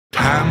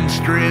Time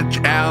stretch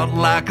out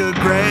like a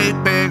great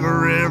big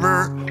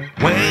river.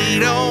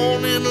 Wait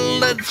on and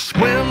let's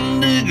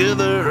swim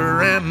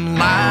together. And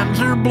lines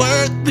are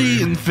blurred,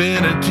 the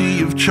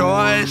infinity of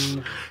choice,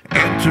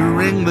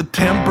 entering the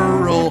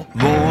temporal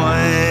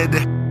void.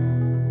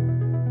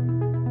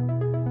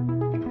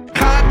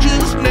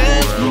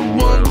 Consciousness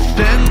once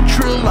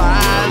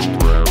centralized.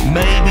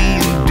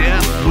 Maybe in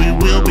death we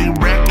will be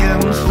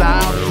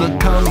reconciled. So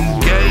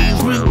come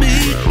gaze with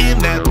me in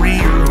that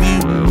rear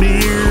view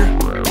mirror.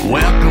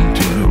 Welcome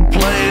to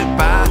Play It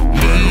By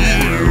Ear.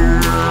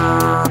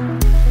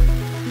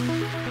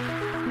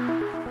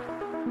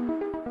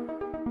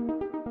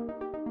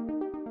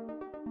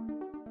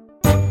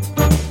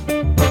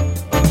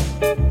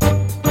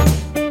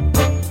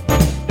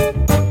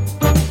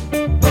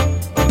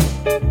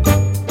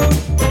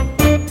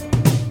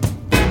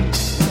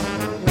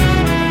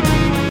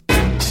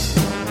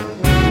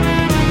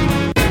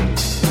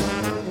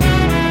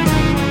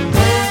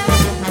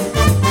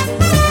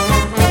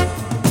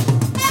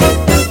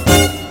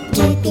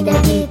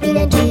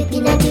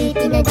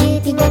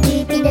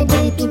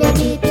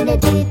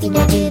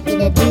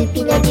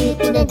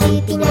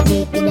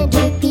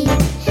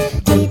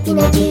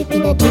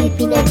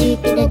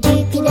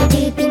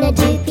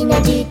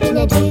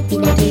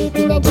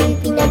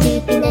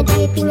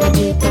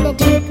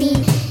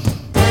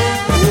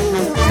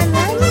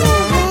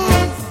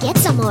 Get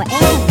some more air.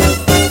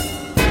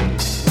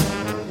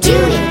 Do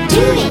it.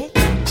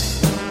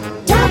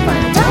 Dump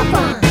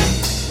on.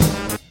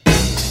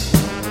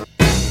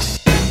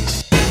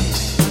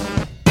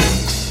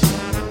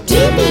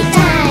 Doopy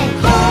time.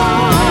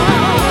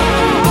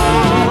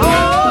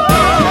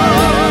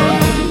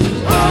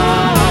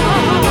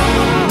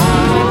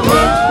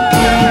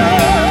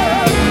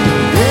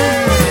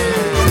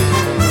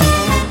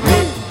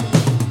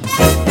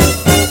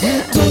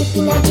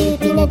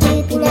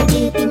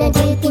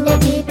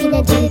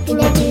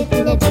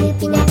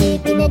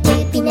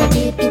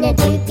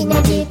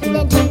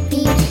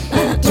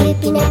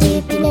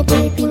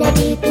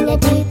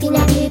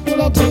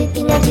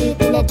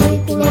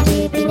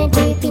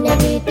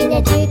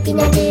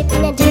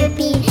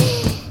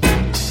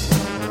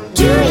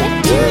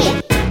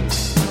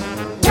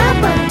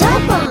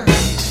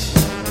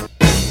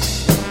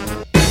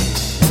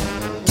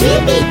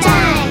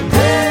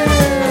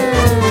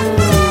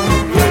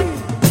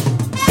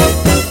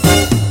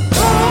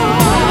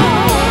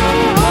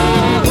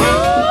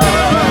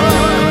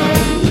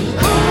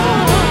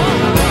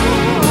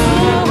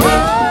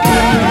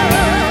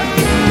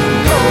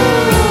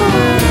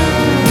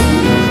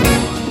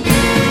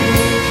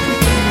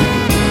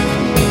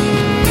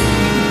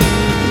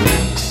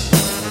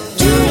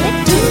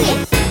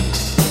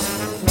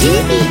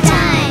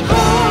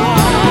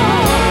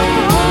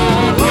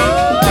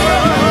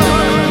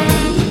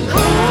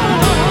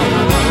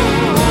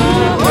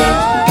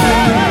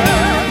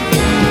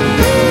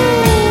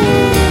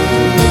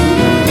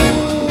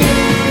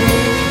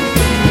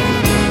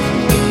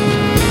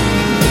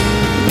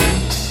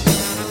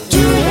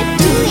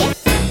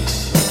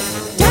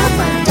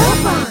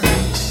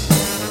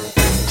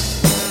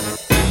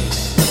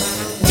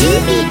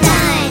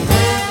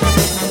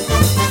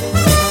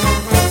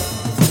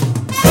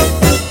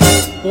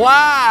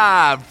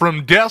 Live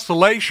from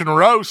Desolation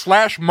Row /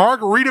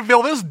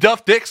 Margaritaville, this is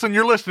Duff Dixon.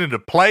 You're listening to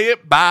Play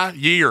It By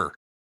Year,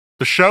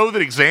 the show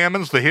that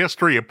examines the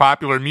history of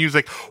popular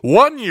music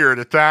 1 year at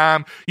a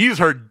time. You just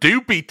heard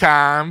Doopy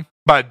Time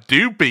by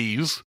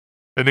Doopies,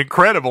 an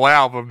incredible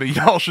album that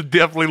y'all should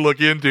definitely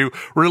look into.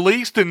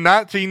 Released in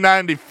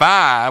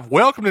 1995.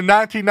 Welcome to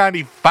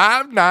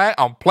 1995 night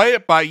on Play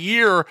It By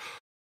Year.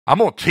 I'm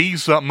going to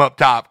tease something up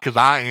top because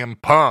I am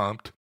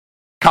pumped.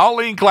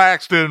 Colleen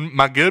Claxton,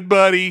 my good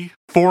buddy,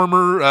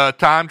 former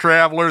time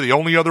traveler, the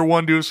only other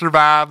one to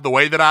survive the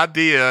way that I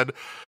did.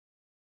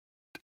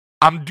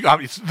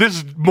 This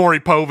is Maury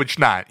Povich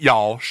night,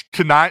 y'all.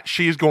 Tonight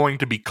she is going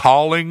to be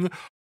calling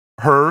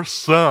her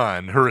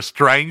son, her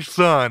estranged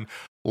son,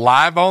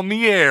 live on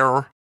the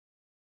air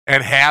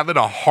and having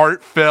a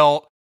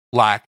heartfelt,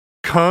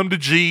 come to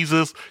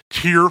Jesus,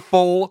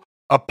 tearful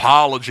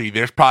apology.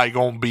 There's probably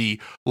going to be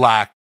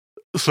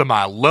some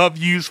I love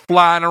yous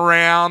flying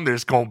around.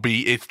 There's going to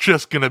be,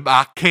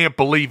 I can't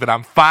believe it.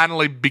 I'm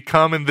finally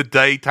becoming the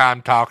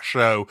daytime talk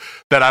show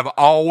that I've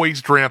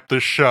always dreamt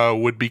this show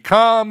would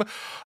become.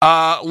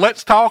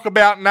 Let's talk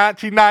about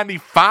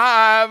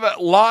 1995,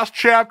 lost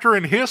chapter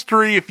in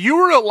history. If you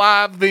were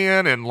alive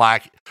then and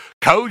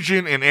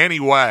cogent in any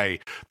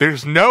way,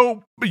 there's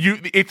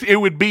it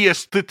would be a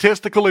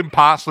statistical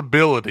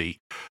impossibility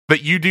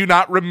that you do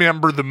not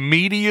remember the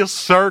media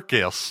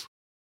circus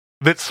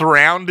that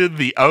surrounded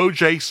the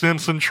O.J.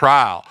 Simpson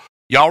trial.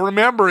 Y'all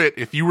remember it.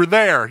 If you were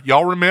there,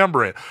 y'all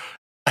remember it.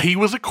 He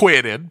was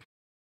acquitted,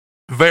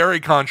 very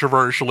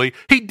controversially.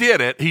 He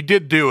did it. He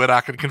did do it.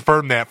 I can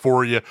confirm that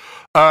for you.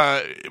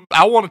 I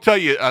want to tell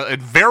you a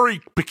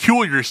very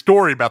peculiar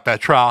story about that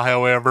trial,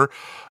 however.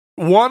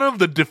 One of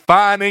the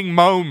defining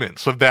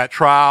moments of that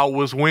trial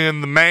was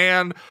when the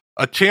man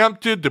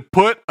attempted to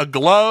put a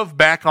glove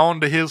back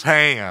onto his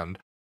hand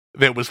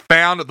that was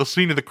found at the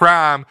scene of the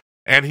crime,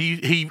 and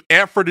he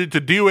efforted to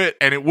do it,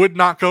 and it would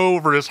not go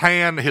over his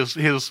hand.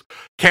 His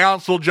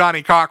counsel,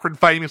 Johnny Cochran,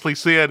 famously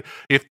said,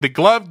 "If the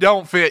glove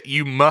don't fit,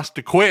 you must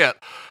acquit."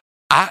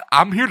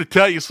 I'm here to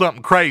tell you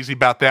something crazy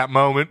about that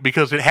moment,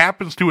 because it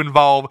happens to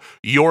involve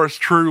yours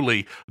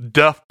truly,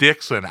 Duff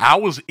Dixon. I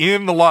was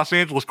in the Los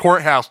Angeles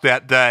courthouse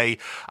that day.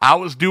 I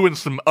was doing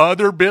some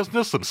other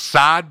business, some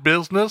side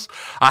business.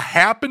 I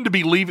happened to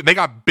be leaving. They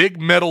got big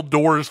metal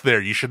doors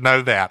there. You should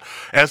know that.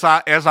 As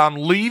I'm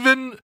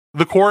leaving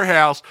the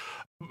courthouse,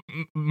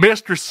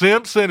 Mr.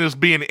 Simpson is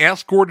being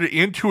escorted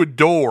into a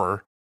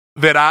door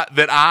that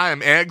I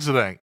am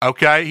exiting.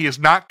 Okay, he is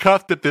not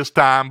cuffed at this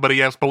time, but he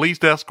has police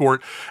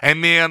escort.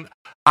 And then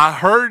I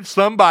heard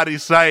somebody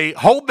say,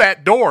 "Hold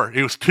that door."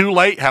 It was too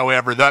late,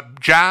 however. That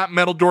giant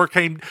metal door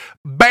came,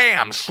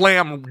 bam,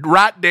 slammed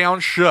right down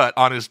shut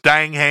on his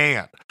dang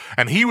hand.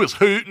 And he was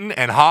hooting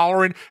and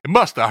hollering. It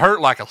must have hurt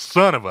like a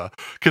son of a,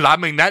 because I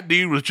mean, that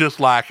dude was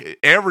just like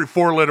every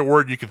 4-letter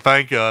word you could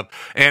think of.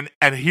 And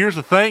here's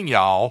the thing,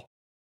 y'all.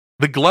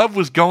 The glove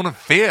was going to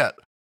fit,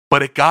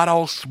 but it got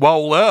all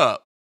swole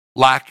up.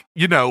 Like,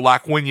 you know,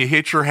 like when you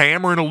hit your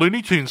hammer in a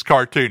Looney Tunes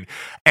cartoon.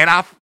 And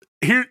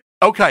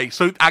okay,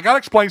 so I got to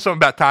explain something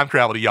about time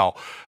travel to y'all.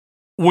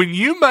 When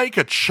you make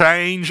a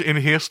change in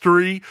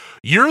history,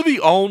 you're the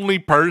only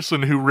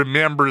person who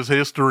remembers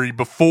history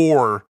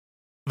before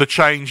the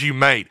change you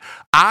made.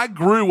 I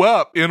grew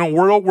up in a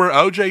world where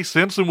O.J.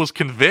 Simpson was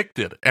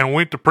convicted and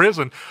went to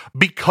prison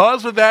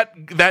because of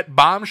that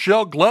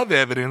bombshell glove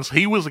evidence.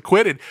 He was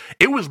acquitted.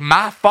 It was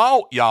my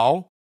fault,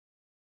 y'all.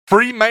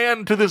 Free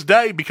man to this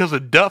day because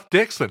of Duff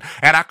Dixon.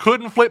 And I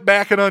couldn't flip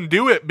back and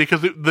undo it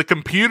because the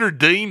computer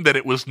deemed that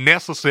it was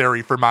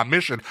necessary for my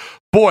mission.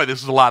 Boy,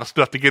 this is a lot of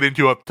stuff to get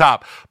into up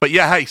top. But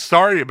yeah, hey,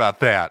 sorry about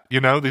that. You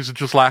know, these are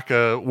just like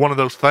one of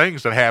those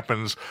things that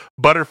happens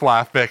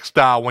butterfly effect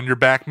style when you're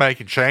back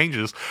making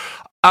changes.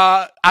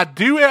 I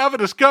do have a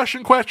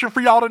discussion question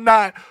for y'all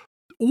tonight.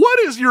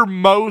 What is your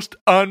most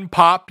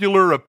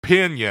unpopular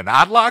opinion?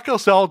 I'd like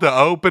us all to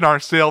open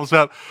ourselves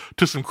up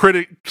to some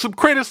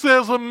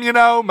criticism, you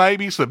know,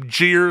 maybe some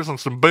jeers and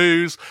some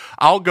boos.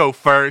 I'll go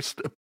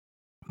first.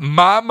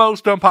 My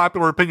most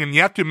unpopular opinion,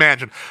 you have to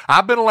imagine,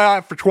 I've been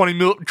alive for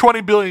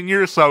 20 billion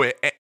years, so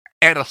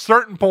at a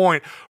certain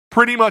point,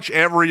 pretty much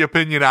every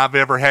opinion I've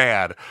ever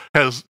had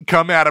has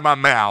come out of my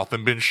mouth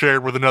and been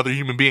shared with another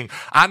human being.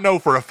 I know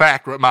for a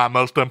fact what my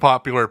most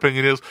unpopular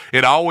opinion is.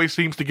 It always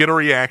seems to get a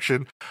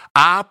reaction.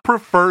 I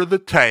prefer the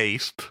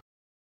taste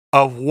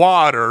of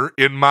water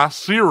in my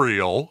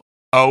cereal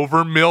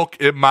over milk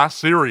in my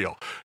cereal.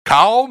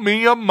 Call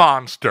me a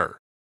monster.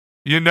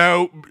 You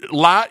know,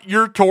 light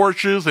your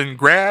torches and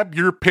grab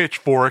your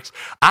pitchforks.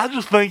 I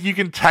just think you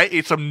can taste,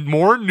 it's a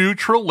more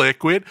neutral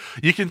liquid.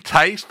 You can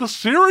taste the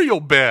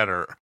cereal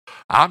better.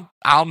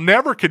 I'll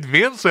never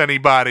convince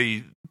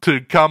anybody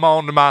to come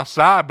on to my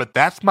side, but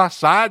that's my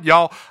side,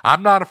 y'all.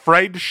 I'm not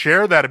afraid to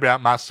share that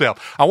about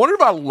myself. I wonder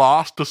if I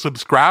lost a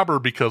subscriber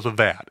because of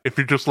that. If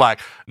you're just like,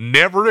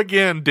 never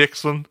again,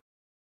 Dixon.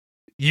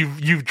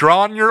 You've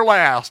drawn your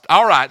last.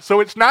 All right,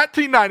 so it's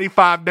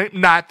 1995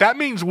 night. That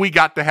means we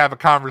got to have a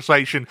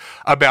conversation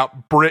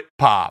about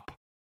Britpop.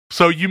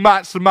 So you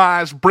might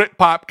surmise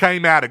Britpop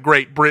came out of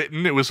Great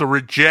Britain. It was a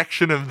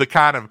rejection of the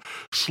kind of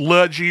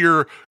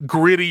sludgier,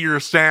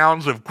 grittier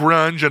sounds of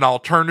grunge and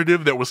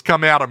alternative that was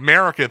coming out of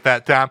America at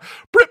that time.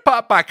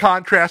 Britpop, by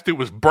contrast, it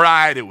was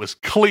bright, it was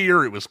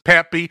clear, it was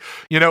peppy.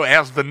 You know,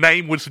 as the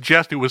name would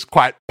suggest, it was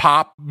quite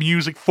pop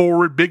music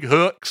forward, big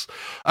hooks.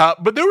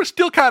 But there was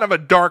still kind of a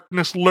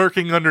darkness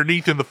lurking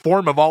underneath in the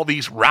form of all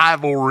these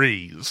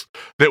rivalries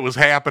that was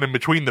happening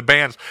between the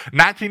bands.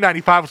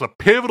 1995 was a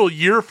pivotal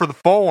year for the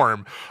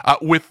form.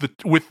 With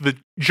the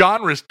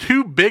genre's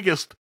two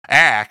biggest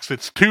acts,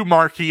 its two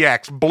marquee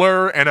acts,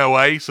 Blur and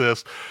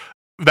Oasis,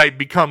 they'd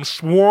become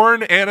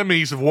sworn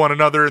enemies of one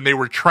another, and they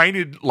were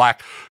traded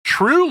like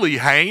truly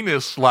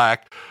heinous,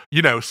 like,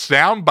 you know,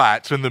 sound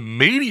bites in the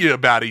media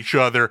about each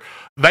other.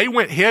 They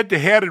went head to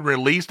head and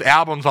released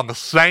albums on the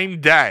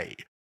same day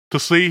to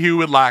see who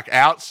would like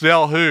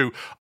outsell who.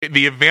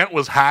 The event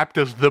was hyped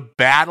as the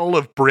Battle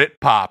of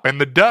Britpop, and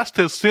the dust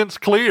has since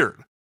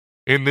cleared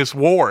in this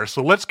war.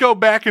 So let's go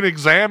back and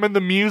examine the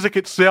music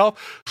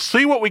itself,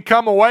 see what we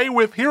come away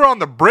with here on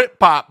the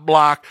Britpop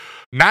block.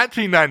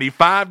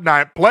 1995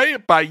 night, play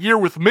it by year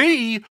with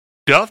me,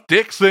 Duff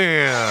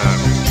Dixon.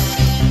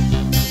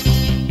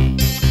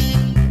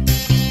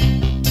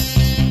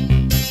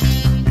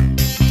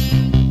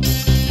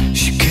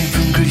 She came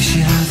from Greece, she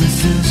had a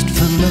thirst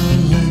for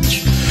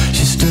knowledge.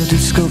 She studied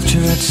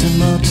sculpture at St.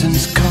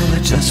 Martin's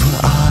College. That's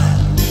where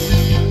I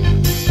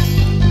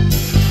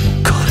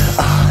caught her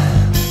eye.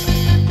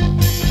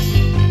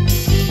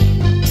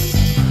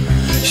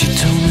 She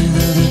told me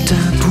that the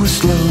tap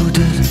was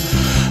loaded.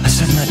 I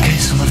said, in that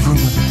case I'll have room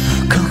with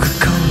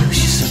Coca-Cola.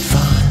 She said,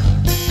 fine.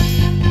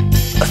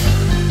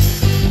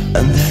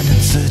 And then in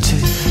 30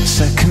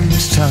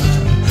 seconds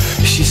time,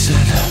 she said,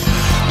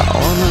 I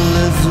wanna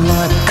live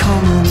like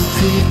common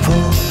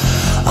people.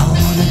 I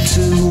wanna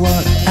do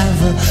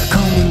whatever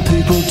common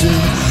people do.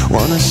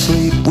 One wanna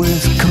sleep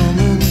with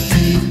common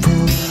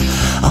people.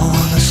 I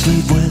wanna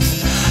sleep with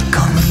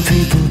common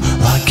people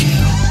like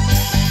you.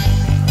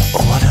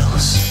 What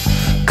else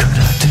could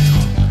I do?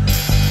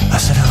 I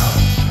said,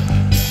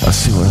 I'll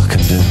see what I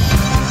can do.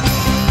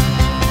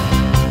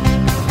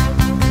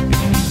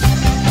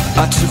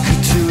 I took her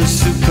to a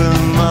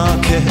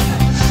supermarket.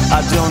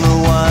 I don't know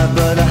why,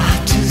 but I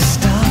had to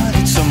start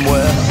it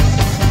somewhere.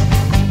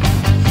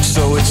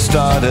 So it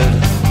started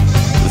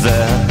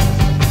there.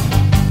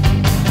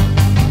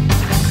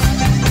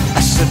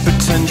 I said,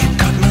 pretend you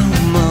got no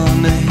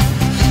money.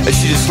 And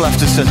she just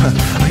laughed and said,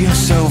 oh, you're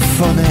so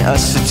funny. I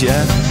said,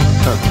 yeah.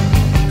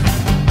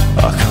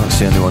 I can't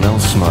see anyone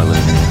else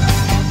smiling here.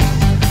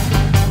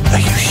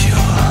 Are you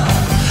sure?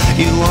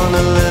 You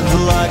wanna live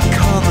like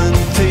common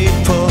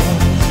people.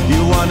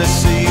 You wanna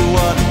see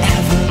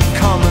whatever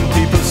common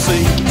people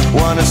see.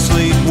 Wanna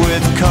sleep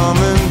with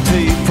common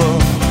people.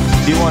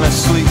 You wanna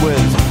sleep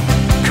with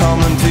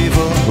common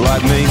people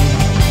like me.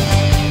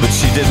 But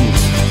she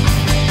didn't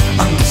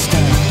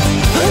understand.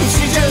 And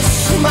she just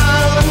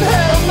smiled and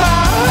held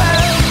my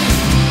hand.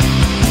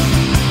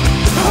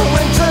 I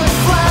went to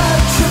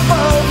flagship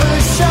over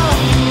shop.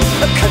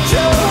 Cut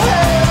your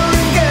hair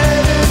and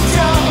get a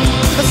job.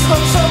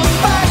 Smoke some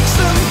facts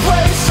and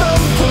play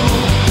some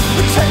pool.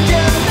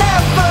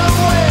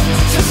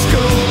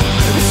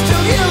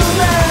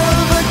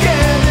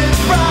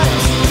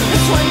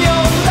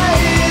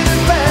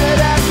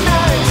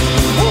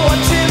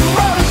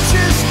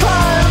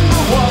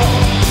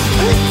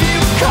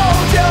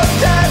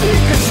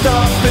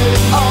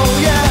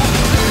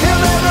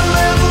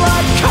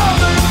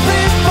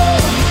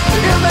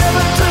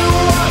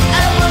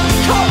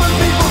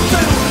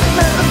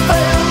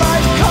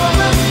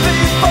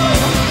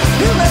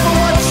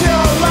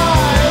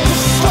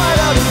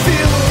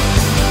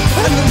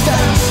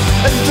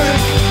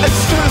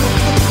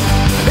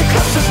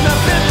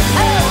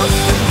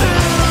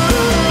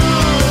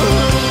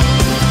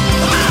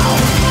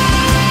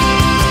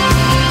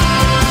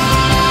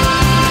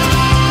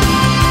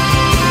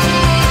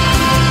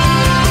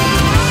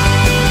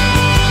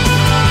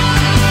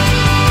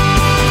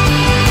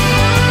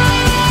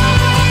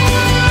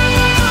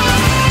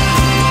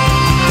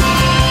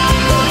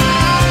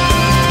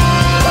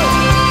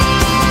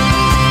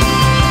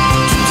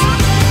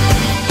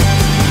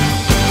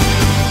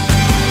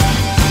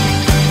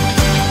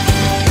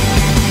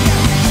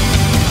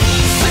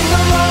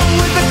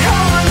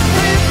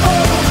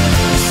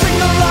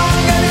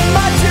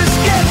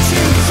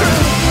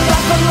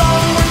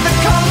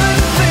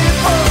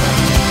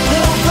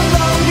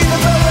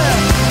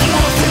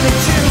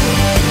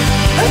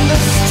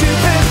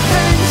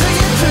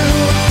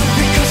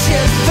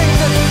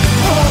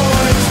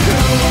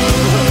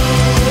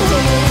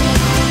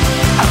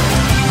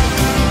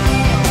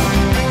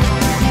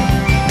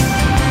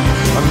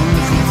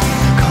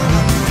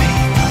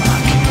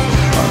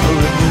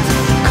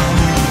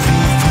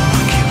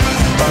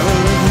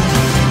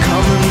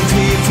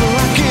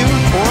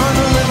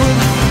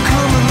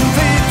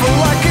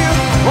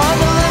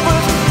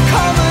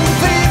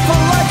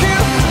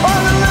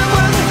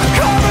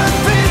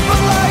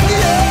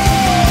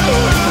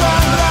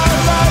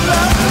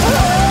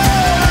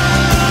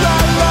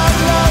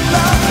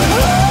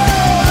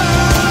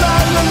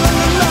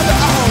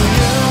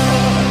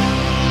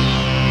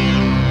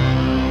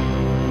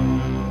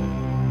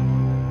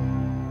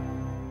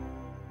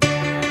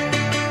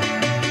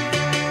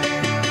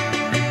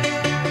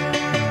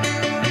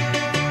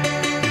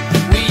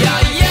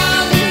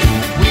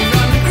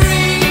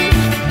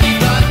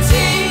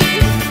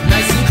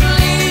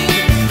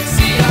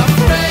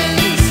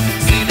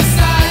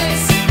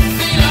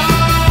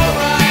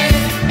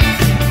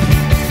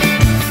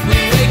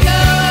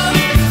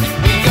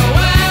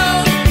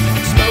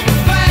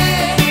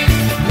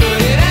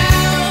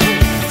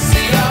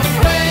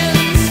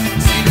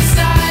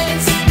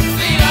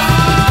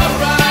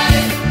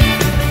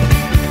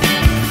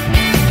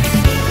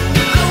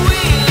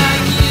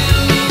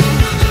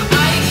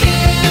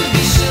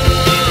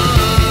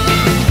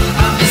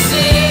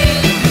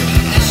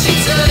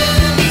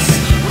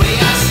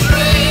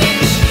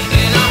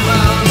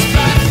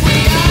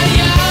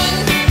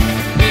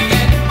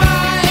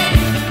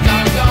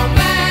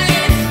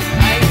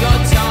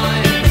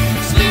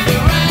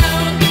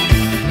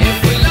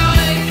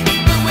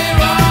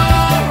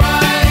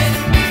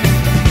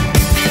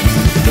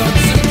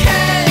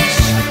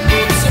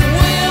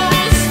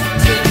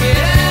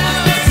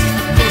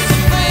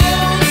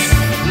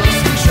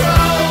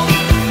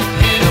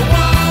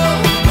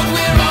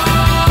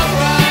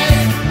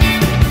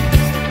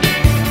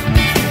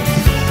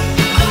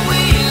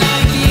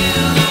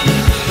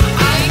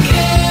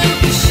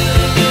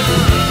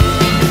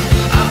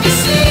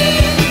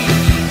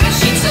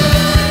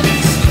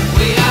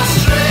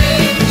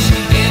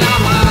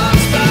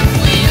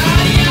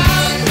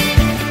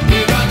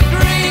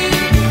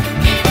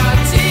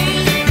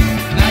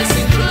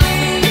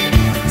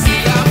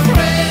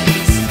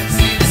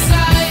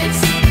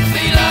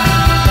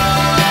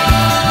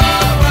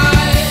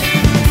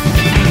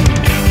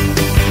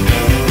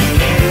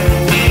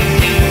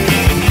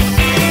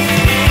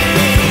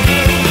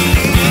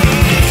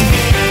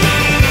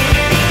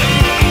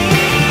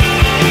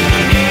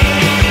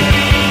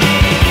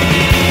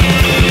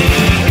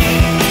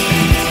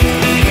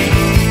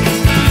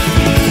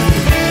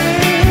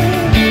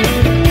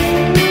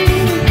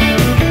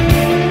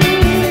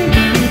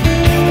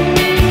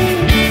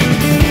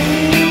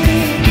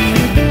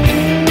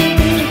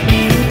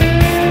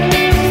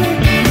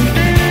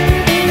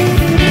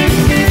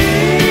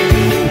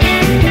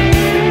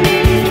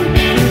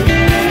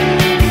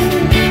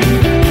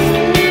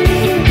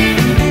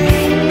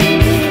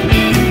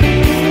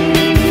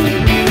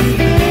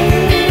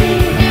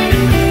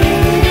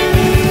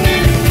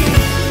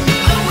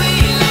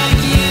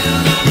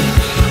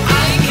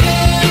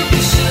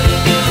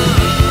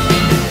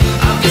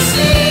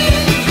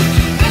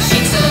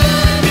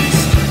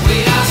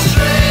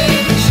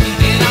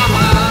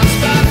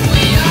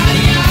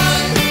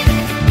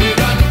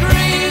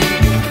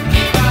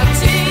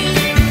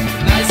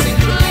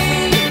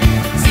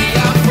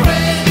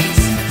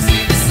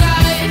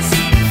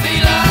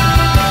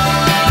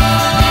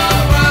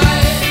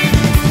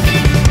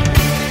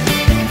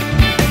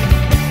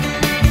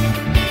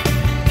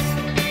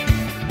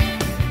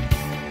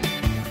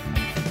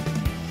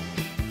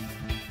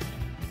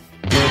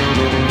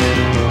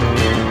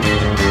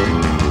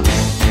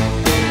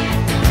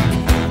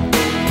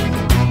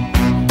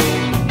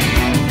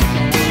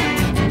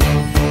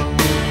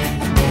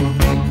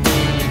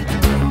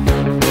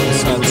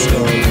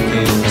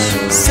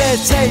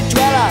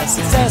 quite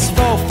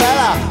successful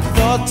fella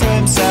thought to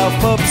himself,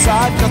 oops,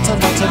 I've got a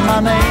lot of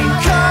money.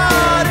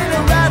 Caught in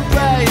a rat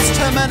race,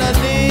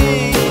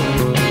 terminally.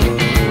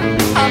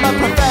 I'm a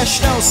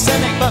professional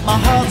cynic, but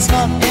my heart's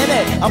not in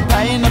it. I'm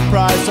paying the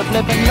price of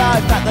living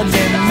life at the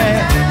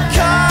limit.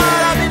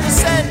 Caught up in the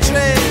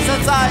centuries,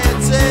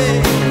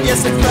 anxiety.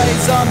 Yes, it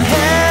preys on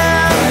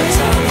him.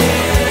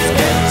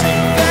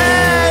 Getting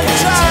bad,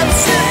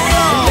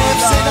 syndrome.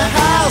 Lives in a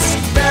house,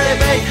 very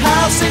big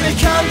house in the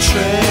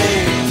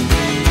country.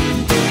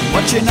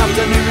 Watching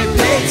afternoon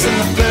repeats and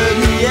the food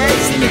he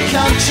eats in the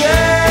country.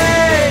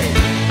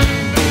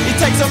 He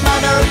takes a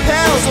manner of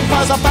pills and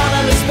piles up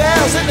analyst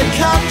bills in the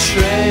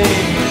country.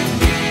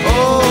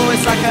 Oh,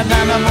 it's like an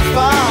animal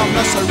farm,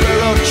 that's a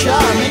rural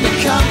charm in the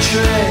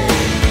country.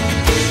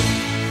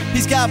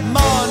 He's got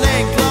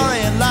morning glory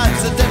and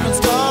life's a different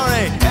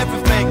story.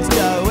 Everything's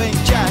going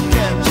Jack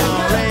and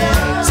Jory, in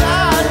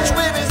touch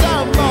with his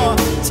own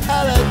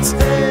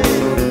mortality.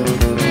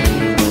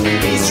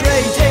 He's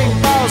reading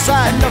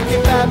Mozart,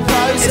 looking bad prose.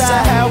 It's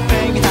a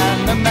helping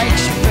hand that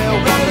makes you feel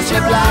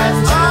wonderfully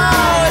blind.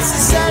 Oh, it's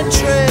a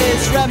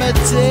century's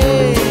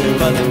remedy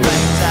for the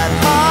faint at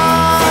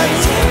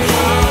heart.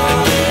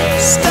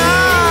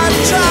 Star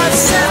Trek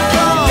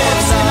syndrome.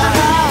 Lives in a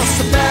house,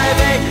 a very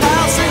big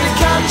house in the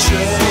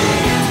country.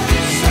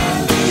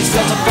 He's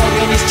got a fog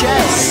in his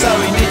chest, so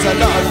he needs a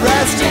lot of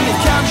rest in the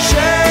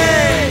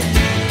country.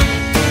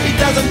 He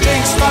doesn't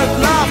drink,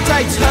 smoke, laugh,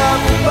 takes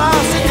herbal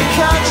baths in the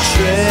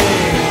country.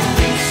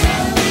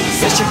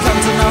 Says you come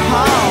to no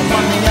harm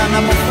on the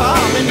animal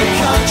farm in the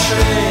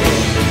country.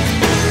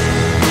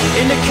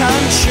 In the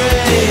country.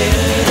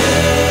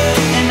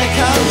 In the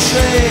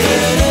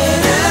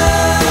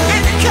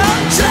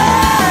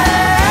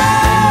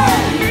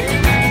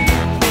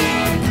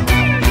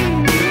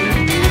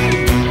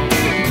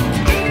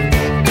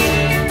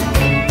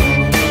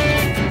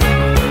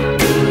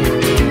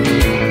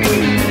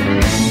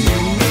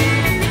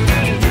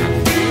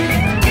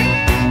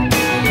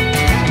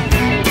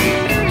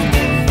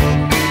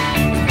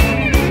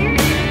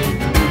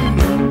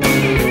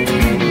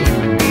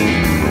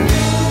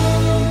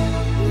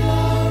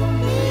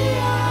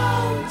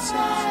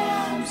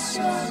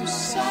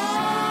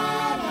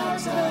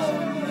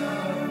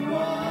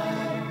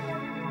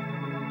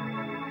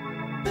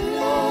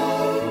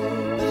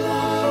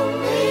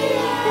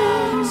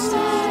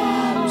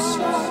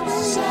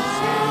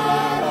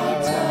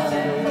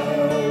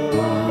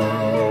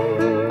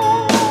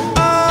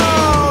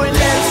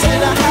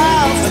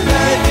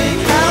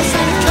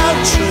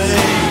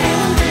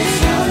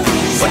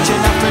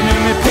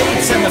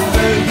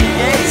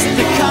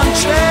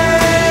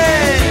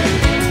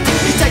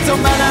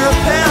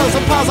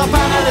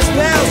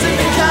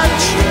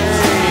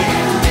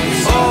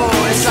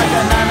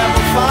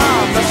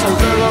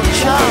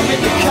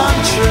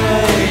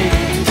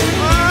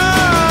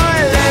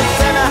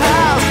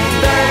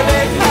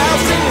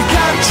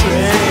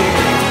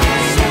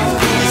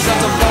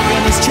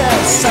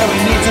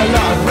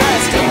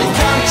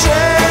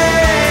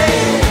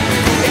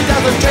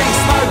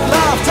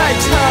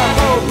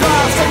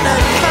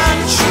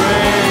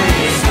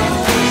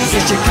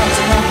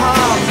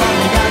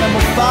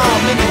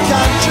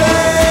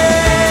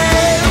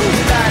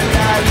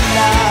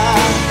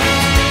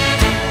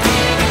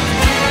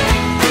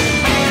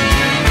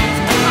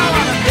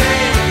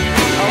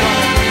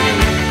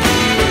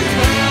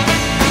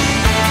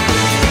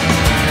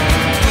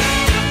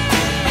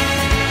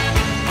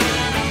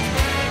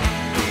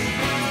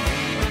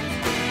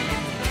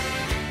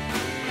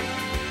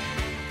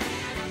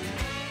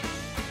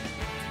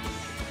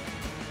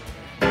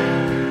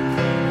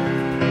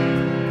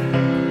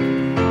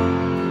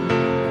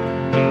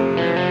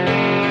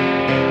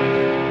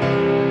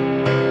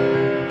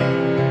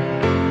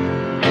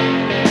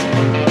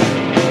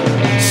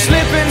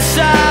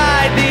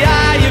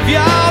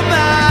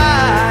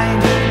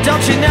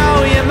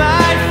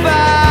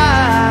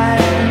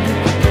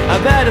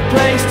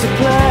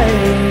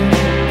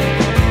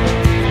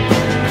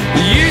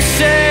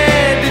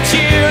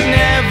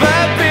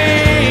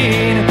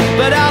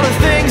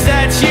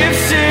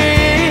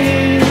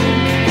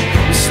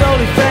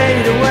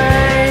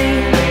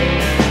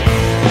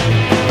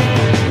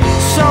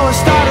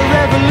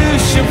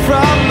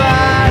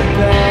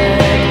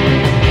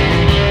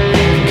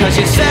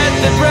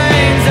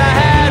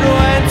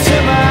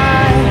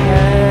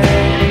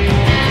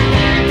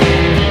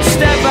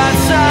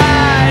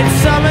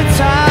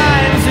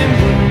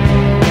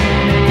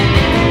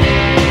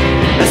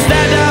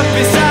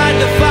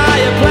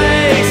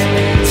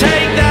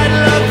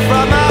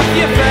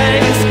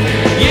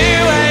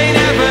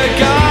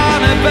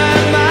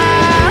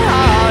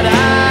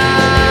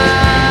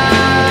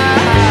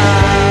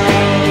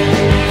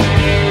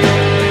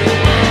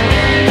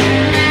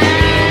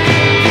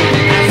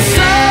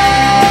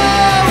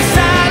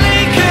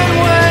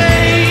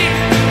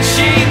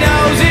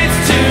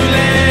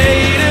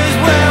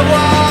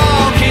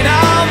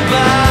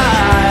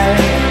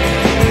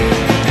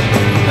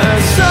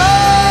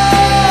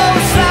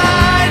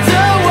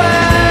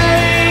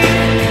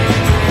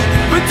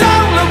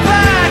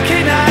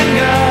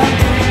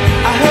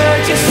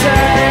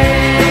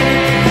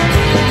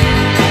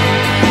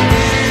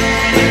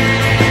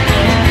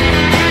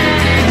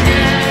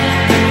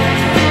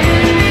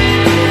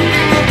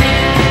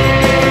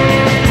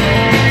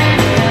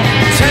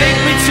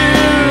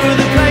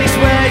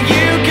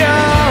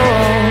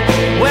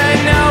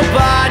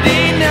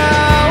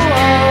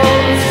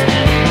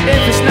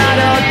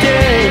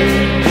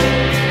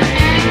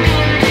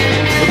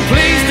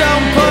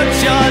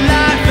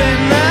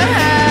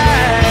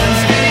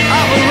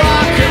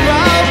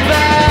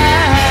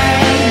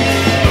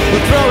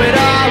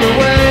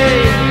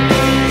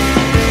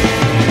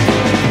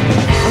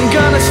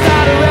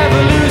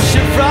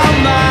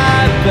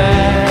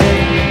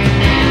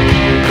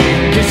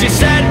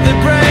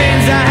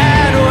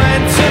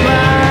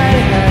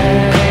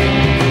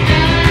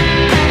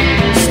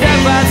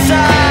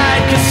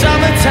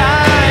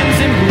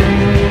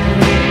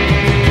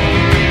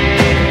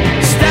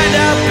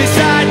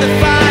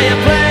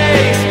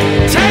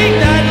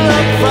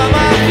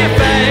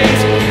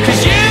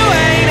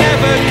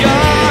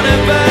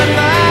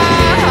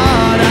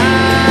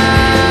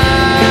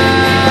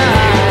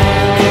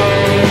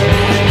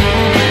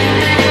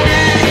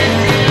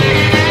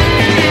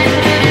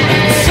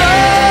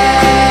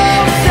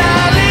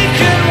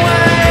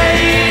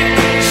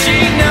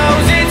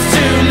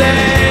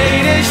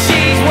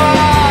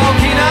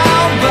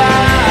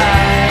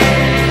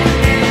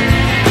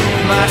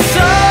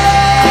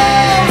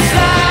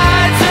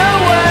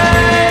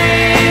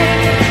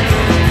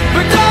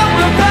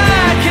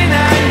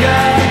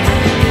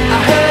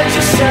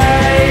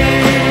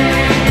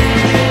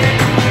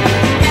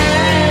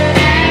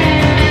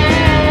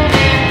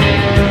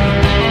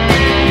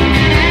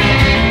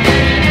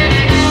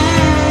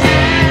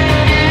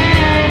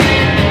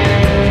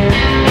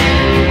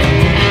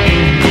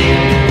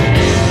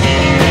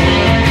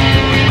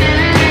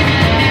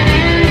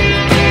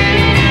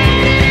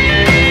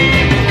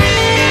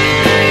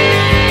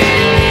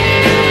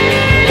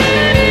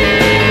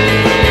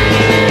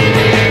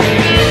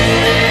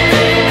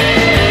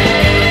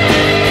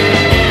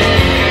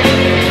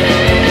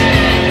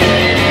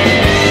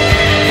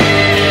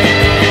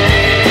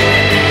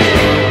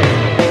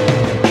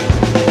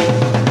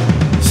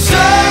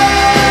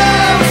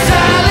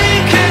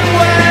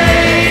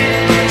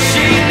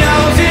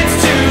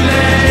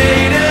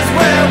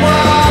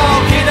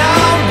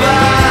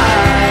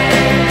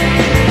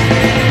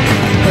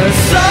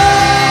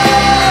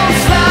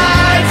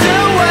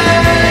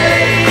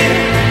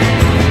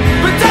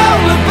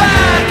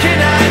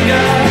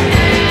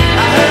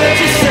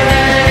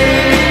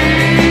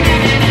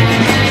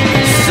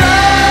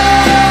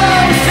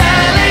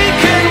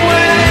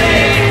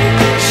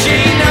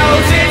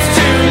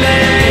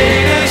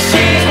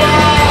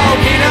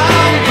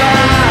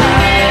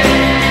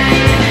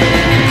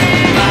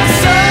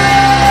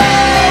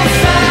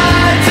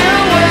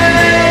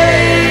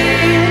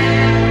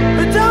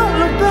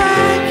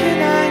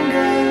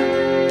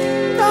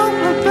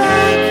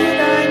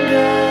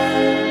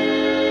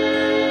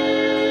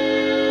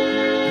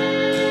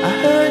I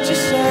heard you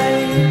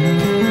say.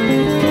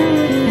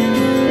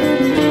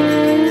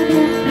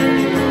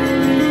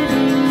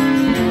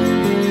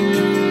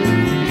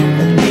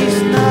 At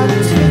least not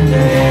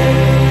today.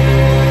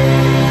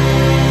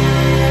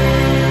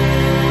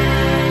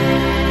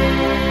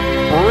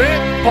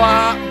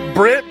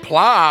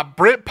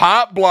 Brit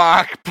Pop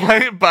Block,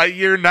 played by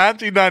year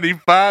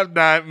 1995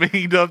 night,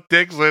 me, Duff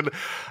Dixon.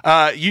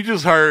 You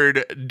just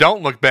heard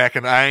Don't Look Back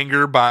in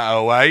Anger by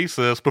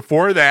Oasis.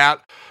 Before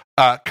that,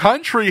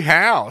 Country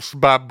House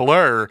by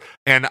Blur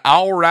and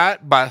All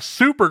Right by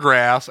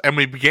Supergrass. And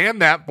we began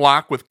that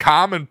block with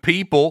Common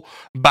People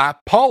by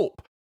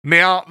Pulp.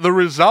 Now, the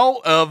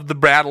result of the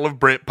Battle of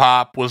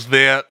Britpop was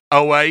that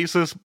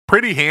Oasis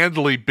pretty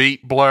handily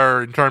beat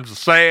Blur in terms of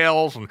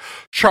sales and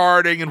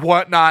charting and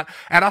whatnot.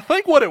 And I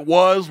think what it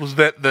was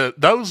that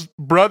those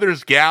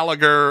brothers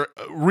Gallagher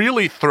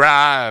really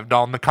thrived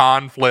on the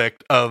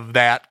conflict of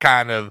that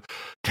kind of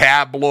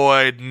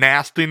tabloid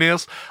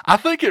nastiness. I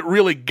think it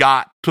really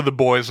got to the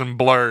boys in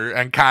Blur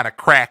and kind of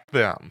cracked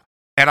them.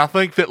 And I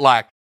think that,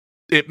 like,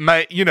 it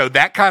made,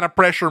 that kind of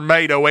pressure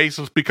made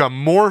Oasis become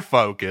more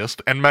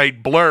focused and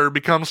made Blur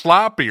become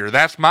sloppier.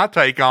 That's my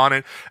take on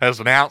it as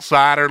an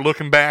outsider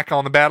looking back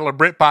on the Battle of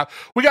Britpop.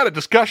 We got a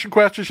discussion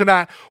question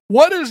tonight.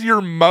 What is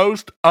your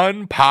most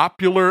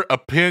unpopular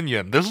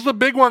opinion? This is a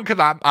big one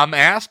because I'm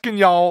asking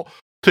y'all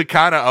to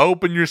kind of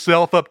open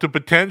yourself up to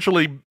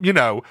potentially,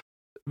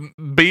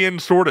 being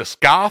sort of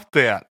scoffed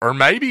at, or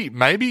maybe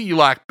you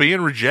like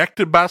being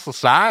rejected by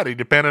society,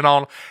 depending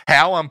on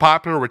how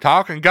unpopular we're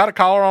talking. Got a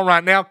caller on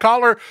right now.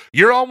 Caller,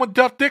 you're on with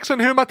Duff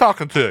Dixon. Who am I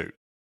talking to?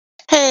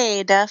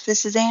 Hey, Duff,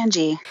 this is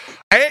Angie.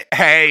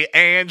 Hey,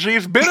 Angie,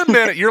 it's been a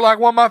minute. You're like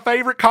one of my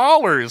favorite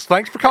callers.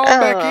 Thanks for calling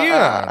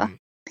back in.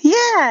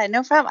 Yeah,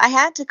 no problem. I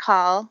had to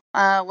call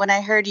when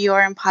I heard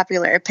your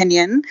unpopular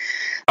opinion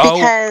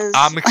because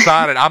I'm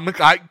excited.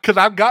 Because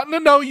I've gotten to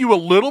know you a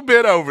little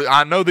bit over.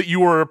 I know that you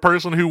were a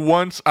person who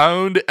once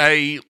owned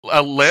a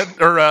Limp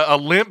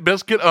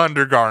Bizkit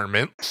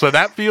undergarment, so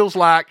that feels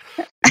like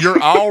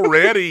you're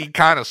already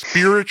kind of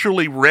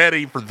spiritually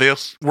ready for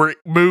this. We're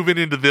moving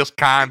into this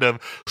kind of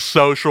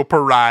social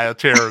pariah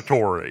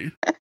territory.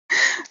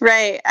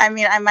 Right. I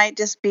mean, I might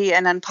just be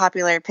an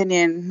unpopular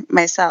opinion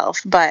myself,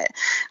 but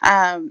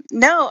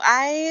no,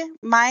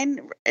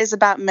 mine is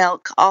about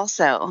milk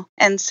also.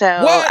 And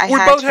so what? We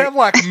both have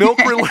like milk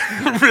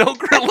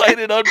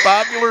related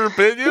unpopular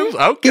opinions?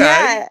 Okay,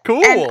 yeah,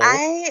 cool.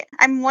 And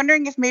I'm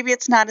wondering if maybe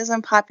it's not as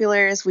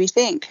unpopular as we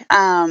think.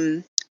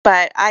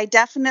 But I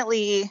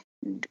definitely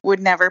would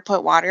never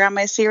put water on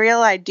my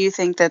cereal. I do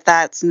think that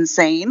that's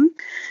insane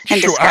and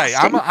sure. disgusting.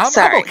 Hey,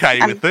 I'm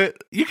okay with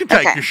it. You can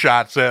take your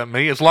shots at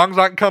me as long as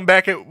I can come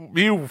back at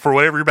you for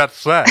whatever you're about to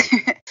say.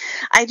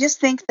 I just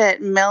think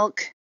that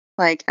milk,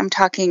 like I'm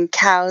talking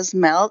cow's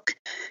milk,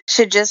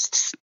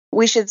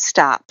 we should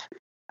stop.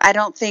 I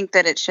don't think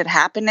that it should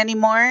happen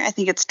anymore. I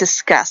think it's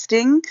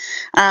disgusting.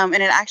 And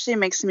it actually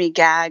makes me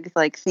gag,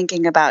 like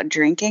thinking about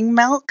drinking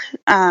milk.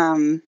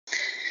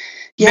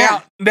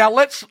 Yeah. Now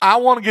I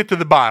want to get to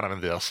the bottom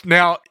of this.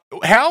 Now,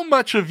 how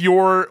much of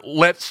your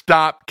let's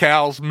stop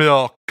cow's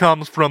milk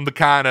comes from the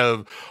kind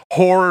of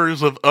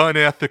horrors of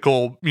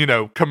unethical,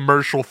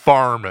 commercial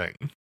farming?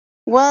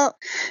 Well,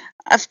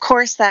 of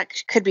course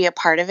that could be a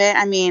part of it.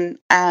 I mean,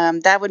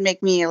 that would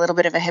make me a little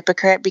bit of a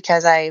hypocrite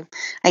because I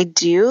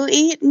do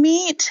eat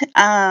meat.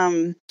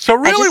 So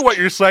really what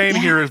you're saying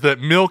here is that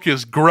milk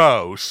is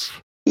gross.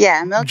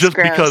 Yeah, milk's just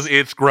gross. Because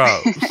it's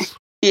gross.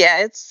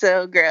 Yeah, it's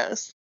so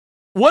gross.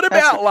 What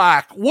about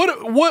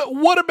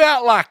what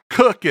about like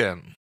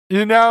cooking?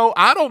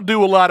 I don't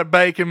do a lot of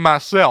baking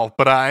myself,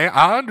 but I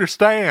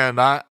understand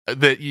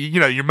that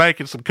you're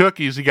making some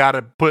cookies. You got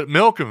to put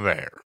milk in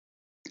there.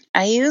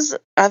 I use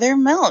other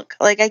milk.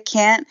 Like I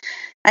can't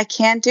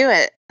do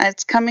it.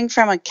 It's coming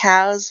from a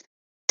cow's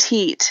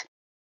teat.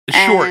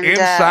 Sure, and,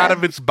 inside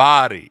of its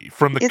body,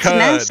 from the cud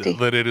nasty.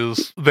 that it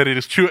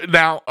is chewing.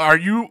 Now,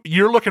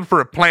 you're looking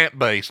for a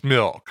plant-based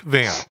milk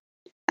then?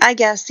 I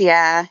guess,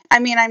 yeah. I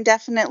mean, I'm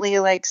definitely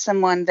like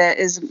someone that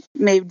is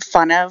made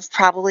fun of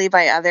probably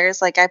by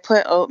others. Like I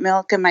put oat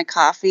milk in my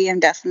coffee. I'm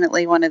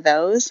definitely one of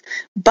those,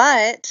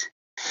 but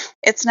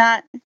it's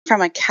not from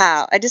a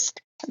cow.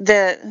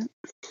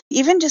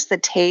 Even just the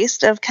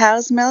taste of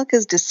cow's milk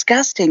is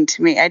disgusting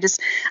to me.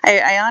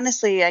 I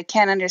honestly, I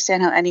can't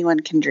understand how anyone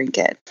can drink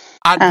it.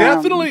 I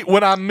definitely,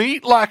 when I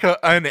meet like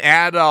an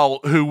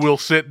adult who will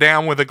sit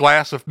down with a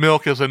glass of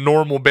milk as a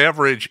normal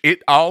beverage,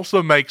 it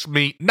also makes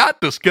me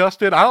not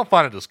disgusted. I don't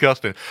find it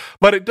disgusting,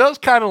 but it does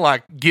kind of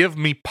like give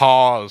me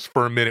pause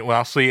for a minute when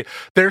I see it.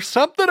 There's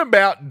something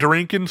about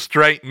drinking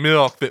straight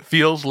milk that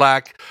feels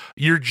like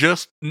you're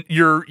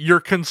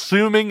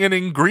consuming an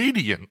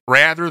ingredient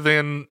rather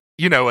than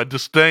a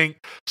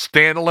distinct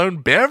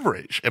standalone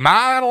beverage. Am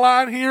I out of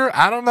line here?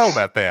 I don't know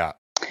about that.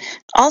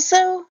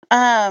 Also,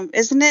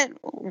 isn't it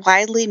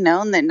widely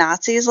known that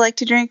Nazis like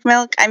to drink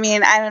milk? I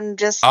mean, I'm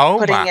just Oh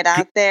putting my it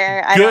out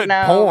there. I good don't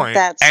know point. if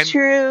that's And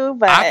true,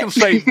 but I can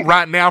say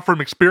right now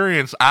from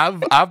experience,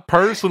 I've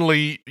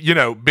personally,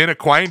 been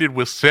acquainted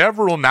with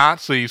several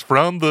Nazis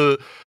from the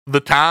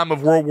time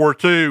of World War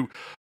II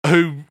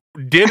who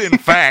did in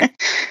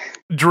fact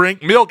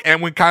drink milk,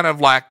 and we kind of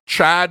like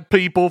chide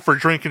people for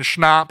drinking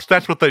schnapps.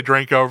 That's what they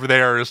drink over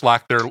there, is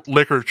like their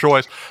liquor of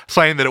choice,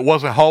 saying that it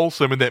wasn't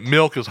wholesome and that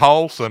milk is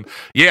wholesome.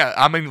 Yeah,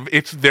 I mean,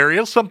 there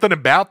is something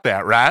about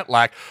that, right?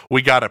 Like,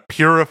 we gotta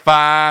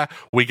purify,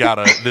 we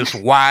gotta this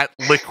white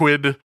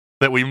liquid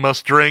that we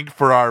must drink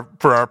for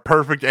our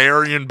perfect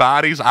Aryan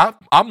bodies.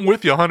 I'm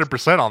with you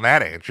 100% on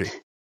that, Angie.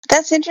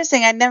 that's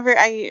interesting.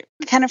 I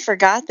kind of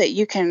forgot that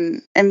you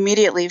can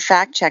immediately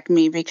fact check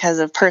me because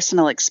of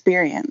personal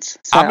experience.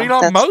 So I mean,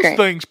 on that's most great.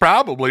 things,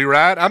 probably,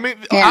 right? I mean,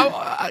 Yeah.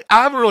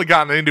 I haven't really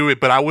gotten into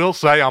it, but I will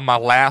say on my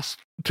last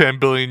 10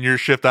 billion year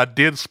shift, I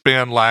did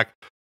spend like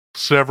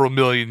several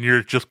million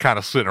years just kind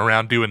of sitting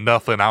around doing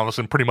nothing. I was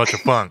in pretty much a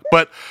funk.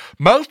 But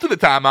most of the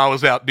time, I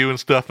was out doing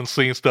stuff and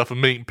seeing stuff and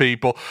meeting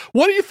people.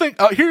 What do you think?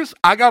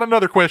 I got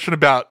another question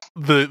about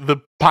the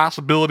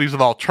possibilities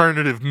of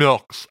alternative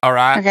milks. All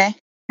right. Okay.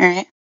 All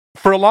right.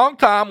 For a long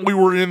time, we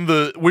were in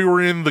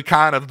the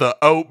kind of the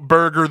oat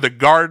burger, the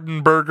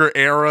garden burger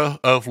era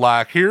of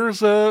like, here's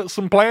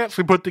some plants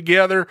we put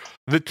together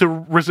to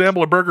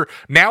resemble a burger.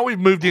 Now we've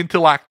moved into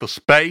like the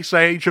space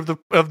age of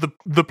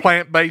the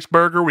plant-based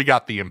burger. We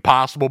got the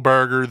Impossible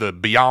Burger, the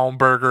Beyond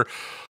Burger.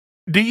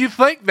 Do you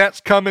think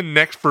that's coming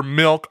next for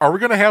milk? Are we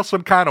going to have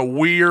some kind of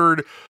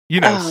weird,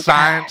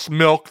 science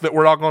milk that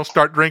we're all going to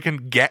start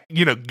drinking?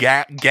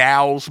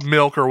 Gal's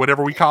milk or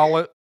whatever we call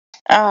it.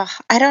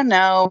 I don't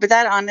know, but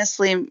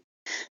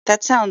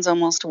that sounds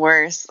almost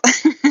worse.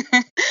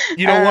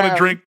 You don't want to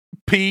drink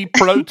pea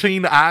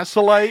protein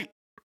isolate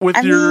with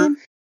no,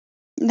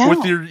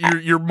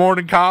 your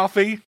morning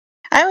coffee?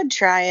 I would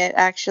try it,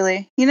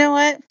 actually. You know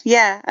what?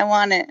 Yeah, I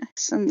want it.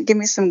 Give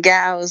me some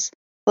Gau's.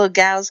 Little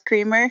Gau's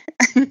creamer.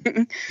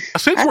 Since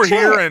I'd we're try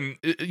here, it.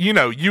 and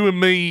you and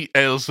me,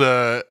 as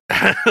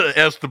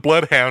as the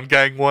Bloodhound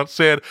Gang once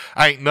said,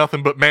 ain't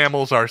nothing but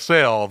mammals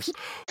ourselves.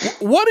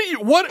 What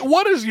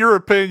is your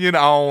opinion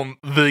on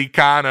the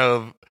kind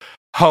of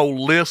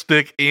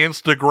holistic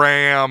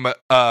Instagram,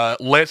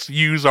 let's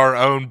use our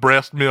own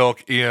breast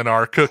milk in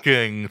our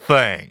cooking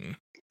thing?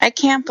 I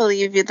can't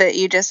believe that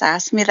you just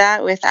asked me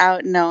that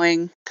without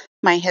knowing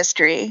my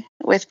history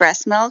with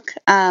breast milk.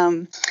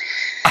 I'm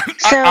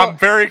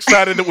very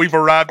excited that we've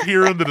arrived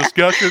here in the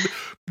discussion.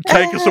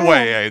 Take us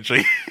away,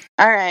 Angie.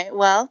 All right.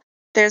 Well,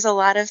 there's a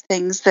lot of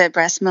things that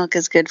breast milk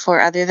is good for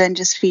other than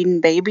just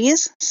feeding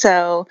babies.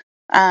 So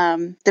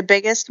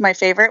my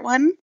favorite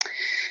one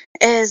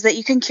is that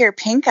you can cure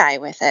pink eye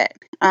with it.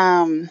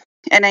 And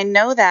I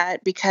know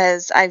that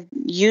because I've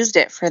used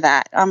it for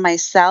that on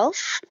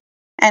myself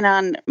and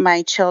on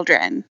my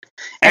children.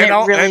 And it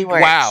really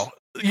works. Wow.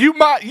 You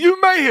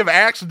may have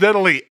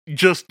accidentally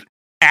just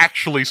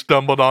actually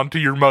stumbled onto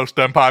your most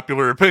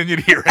unpopular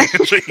opinion here,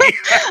 Angie.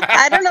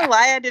 I don't know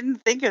why I didn't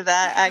think of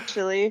that,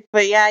 actually.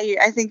 But yeah,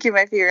 I think you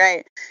might be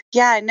right.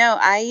 Yeah, no,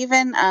 I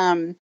even,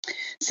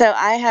 so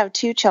I have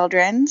 2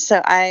 children,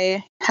 so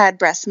I had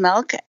breast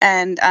milk,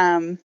 and,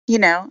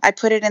 I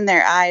put it in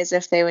their eyes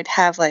if they would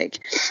have,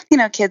 like,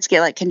 kids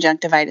get, like,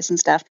 conjunctivitis and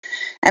stuff.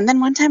 And then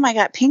one time I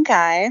got pink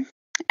eye,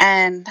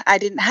 and I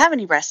didn't have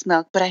any breast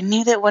milk, but I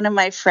knew that one of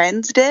my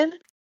friends did.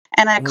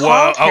 And I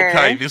called her.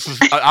 Okay,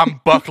 I'm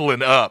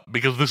buckling up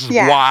because this is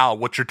wild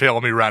what you're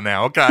telling me right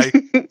now. Okay.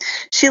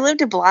 She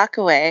lived a block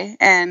away,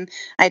 and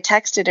I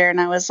texted her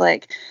and I was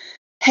like,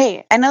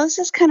 hey, I know this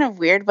is kind of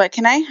weird, but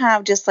can I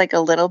have just like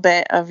a little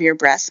bit of your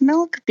breast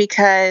milk?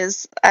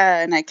 Because,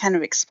 and I kind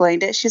of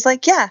explained it. She's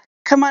like, yeah,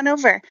 come on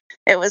over.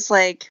 It was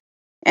like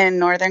in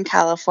Northern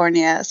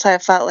California. So I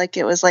felt like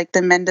it was like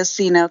the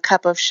Mendocino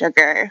cup of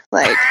sugar,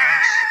 like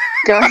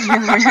going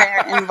over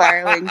there and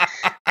borrowing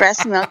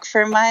breast milk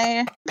for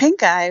my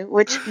pink eye,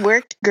 which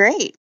worked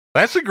great.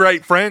 That's a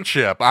great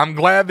friendship. I'm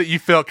glad that you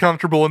felt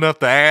comfortable enough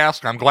to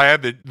ask. I'm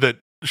glad that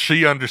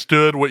she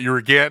understood what you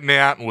were getting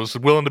at and was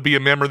willing to be a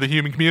member of the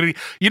human community.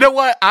 You know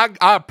what? I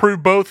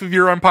approve both of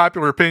your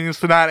unpopular opinions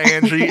tonight,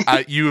 Angie.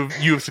 You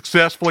have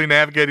successfully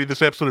navigated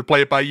this episode of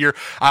Play It By Year.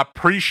 I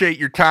appreciate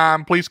your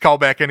time. Please call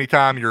back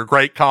anytime. You're a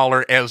great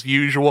caller as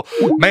usual.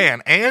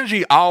 Man,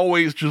 Angie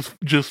always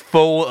just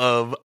full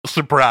of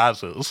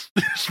surprises.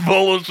 Just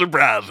full of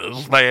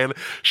surprises, man.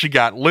 She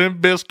got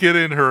Limp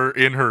Bizkit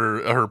in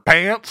her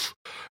pants,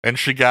 and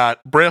she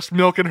got breast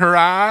milk in her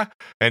eye,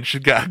 and she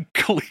got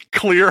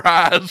clear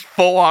eyes,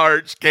 full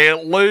hearts,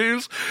 can't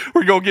lose.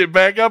 We're going to get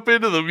back up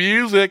into the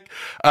music.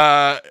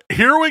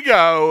 Here we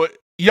go.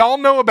 Y'all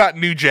know about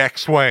New Jack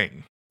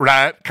Swing,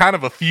 right? Kind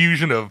of a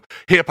fusion of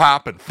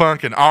hip-hop and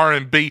funk and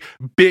R&B,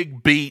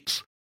 big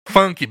beats,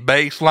 funky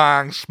bass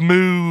line,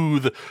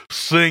 smooth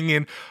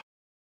singing.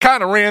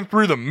 kind of ran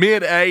through the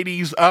mid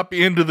 80s up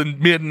into the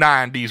mid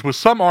 90s with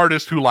some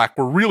artists who like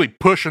were really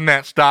pushing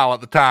that style at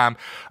the time.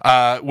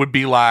 Would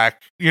be like,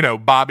 you know,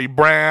 Bobby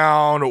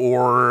Brown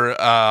or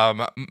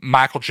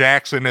Michael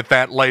Jackson at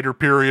that later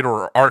period,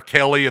 or R.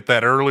 Kelly at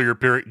that earlier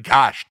period.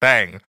 Gosh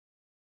dang.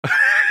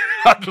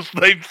 I just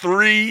named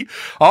three.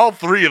 All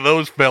three of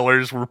those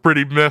fellers were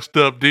pretty messed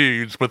up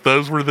dudes, but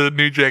those were the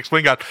New Jack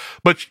Swing guys.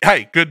 But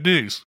hey, good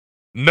news.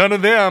 None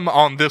of them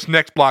on this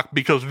next block,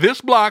 because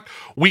this block,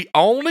 we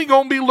only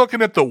gonna be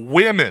looking at the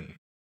women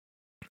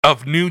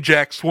of New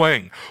Jack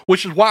Swing,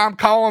 which is why I'm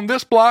calling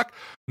this block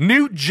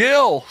New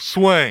Jill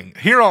Swing,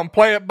 here on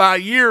Play It By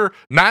Year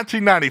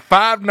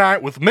 1995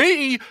 night with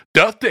me,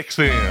 Duff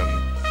Dixon.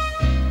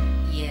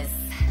 Yes,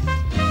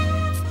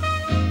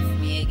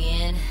 it's me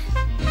again,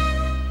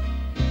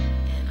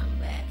 and I'm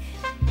back.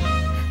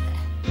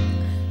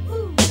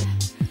 Ooh.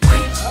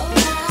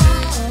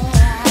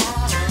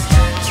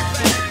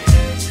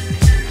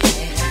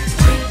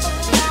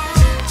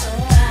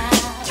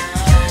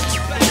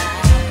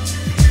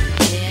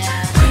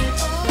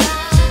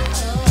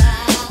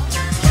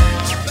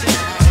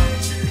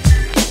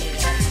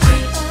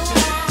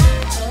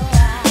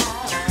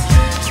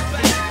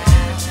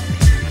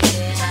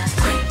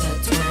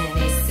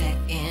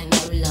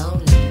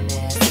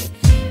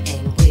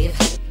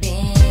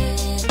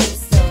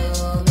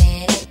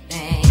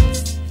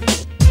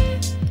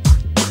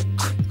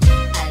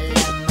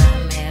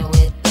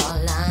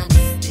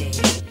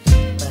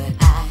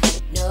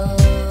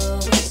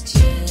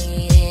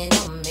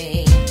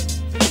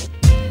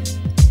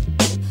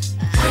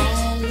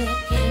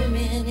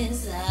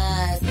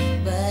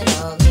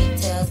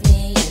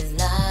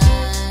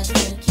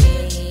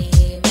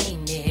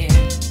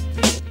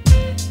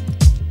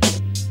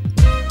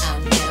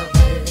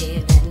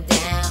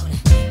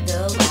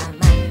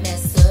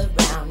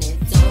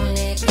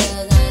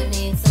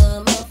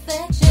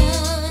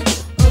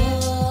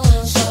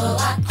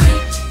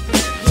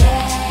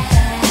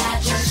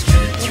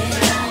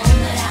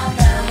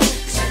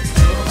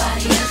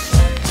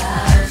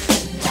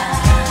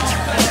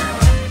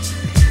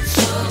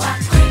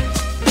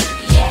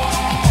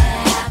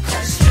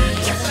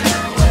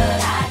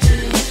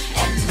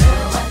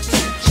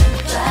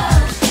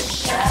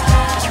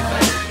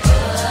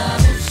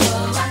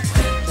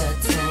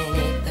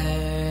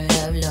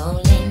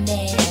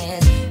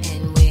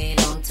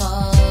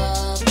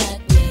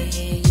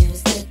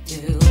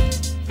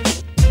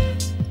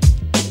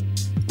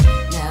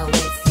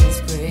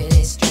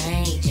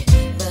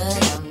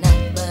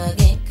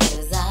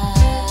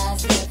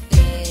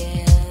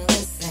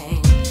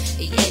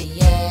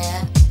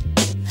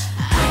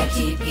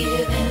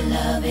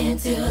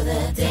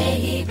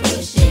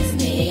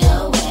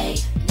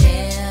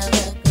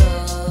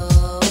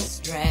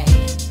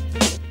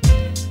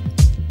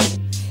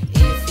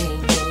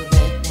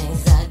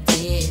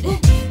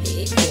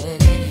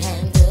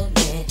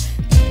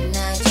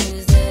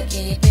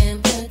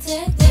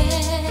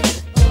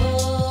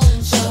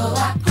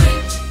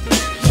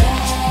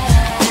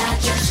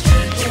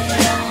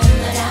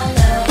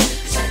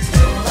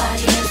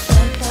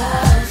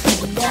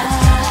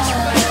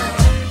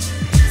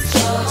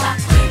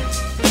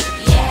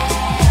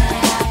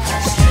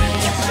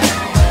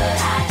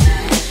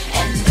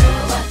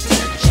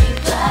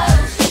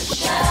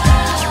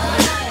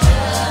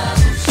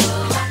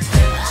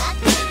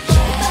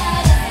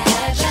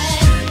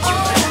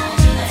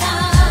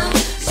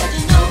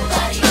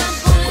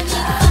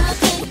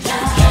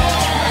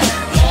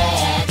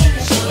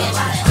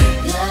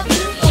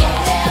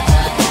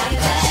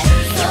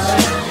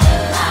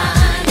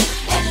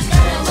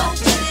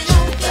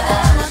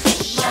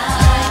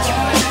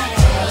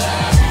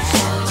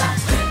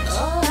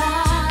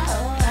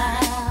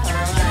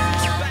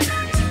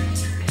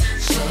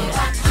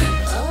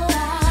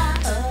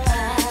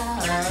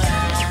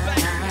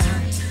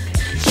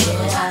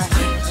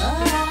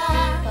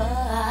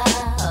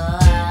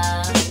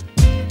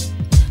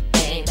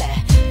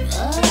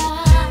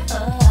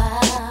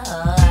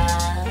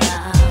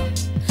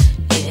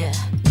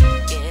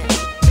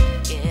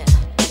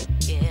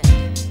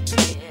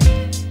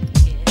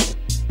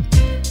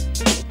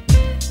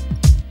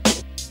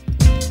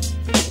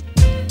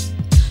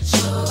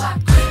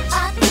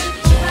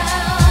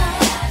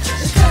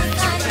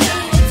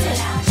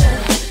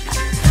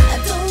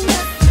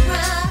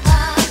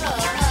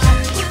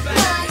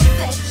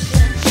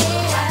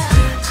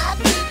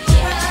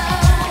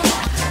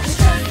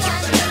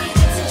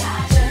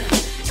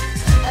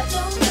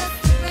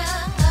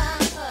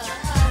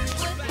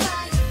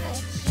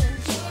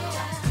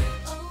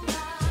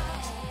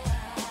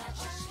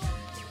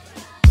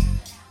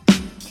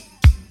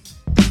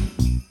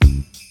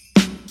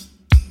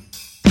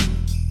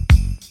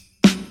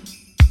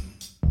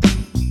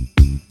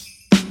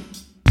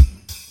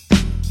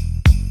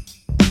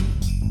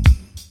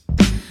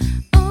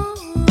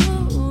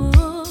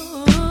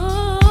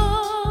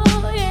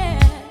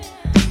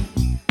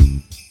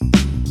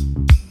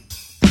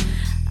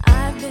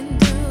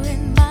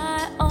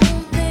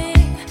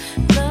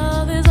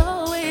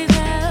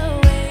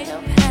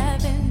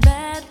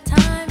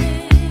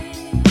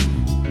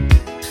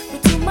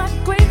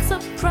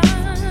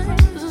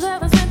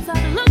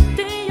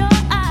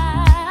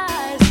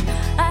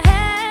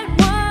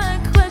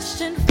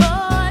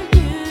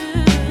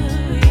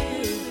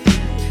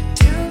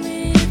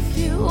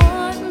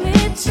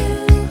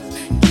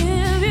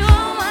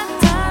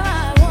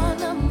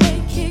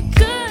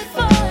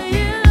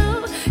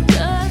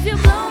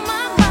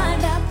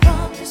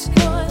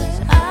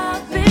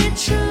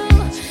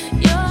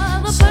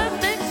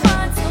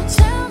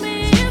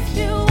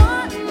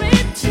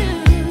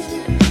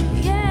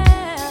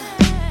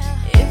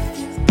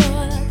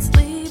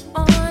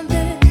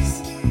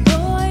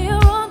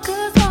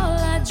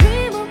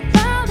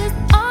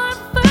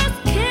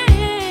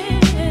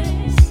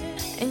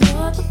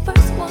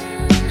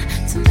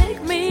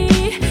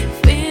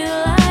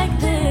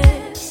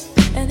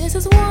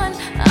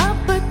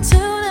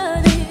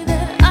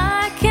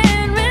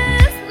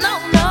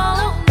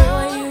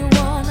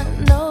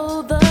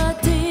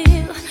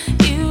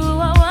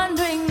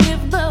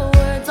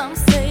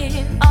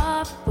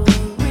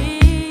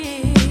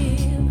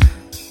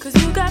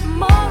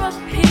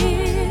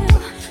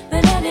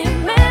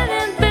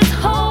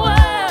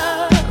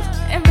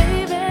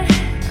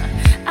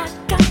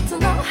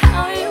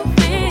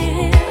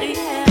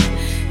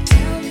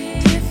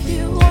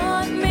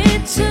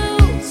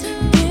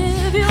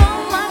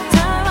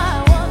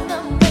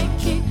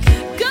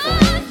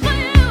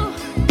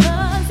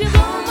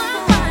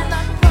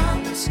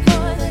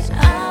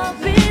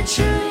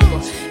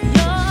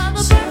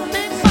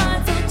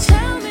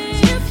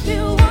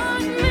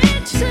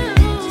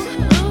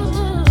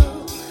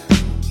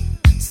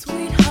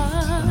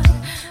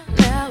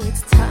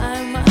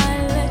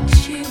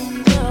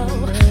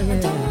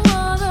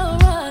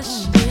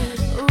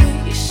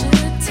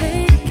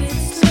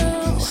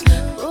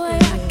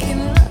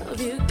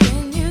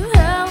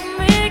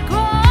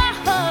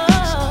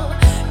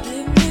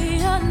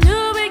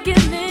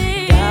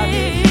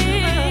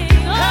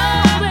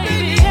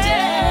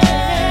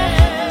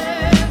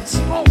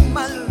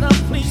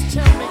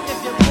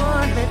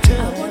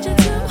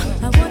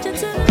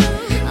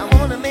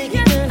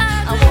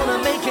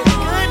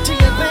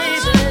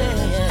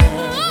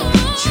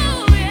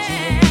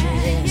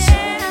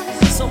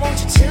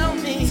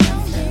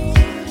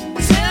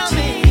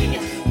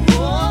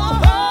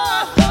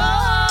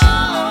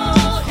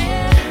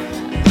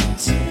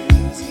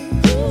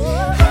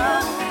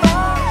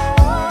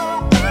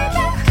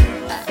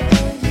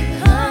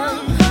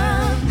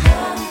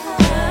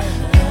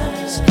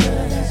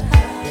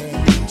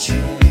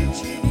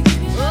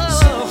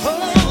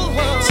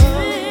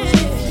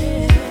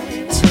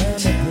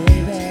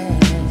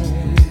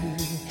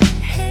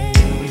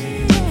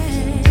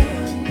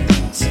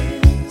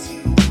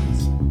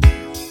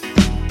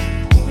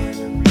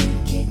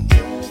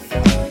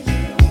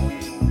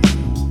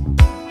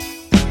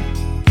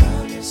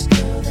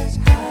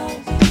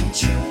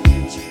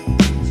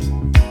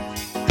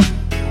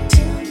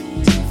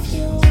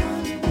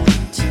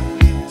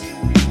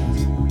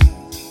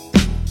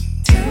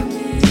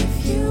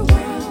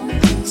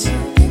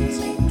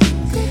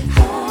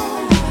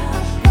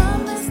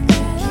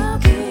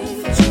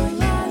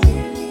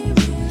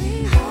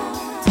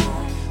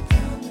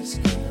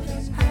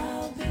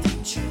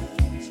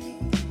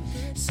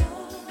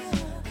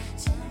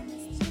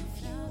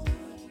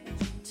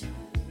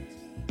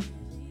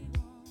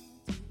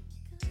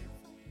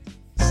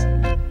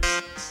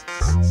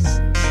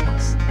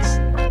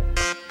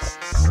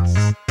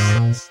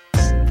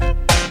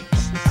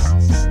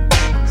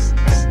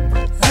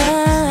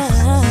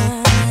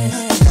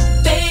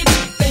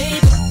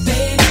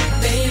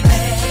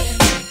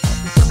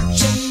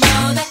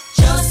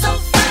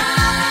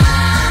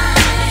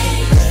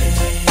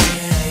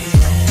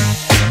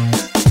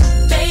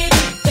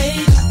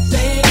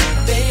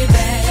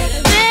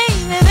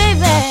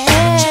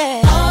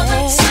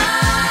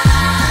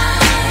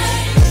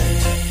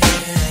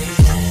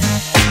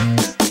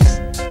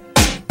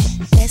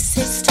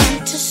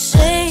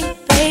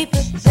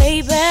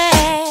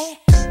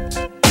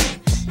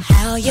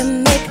 How you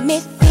make me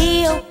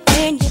feel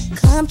when you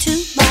come to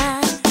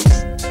mind.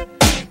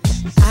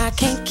 I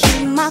can't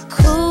keep my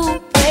cool,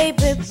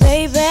 baby,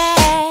 baby.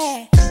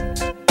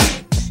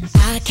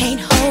 I can't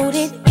hold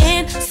it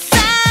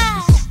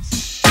inside.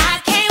 I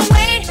can't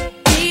wait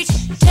each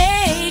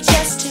day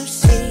just to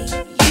see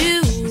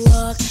you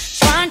walk.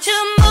 Trying to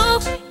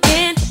move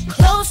in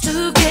close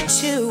to get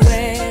to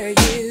where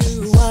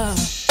you are.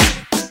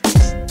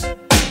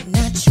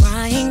 Not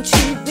trying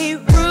to be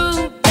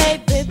rude,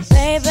 baby,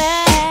 baby.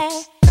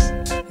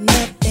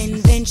 Nothing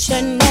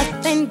venture,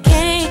 nothing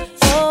gain.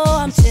 So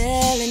I'm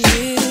telling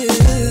you,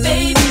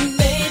 baby,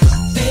 baby,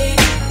 baby,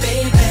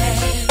 baby.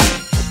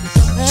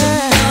 Don't you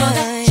know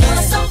that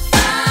you're so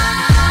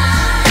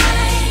fine?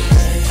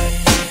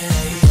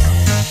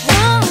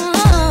 Oh,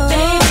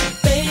 baby,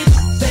 baby,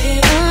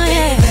 baby,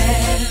 baby.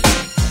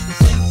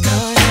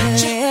 Got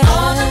you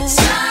all the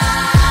time.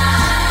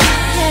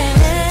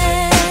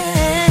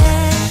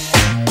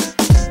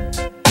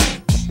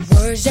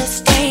 Words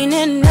just ain't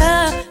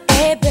enough,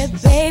 baby,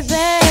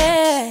 baby.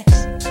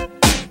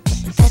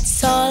 But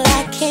that's all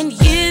I can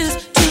use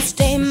to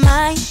stay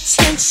my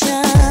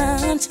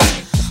intentions.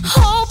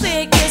 Hope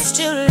it gets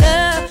to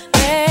love,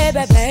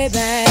 baby,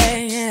 baby.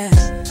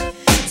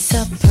 It's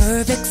a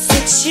perfect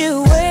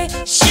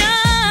situation.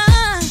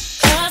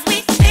 'Cause we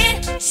fit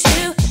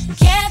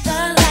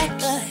together like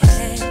a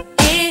hand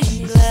in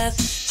glove.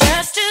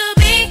 Just to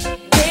be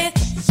with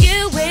you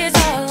is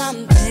all I'm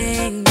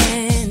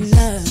thinking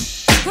of.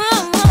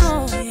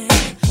 Oh, yeah.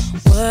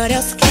 What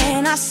else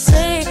can I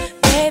say,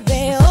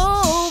 baby?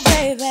 Oh,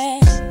 baby.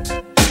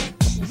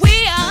 We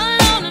are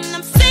alone and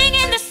I'm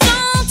singing this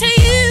song to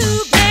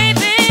you,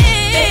 baby.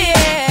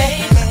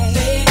 Baby,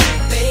 baby,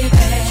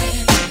 baby.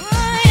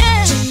 Oh,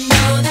 yeah. You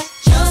know that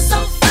you're so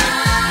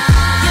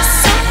fine. You're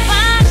so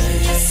fine.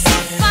 You're so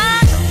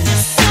fine.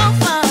 You're so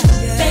fine.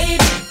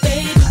 Baby,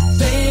 baby,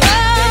 baby.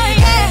 Oh,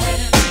 yeah.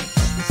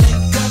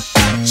 Think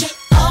about you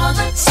all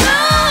the time.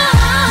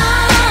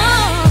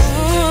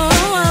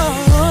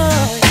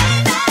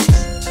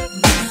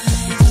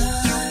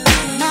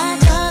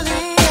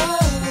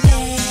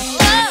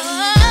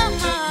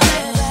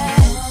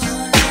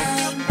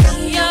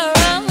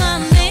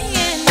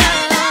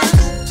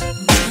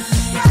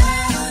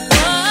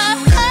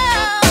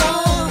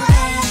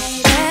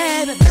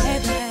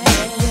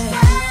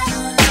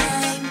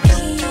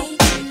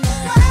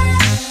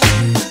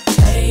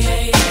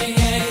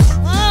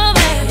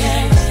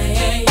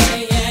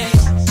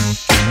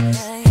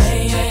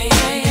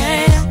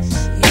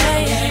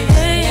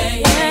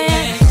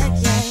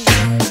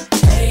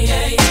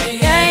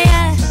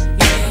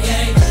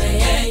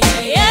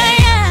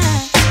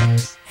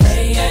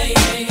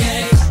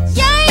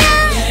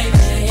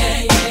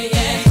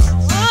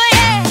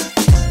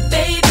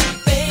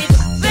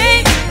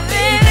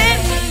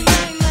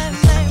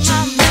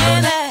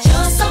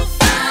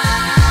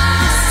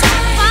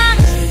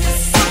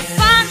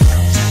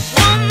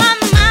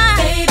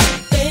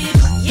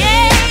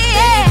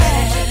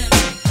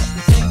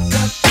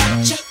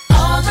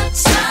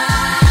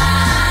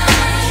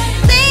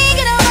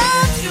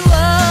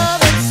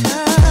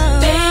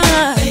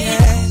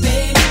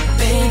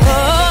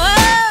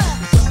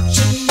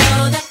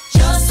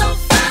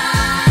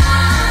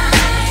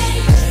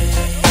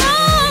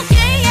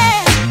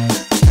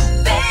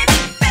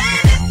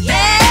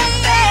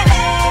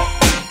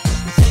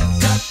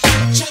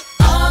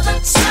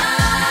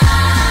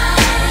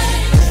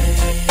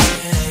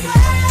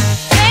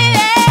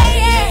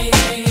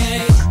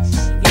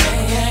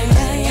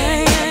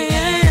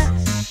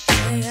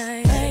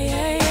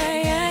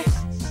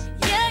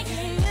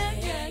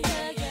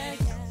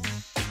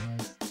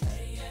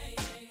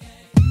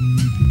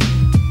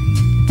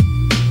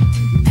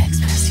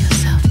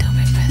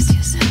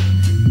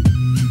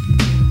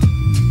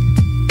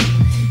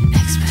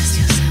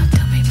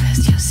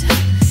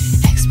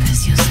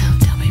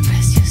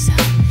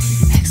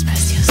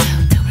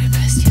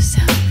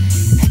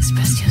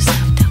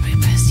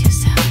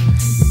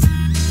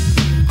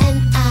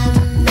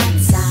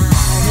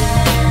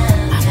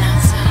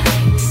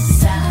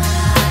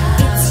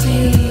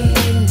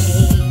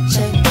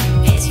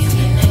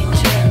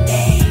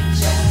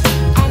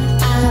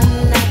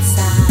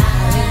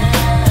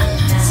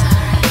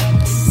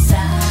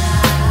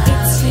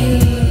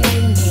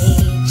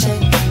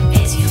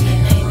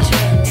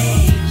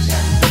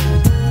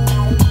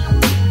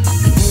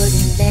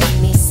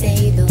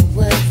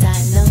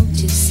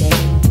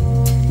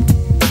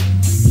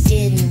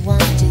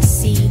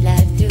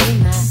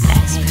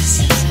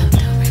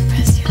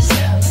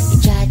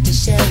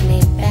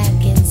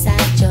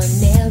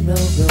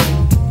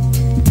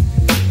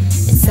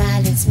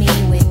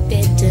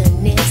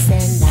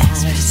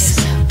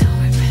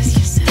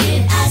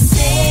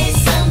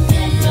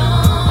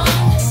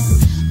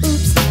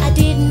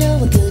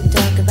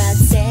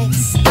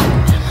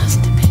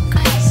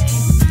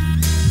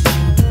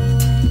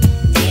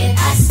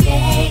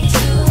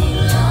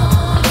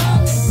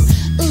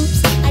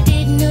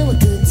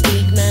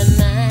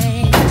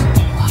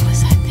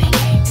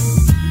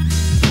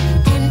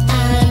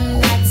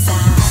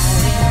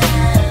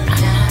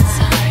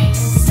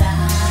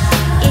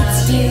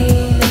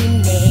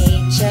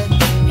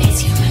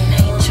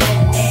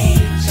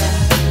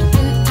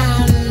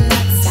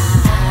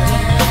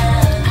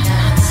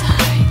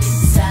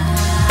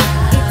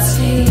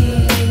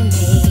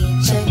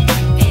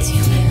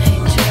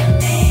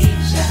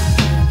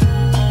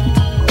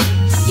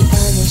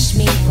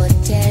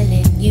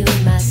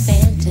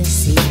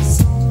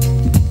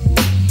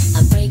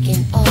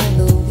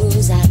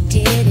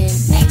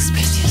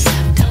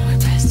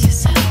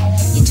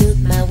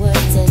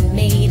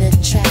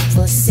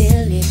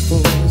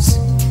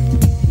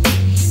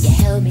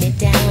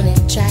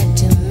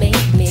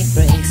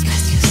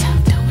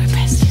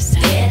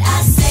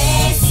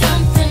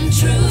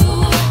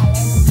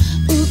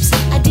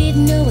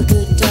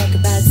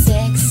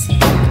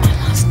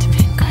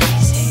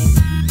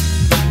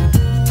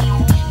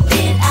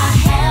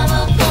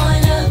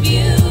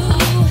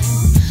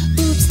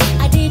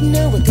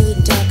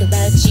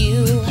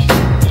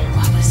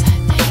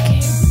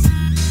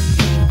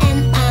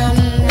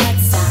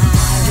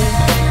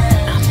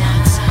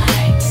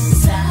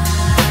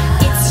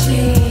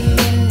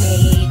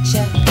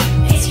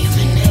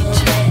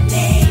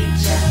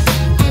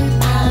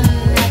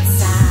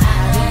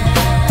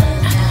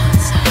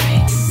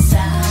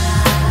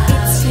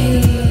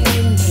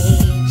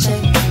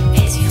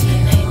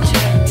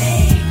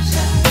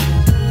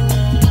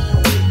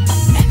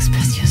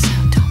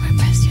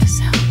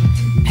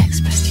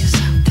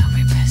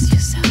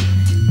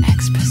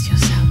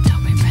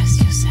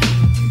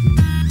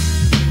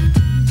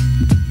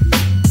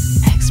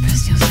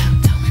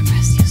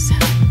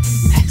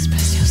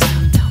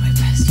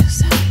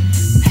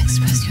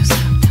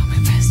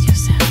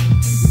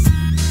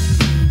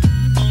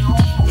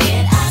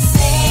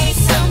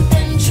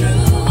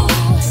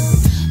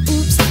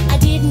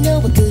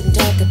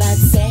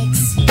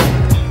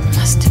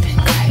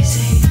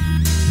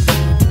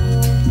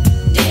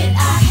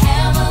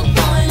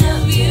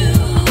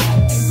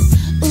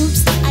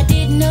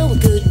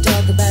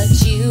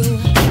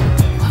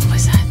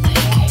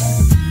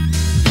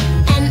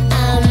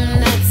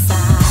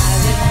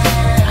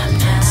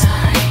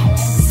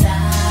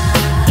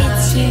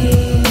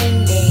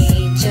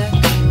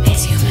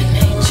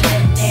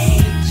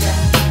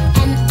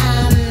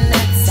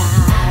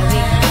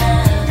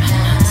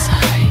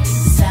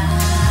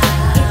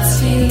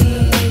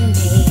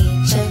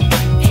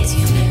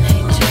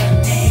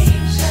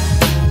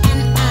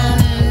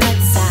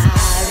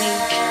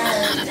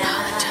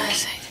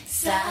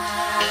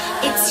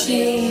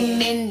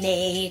 human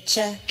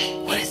nature.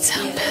 Would it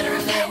sound better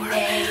if I were a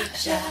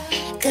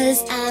man?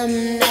 'Cause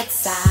I'm not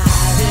sorry.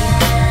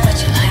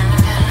 Would you like me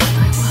better if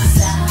I was?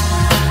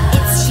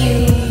 It's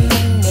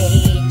human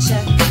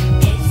nature.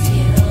 It's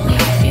human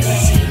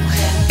nature.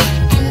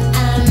 And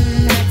I'm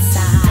not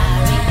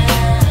sorry.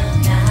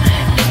 I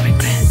have no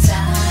regrets.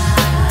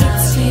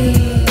 It's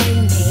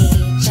human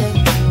nature.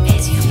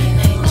 It's human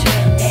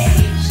nature.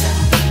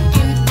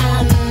 And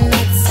I'm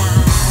not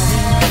sorry.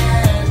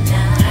 I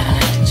don't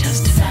have to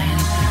justify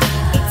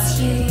anything. It's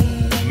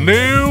human.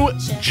 New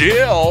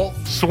Jill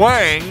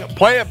Swing,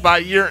 Play It By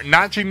Ear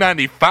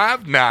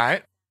 1995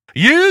 night.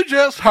 You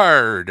just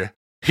heard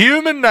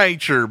Human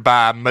Nature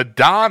by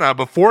Madonna.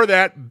 Before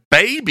that,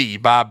 Baby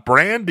by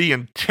Brandy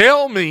and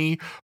Tell Me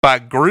by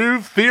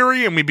Groove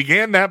Theory. And we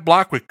began that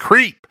block with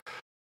Creep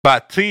by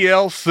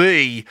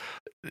TLC.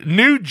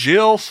 New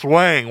Jill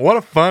Swing. What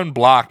a fun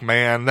block,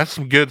 man. That's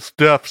some good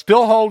stuff.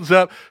 Still holds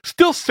up.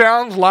 Still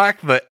sounds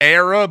like the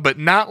era, but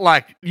not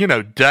like,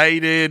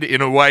 dated in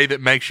a way that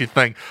makes you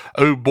think,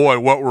 oh boy,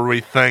 what were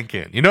we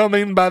thinking? You know what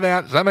I mean by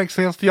that? Does that make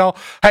sense to y'all?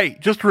 Hey,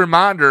 just a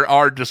reminder,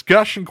 our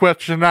discussion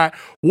question tonight,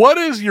 what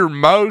is your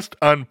most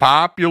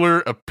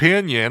unpopular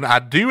opinion? I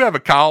do have a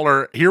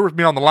caller here with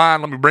me on the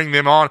line. Let me bring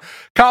them on.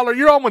 Caller,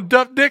 you're on with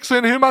Duff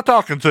Dixon. Who am I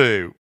talking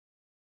to?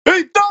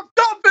 Hey, Duff,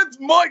 it's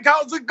Mike.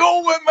 How's it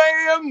going,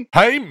 man?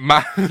 Hey,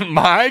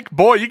 Mike.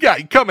 Boy, you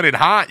coming in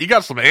hot. You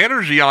got some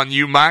energy on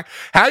you, Mike.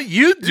 How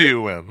you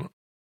doing?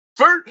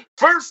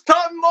 First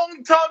time,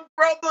 long time,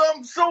 brother.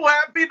 I'm so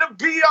happy to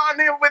be on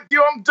here with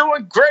you. I'm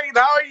doing great.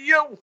 How are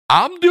you?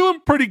 I'm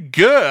doing pretty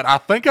good. I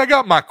think I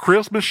got my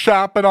Christmas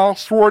shopping all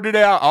sorted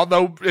out,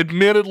 although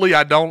admittedly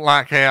I don't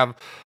have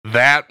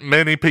that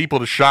many people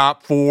to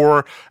shop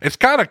for. It's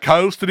kind of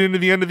coasted into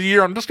the end of the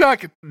year. I'm just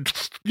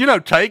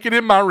taking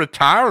in my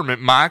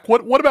retirement, Mike.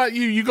 What about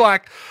you?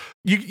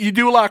 You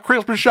do a lot of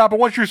Christmas shopping.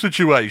 What's your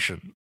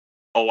situation?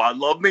 Oh, I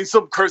love me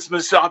some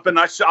Christmas shopping.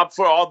 I shop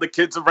for all the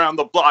kids around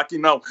the block.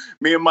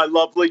 Me and my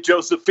lovely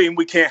Josephine,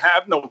 we can't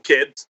have no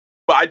kids.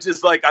 But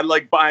I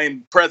like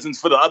buying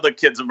presents for the other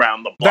kids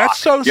around the block. That's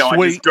so sweet.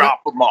 I just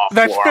drop them off.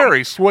 That's for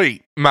very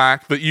sweet,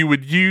 Mike, that you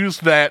would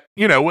use that,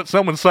 what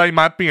someone say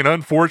might be an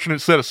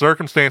unfortunate set of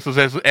circumstances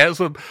as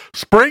a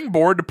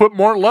springboard to put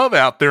more love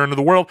out there into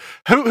the world.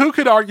 Who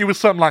could argue with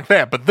something like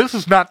that? But this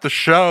is not the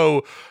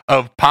show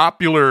of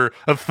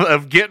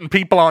getting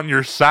people on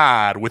your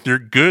side with your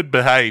good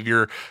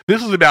behavior.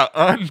 This is about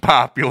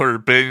unpopular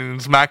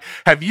opinions, Mike.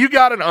 Have you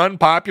got an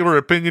unpopular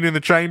opinion in the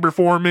chamber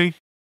for me?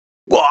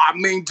 Well, I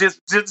mean, just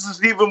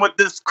even with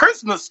this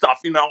Christmas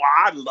stuff,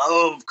 I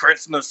love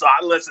Christmas. I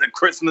listen to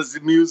Christmas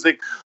music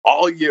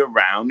all year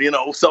round.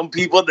 Some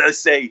people that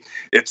say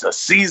it's a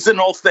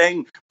seasonal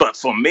thing, but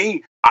for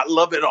me, I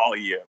love it all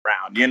year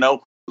round.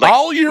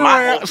 All year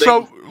round.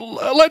 So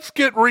let's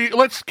get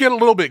a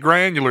little bit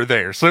granular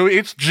there. So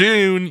it's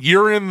June.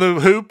 You're in the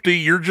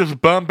hoopty. You're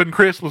just bumping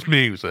Christmas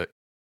music.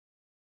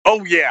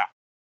 Oh yeah.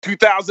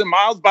 2,000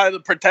 Miles by the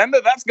Pretender,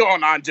 that's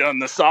going on during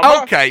the summer.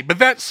 Okay, but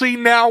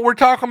now we're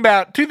talking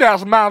about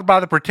 2,000 Miles by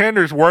the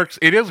Pretenders works.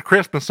 It is a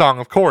Christmas song,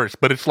 of course,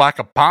 but it's like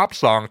a pop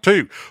song,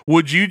 too.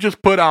 Would you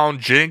just put on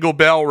Jingle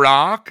Bell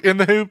Rock in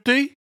the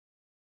hoopty?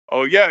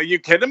 Oh, yeah, are you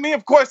kidding me?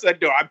 Of course I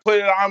do. I put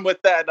it on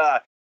with that,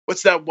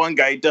 what's that one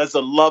guy? He does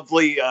a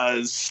lovely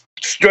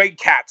Stray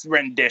Cats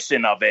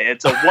rendition of it.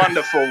 It's a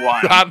wonderful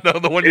one. I know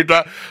the one you're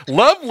talking.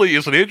 Lovely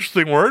is an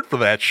interesting word for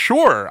that.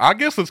 Sure, I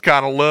guess it's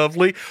kind of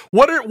lovely.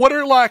 What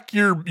are like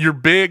your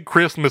big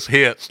Christmas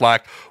hits?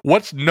 Like,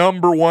 what's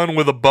number one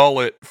with a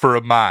bullet for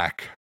a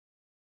mic?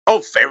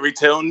 Oh, Fairy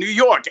Tale New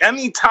York.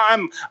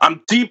 Anytime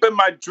I'm deep in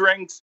my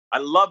drinks, I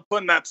love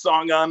putting that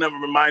song on. It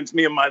reminds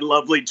me of my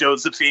lovely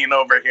Josephine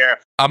over here.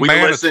 We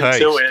listen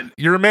to it.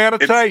 You're a man of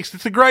taste.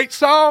 It's a great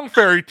song,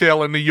 Fairy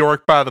Tale in New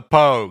York by the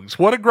Pogues.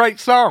 What a great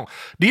song.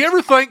 Do you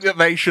ever think that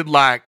they should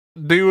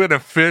do an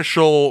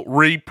official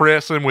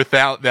repressing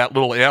without that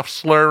little F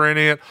slur in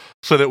it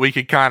so that we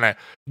could kind of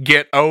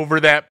get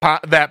over that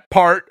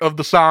part of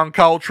the song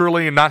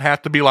culturally and not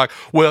have to be like,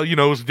 well, it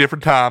was a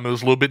different time. It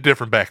was a little bit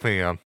different back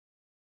then.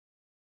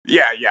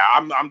 Yeah,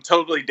 I'm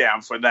totally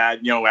down for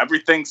that.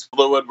 Everything's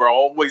fluid. We're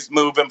always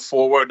moving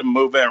forward and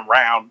moving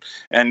around,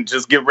 and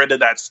just get rid of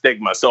that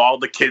stigma so all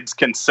the kids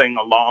can sing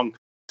along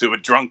to a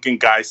drunken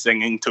guy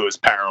singing to his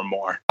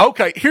paramour.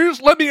 Okay,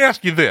 let me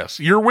ask you this.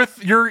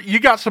 You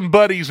got some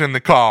buddies in the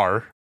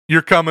car.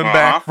 You're coming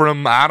back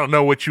from, I don't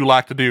know what you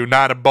like to do,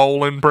 night of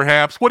bowling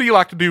perhaps. What do you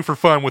like to do for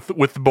fun with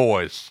the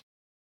boys?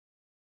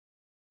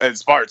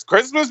 As far as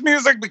Christmas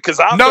music, because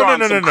I'm no.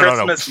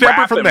 Christmas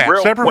Separate from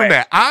that. Separate from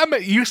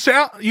that. You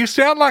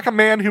sound like a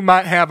man who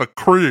might have a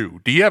crew.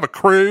 Do you have a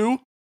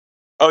crew?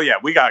 Oh yeah,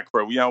 we got a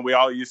crew. We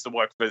all used to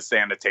work for the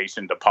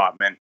sanitation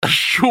department.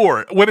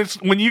 Sure.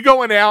 When you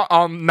going out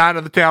on night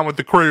of the town with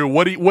the crew,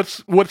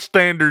 what's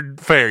standard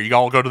fare? You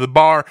all go to the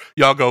bar.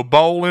 Y'all go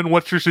bowling.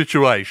 What's your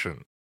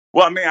situation?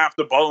 Well, I mean,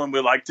 after bowling,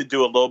 we like to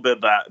do a little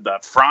bit of the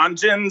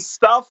frangin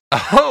stuff.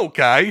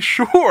 Okay,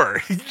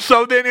 sure.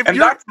 So then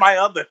that's my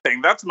other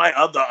thing. That's my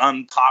other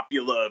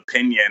unpopular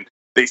opinion.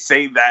 They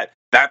say that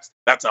that's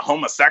a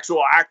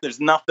homosexual act. There's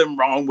nothing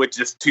wrong with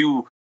just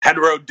two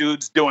hetero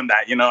dudes doing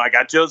that. You know, I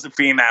got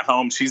Josephine at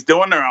home. She's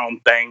doing her own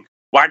thing.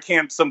 Why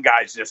can't some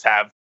guys just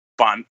have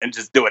fun and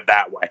just do it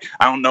that way?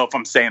 I don't know if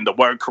I'm saying the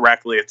word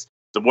correctly. It's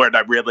the word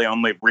I really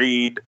only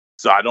read,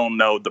 so I don't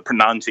know the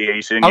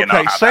pronunciation. You know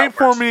Okay, how say that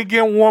for works. me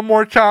again one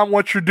more time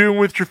what you're doing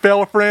with your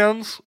fellow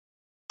friends.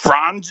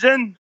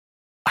 Franzen?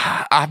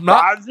 I'm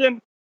not. Franzen?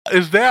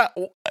 Is that?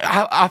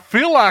 I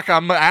feel like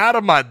I'm out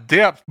of my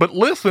depth. But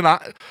listen,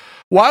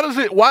 why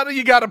do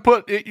you got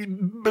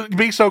to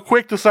be so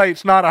quick to say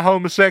it's not a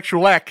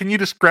homosexual act? Can you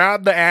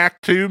describe the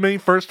act to me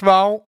first of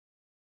all?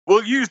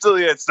 Well,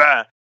 usually it's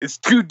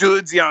two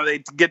dudes, you know, they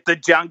get the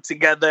junk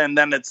together, and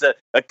then it's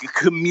a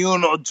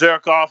communal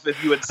jerk off,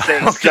 if you would say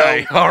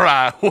Okay, so. all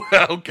right,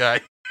 well, okay.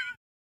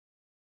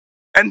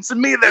 And to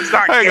me, that's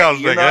not Hang gay. on a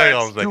second. Hang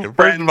on a second.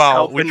 First of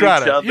all, we try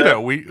to, you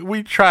know,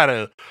 we try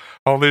to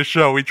on this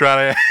show. We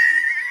try to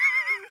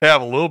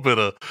have a little bit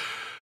of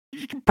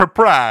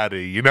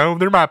propriety. You know,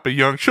 there might be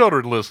young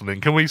children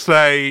listening. Can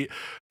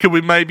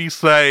we maybe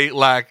say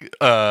like,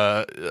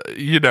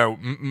 you know,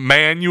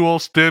 manual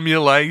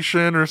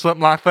stimulation or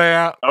something like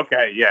that?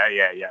 Okay, yeah.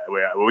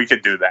 We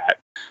could do that.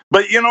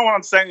 But you know what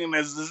I'm saying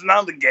is, there's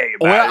nothing gay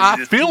about it. Well,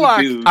 It's just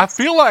two dudes. I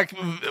feel like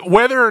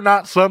whether or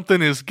not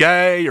something is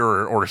gay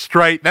or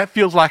straight, that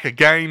feels like a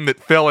game that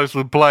fellas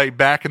would play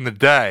back in the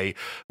day.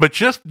 But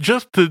this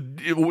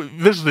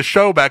is the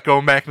show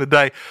going back in the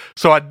day.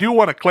 So I do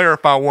want to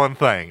clarify one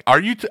thing. Are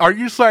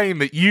you saying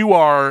that you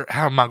are?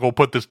 How am I going to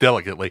put this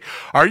delicately?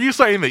 Are you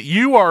saying that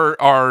you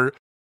are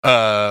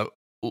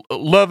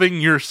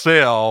loving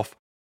yourself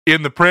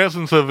in the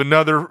presence of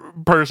another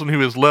person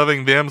who is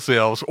loving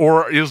themselves,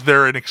 or is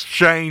there an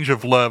exchange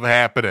of love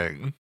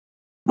happening?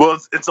 Well,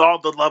 it's all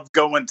the love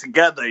going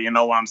together. You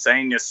know what I'm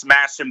saying? You're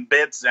smashing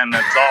bits, and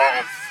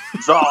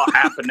it's all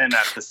happening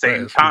at the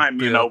same time.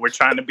 You know, we're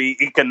trying to be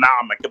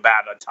economic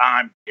about a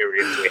time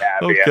period we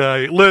have here.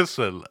 Okay,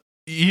 listen.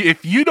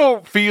 If you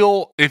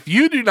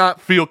do not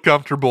feel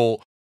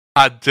comfortable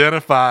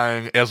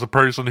identifying as a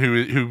person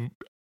who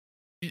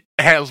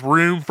has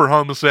room for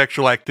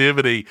homosexual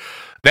activity,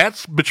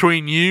 that's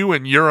between you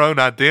and your own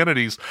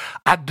identities.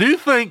 I do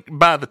think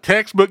by the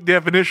textbook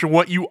definition,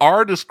 what you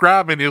are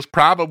describing is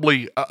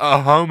probably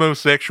a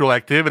homosexual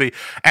activity.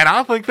 And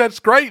I think that's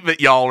great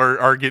that y'all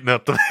are getting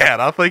up to that.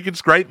 I think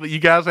it's great that you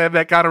guys have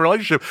that kind of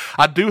relationship.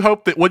 I do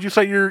hope that, what'd you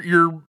say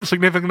your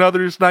significant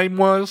other's name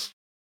was?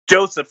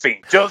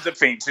 Josephine.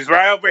 She's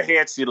right over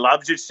here. She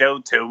loves your show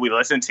too. We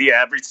listen to you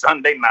every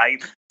Sunday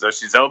night. So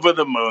she's over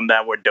the moon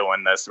that we're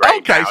doing this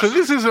right now. Okay, so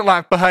this isn't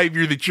like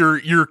behavior that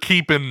you're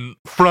keeping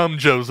from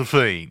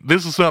Josephine.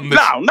 This is something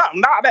that's... No,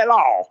 not at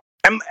all.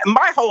 And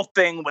my whole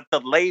thing with the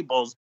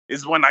labels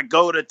is when I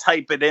go to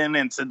type it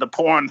into the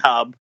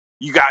Pornhub,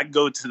 you gotta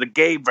go to the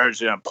gay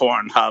version of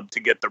Pornhub to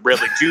get the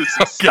really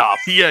juicy stuff.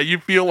 Yeah, you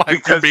feel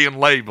like you're being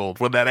labeled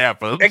when that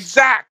happens.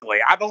 Exactly.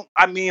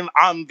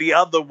 On the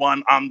other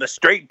one, on the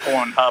straight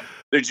Pornhub,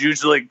 there's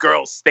usually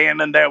girls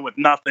standing there with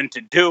nothing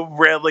to do,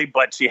 really,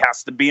 but she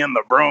has to be in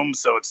the room,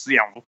 so it's, you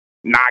know,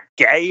 not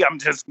gay. I'm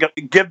just gonna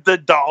give the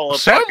doll a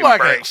fucking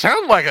break.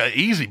 Sounds like an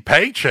easy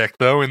paycheck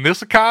though in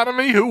this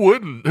economy. Who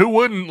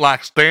wouldn't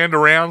like stand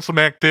around some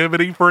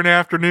activity for an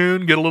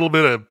afternoon, get a little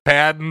bit of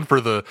padding for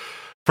the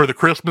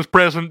Christmas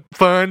present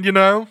fund, you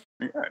know?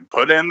 Yeah,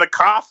 put in the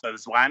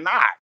coffers, why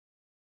not?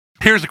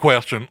 Here's a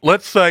question.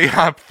 Let's say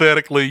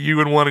hypothetically you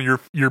and one of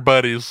your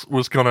buddies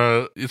you've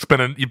been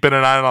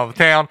a night on the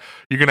town,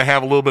 you're gonna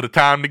have a little bit of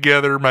time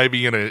together,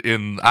 maybe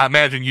I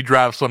imagine you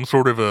drive some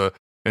sort of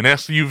an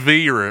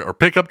SUV or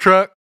pickup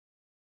truck.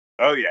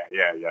 Oh yeah.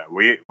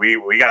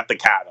 We got the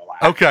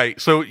Cadillac. Okay,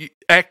 so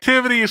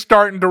activity is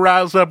starting to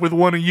rise up with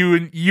one of you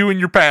and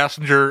your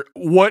passenger.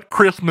 What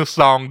Christmas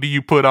song do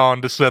you put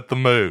on to set the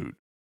mood?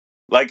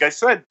 Like I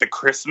said, the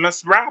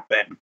Christmas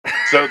rapping.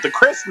 So the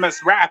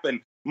Christmas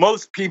rapping,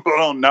 most people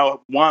don't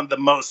know one of the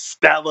most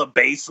stellar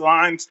bass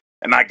lines,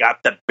 and I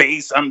got the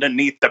bass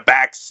underneath the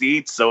back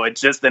seat, so it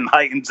just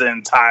heightens the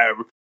entire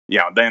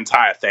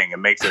thing. It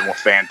makes it more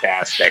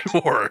fantastic.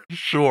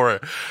 Sure.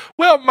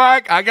 Well,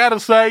 Mike, I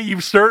gotta say,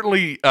 you've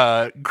certainly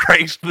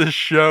graced this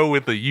show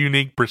with a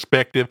unique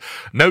perspective.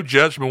 No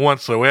judgment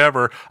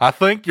whatsoever. I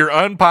think your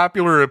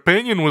unpopular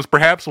opinion was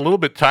perhaps a little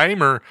bit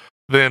tamer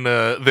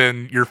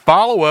than your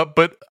follow-up,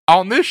 but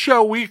on this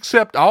show we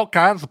accept all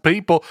kinds of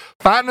people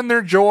finding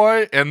their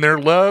joy and their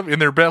love in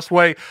their best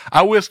way.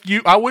 I wish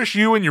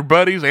you and your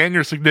buddies and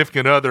your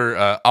significant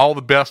other all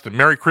the best, and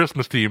Merry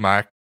Christmas to you,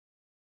 Mike.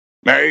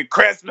 Merry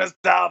Christmas,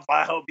 Duff.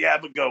 I hope you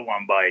have a good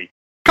one, buddy.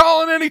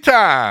 Call in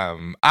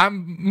anytime. I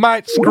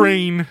might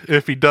screen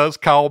if he does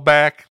call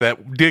back.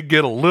 That did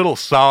get a little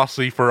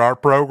saucy for our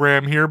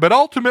program here, but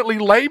ultimately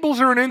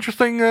labels are an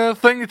interesting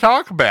thing to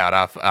talk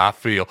about, I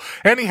feel.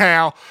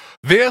 Anyhow,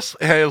 this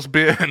has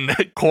been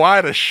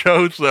quite a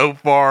show so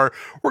far.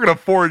 We're going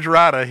to forge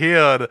right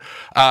ahead.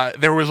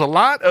 There was a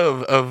lot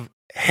of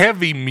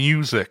heavy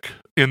music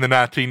in the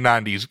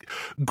 1990s.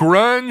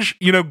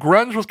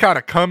 Grunge was kind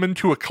of coming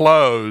to a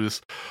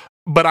close.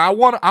 but I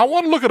want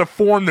to look at a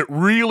form that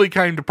really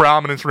came to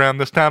prominence around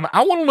this time.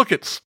 I want to look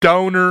at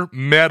stoner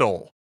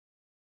metal.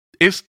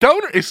 Is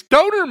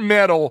stoner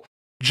metal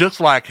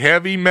just like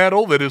heavy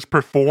metal that is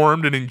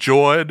performed and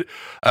enjoyed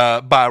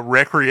by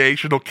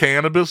recreational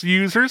cannabis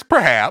users?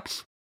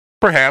 Perhaps,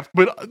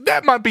 but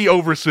that might be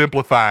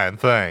oversimplifying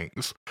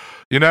things.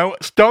 You know,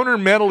 stoner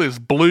metal is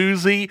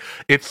bluesy,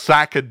 it's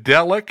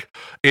psychedelic,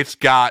 it's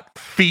got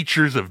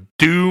features of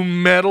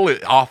doom metal.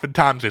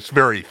 Oftentimes it's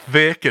very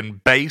thick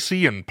and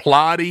bassy and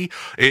plotty.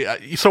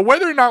 So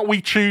whether or not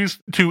we choose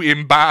to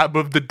imbibe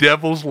of the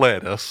devil's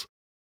lettuce,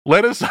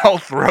 let us all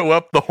throw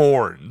up the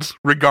horns,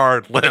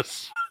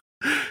 regardless.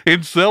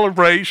 In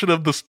celebration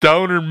of the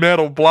stoner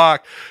metal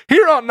block,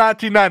 here on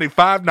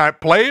 1995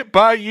 Night, Play It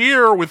By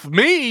Year with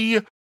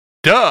me,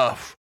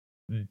 Duff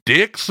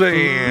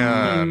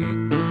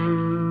Dixon.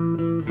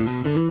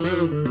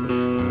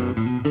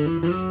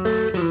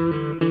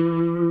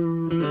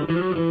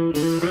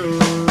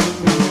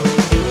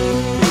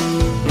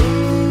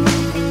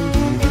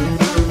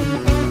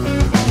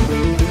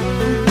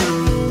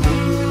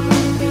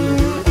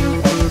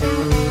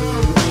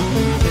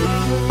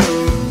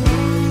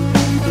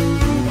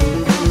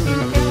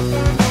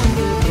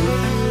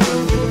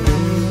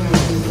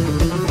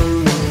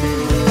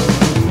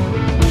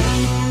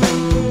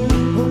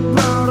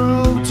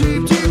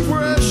 Deep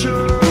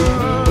depression,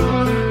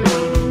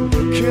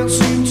 can't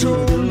seem to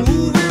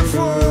move it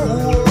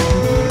forward.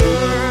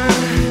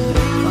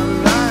 My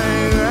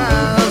life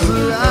has a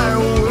light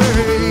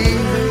away,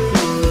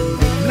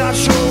 not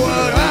sure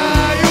what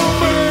I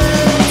am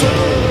into.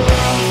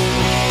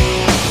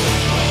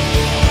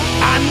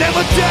 I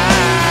never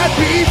died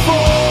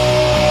before.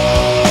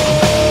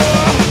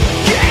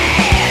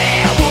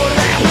 Yeah, what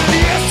happened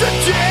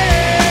yesterday?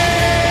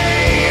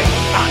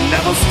 I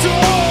never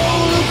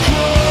stole the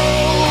crown.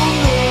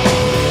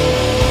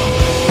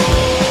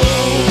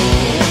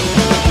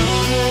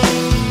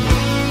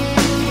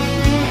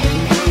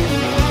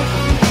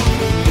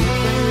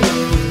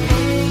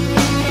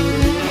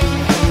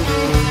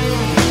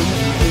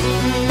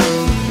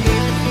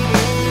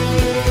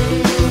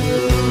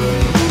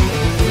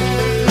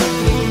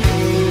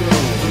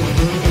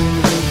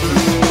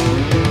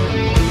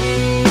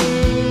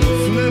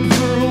 Flip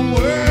through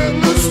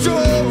endless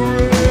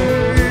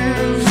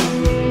stories,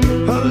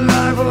 a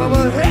life of a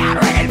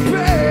handwritten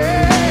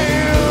pen.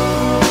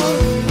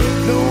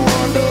 No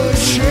wonder I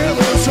share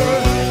this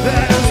earth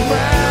that is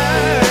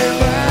mine,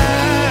 mine.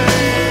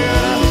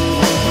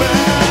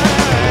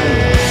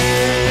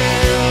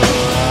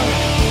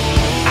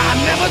 I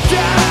never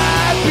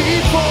died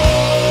before.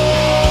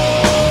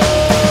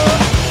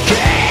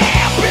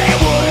 Can't be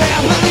what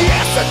happened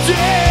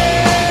yesterday.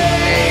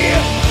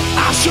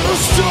 I should have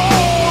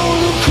stole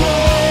the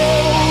crown.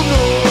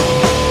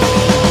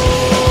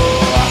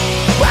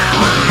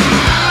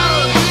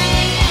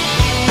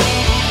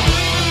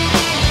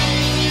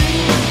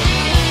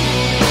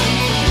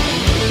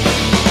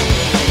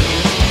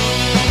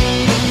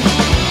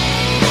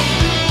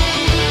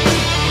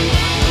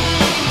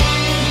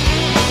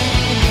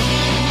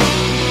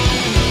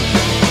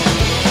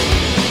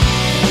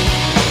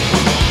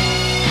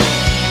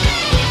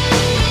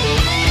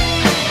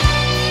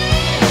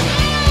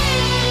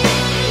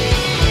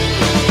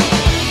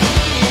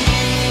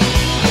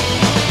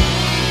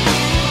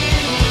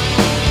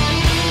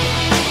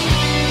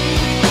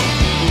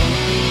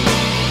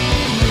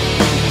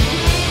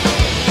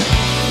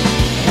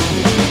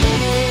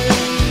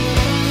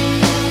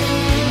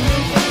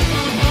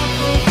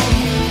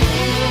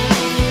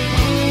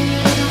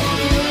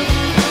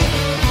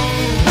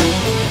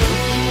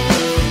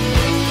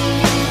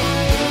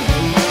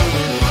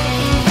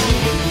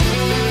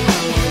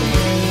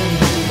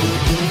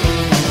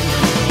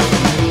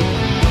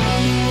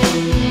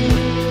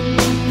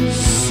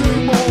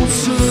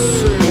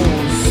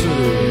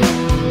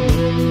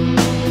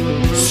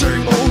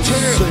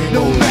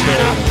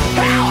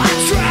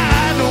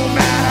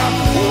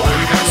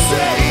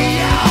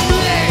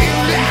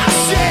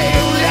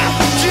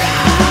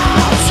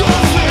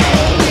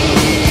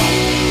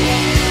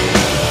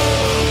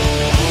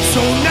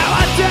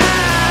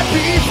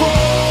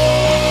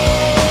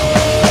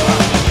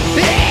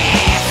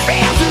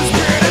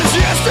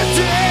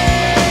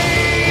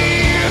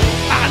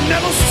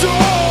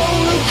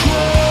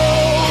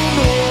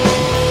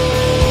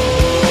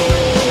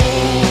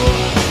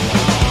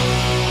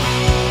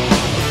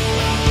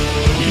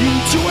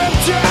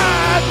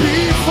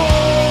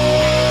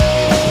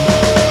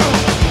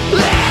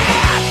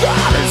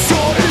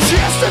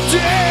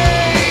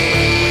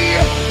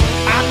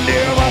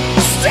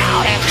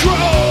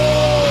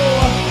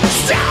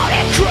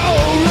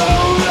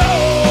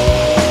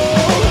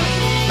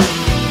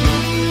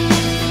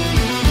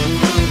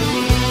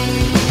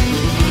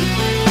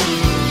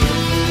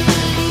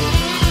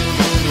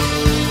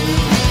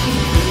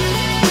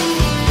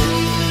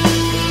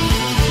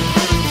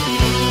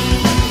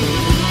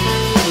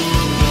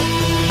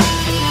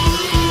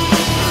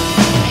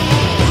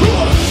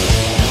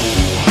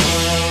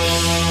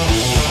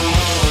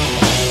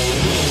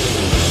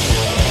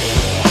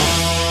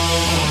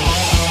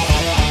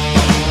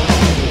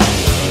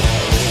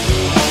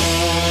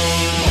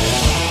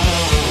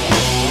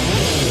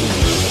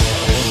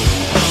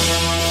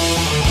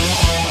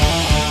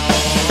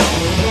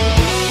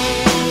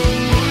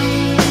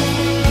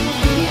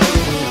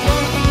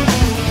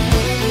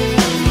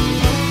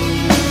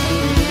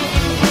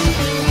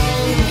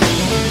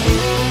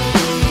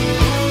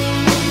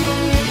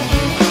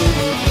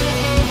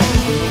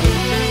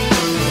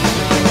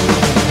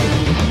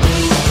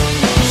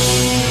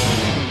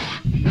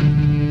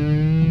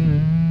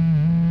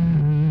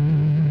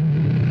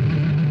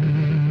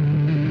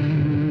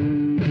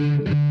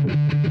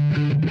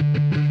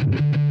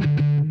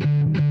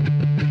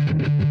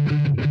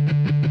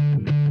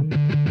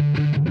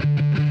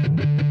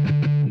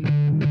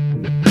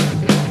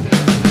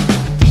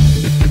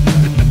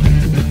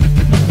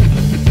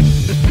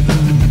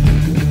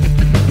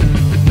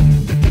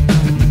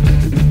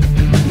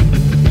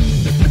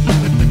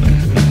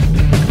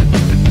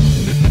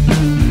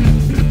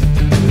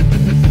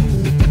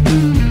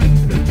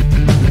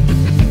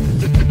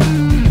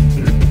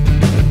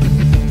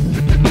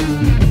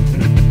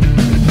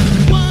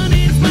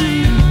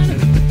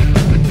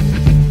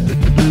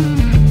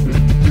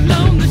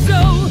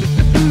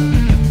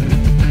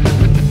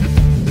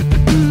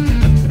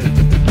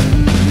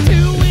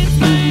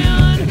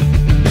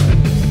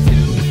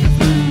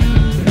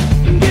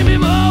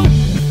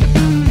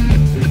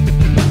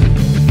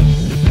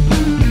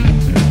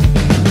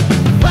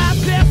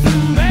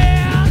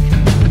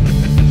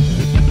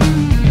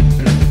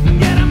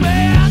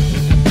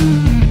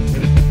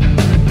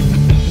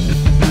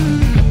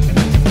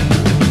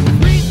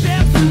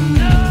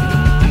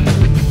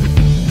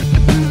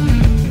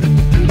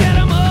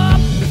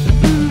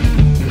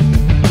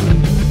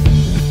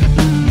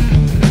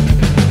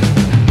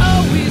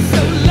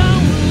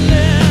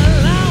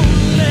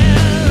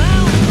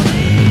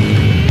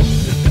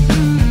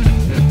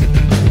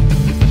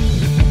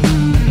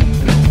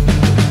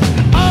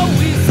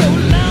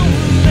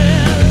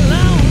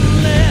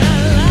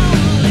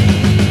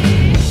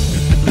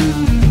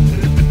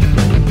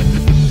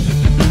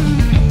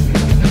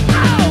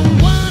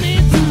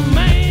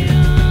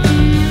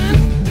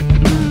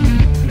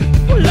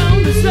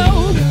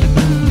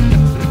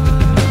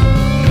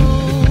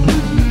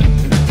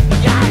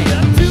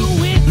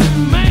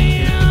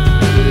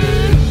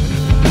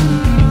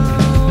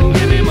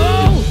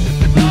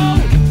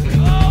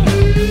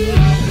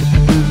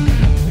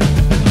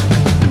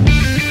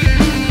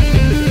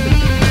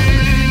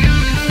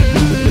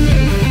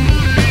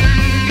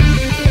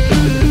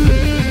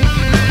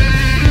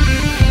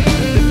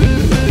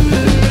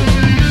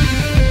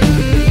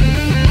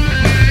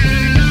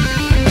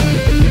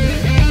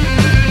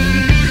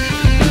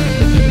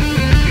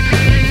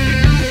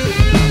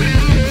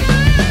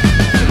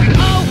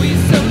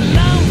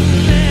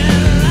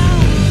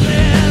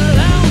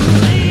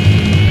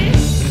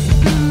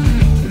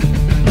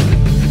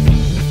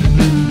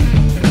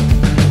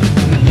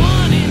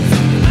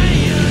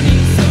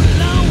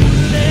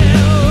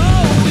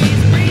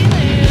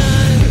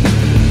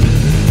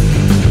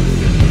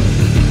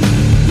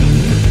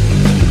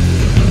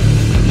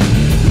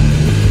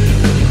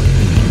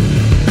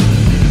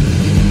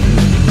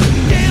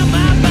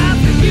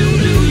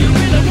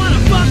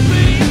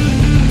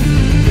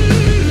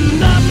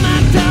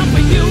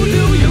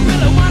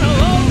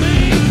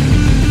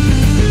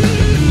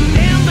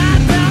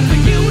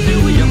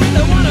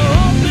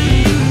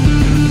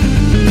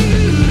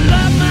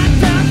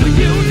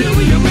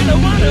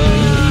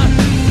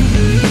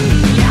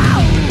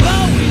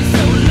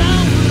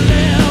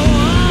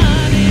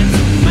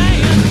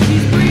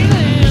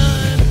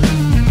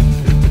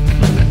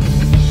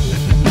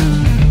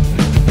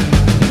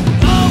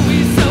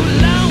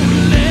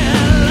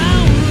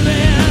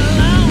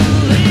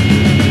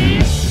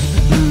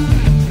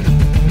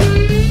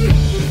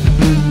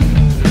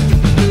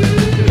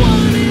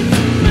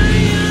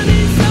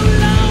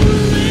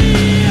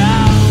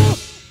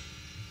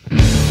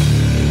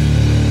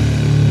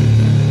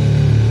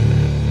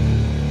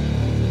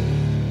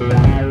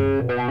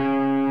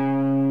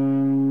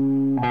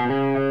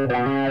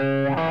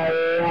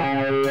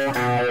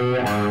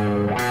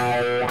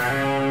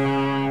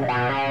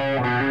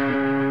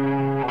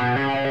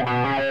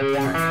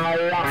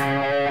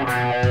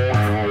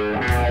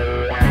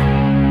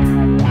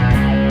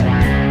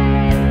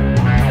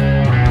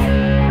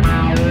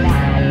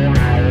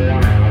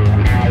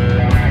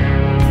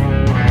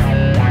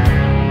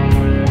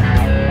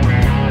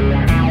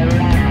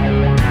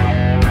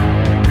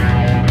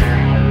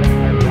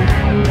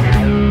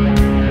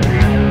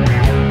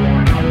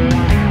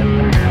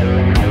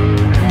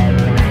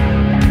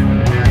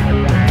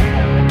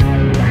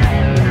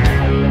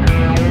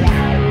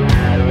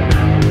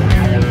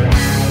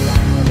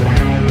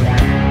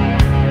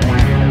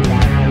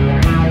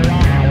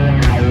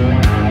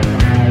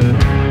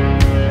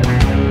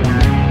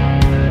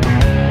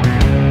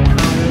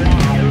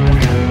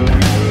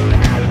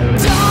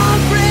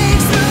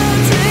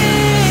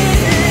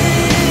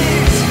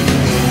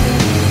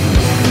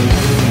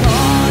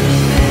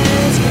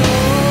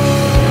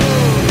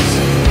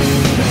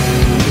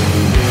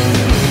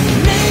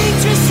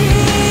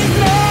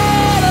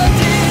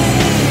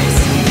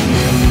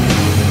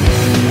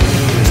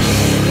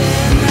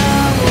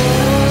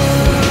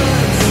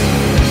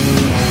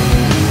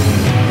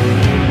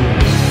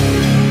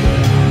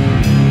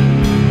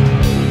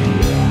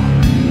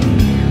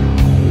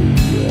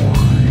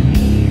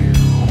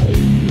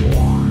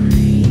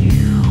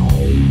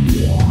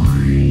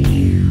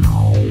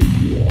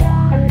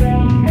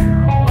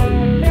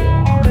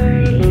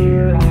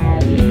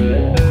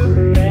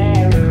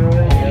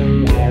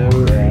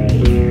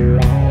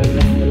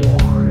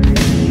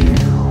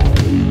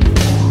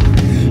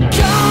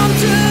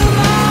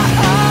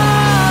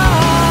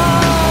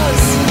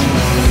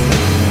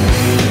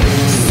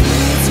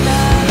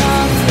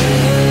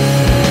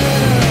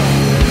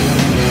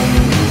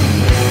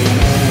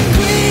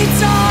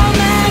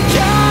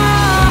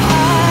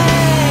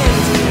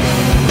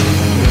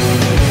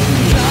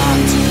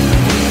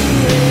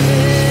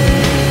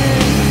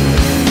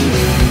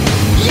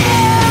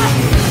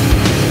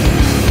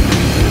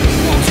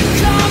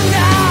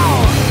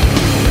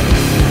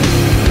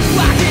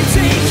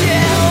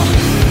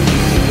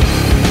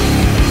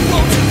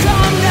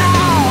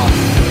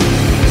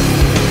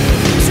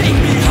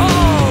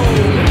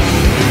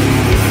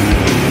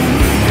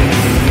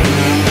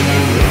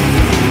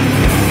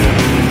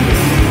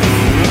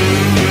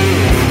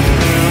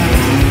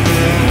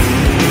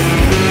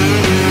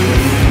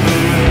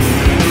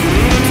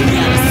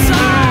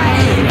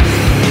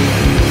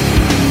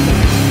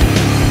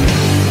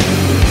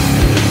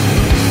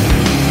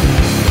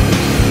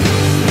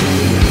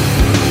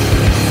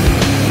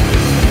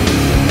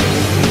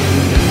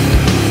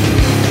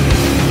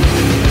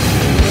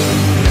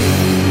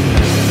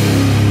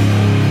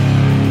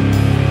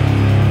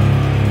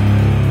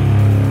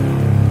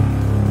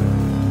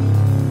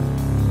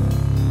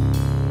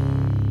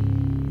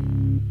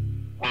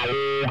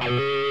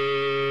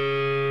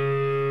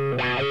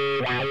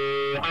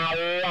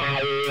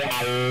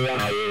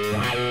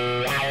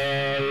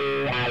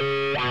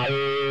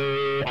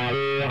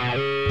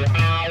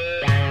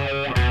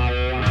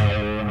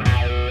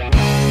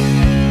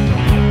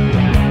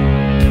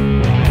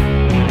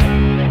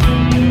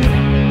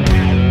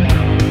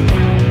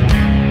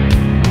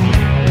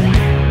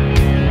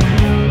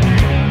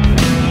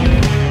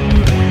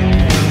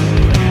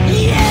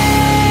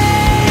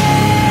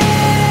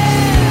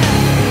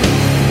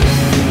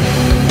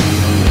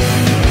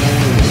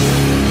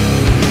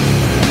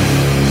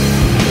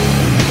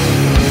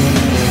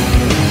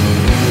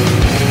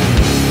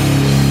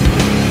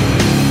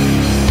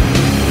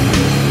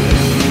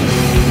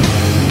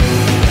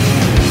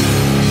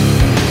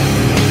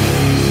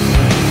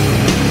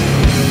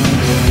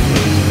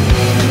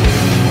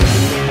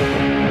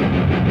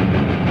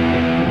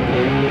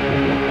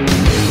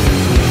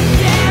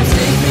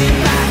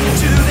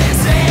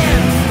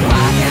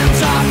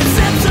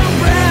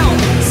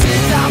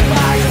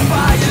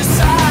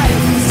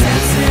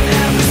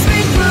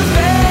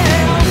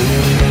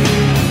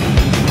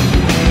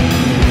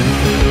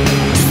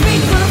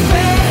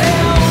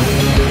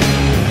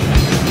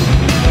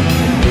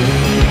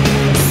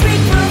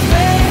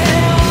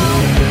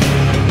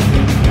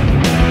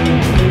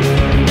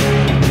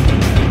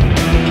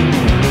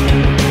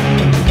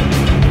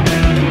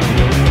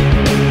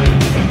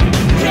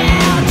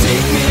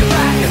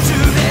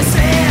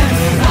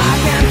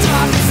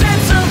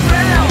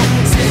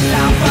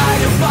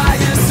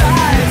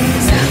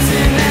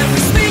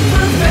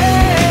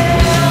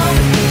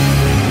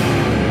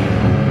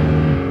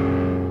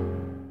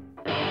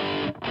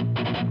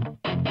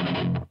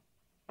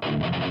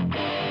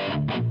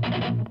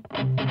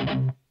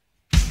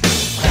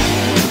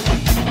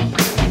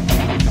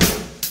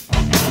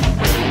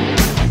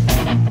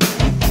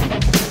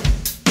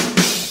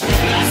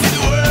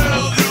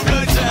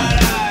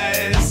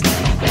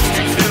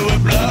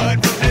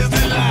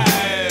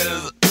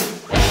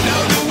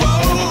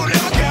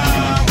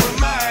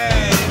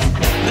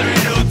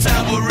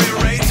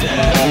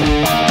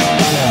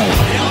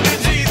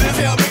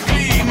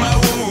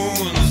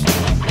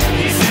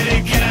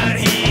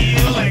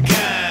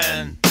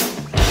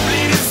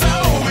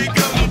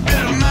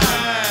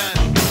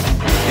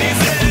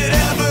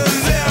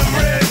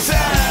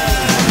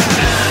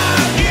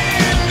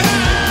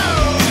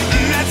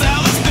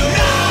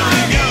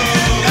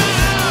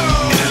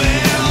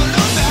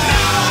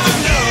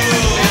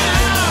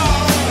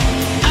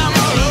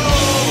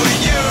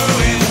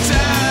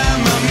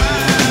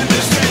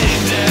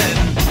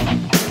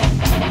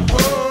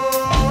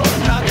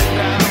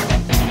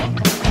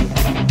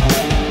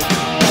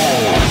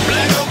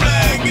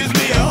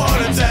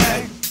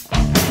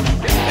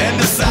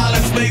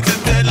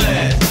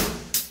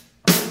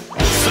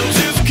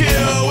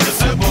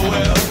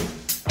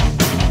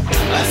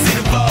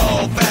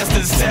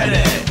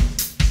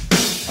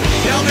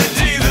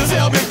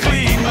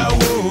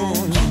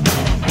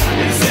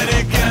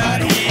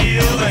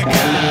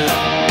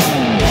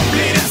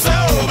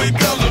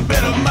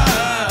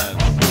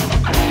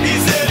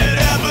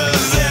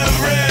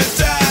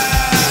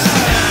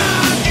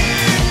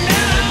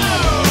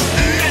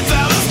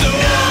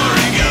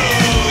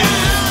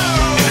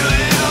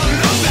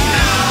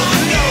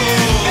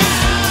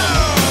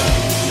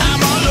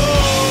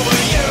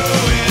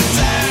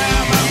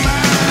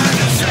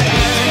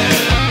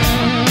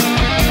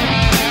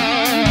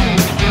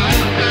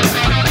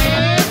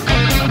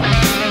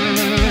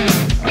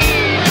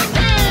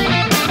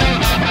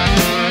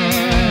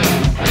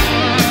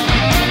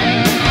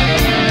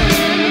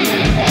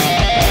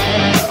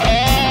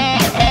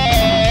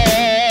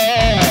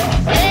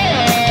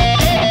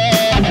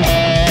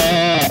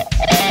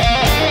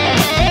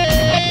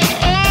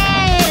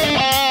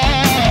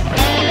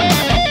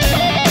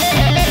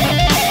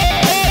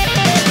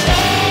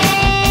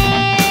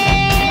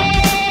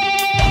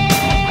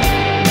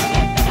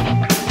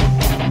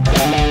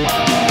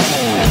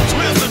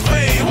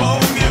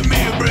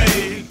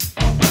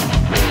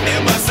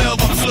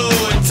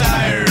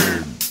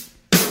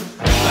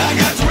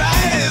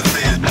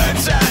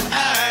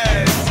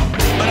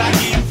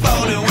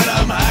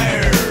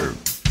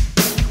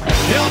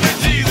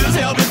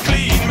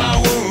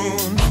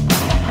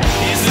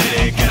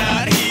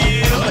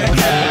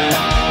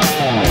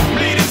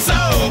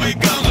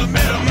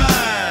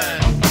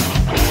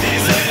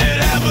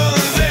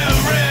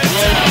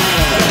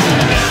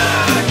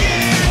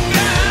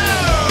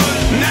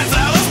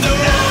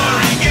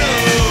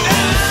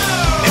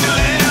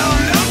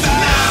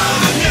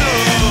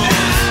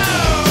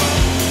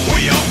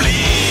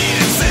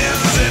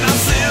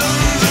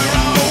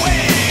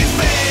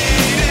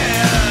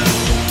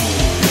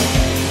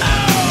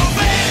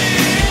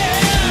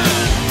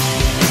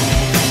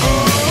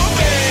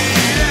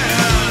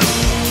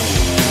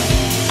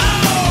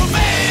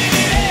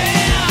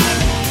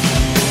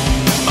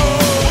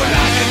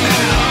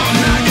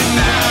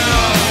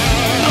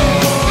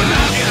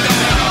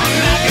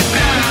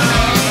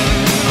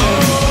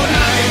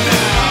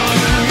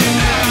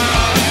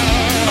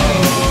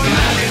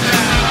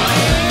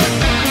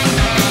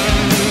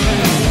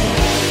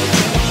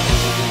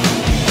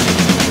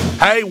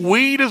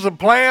 weed is a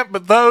plant,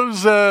 but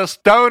those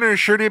stoners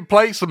sure did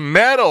play some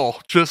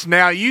metal just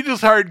now. You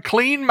just heard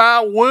Clean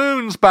My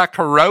Wounds by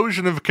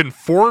Corrosion of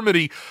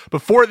Conformity.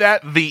 Before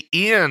that, The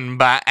End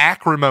by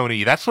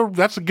Acrimony. That's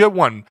a good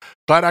one.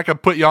 Glad I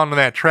could put you onto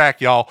that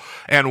track, y'all.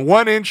 And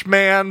 1 Inch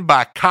Man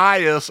by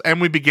Caius. And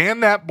we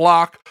began that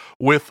block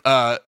with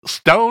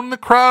Stone the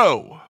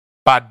Crow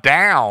by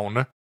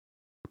Down.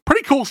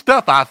 Pretty cool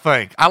stuff, I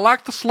think. I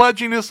like the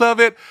sludginess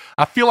of it.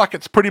 I feel like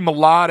it's pretty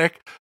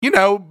melodic. You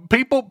know,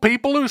 people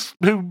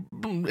who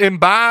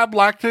imbibe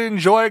like to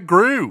enjoy a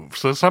groove.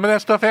 So some of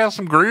that stuff has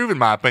some groove, in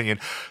my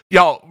opinion.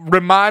 Y'all,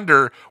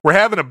 reminder, we're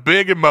having a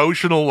big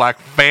emotional, like,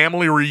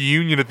 family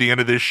reunion at the end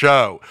of this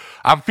show.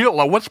 I'm feeling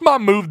like, what's my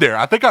move there?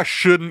 I think I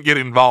shouldn't get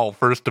involved,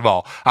 first of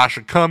all. I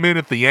should come in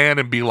at the end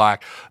and be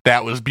like,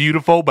 that was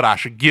beautiful, but I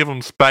should give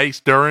them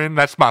space during.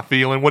 That's my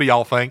feeling. What do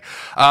y'all think?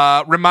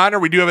 Reminder,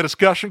 we do have a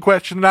discussion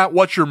question tonight.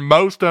 What's your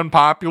most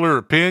unpopular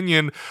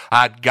opinion?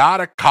 I got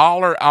a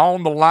caller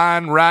on the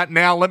line right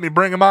now. Let me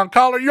bring him on.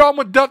 Caller, you're on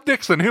with Duff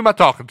Dixon. Who am I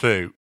talking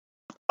to?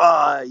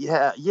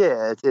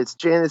 Yeah, it's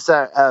Janice.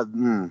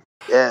 You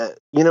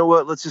know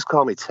what? Let's just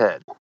call me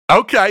Ted.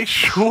 Okay,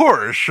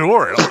 sure.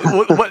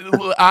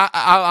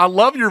 I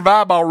love your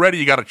vibe already.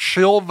 You got a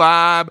chill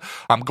vibe.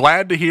 I'm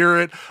glad to hear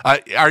it.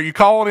 Are you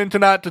calling in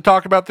tonight to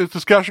talk about this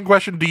discussion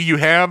question? Do you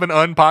have an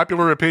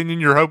unpopular opinion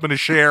you're hoping to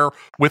share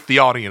with the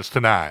audience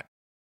tonight?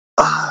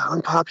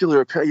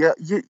 Unpopular opinion?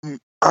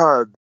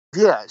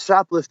 Yeah,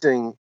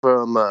 shoplifting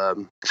from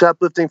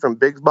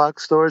big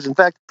box stores. In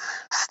fact,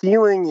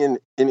 stealing in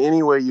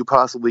any way you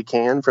possibly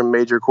can from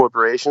major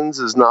corporations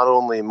is not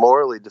only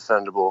morally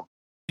defendable,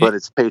 but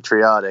it's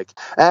patriotic.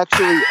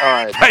 Actually,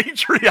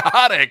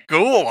 patriotic.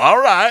 Cool.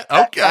 All right.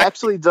 Okay.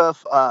 Actually,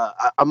 Duff,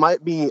 I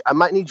might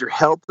need your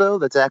help though.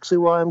 That's actually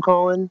why I'm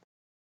calling.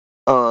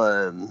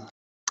 I'm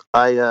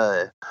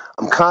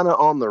kind of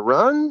on the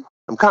run.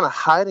 I'm kind of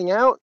hiding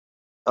out.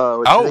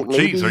 Oh,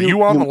 geez. Are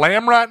you on the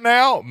lam right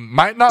now?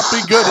 Might not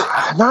be good.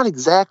 Not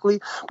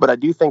exactly, but I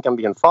do think I'm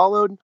being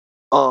followed.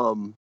 I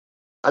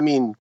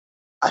mean,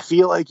 I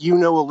feel like you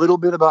know a little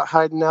bit about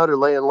hiding out or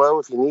laying low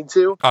if you need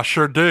to. I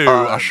sure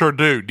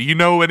do. Do you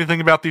know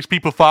anything about these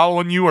people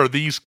following you? Are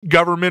these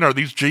government? Are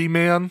these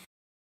G-men?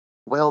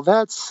 Well,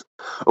 that's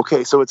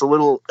okay. So it's a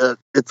little.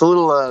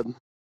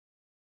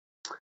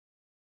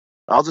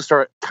 I'll just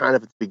start kind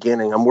of at the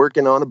beginning. I'm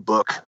working on a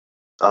book.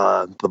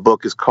 The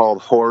book is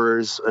called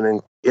Horrors,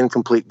 an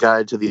Incomplete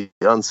Guide to the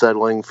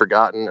Unsettling,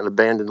 Forgotten, and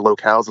Abandoned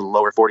Locales in the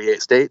Lower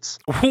 48 States.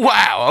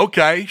 Wow.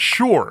 Okay.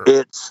 Sure.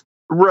 It's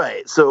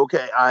right. So,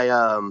 okay,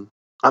 I'm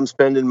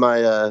spending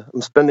my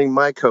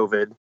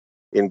COVID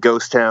in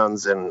ghost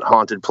towns and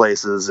haunted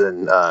places,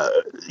 and I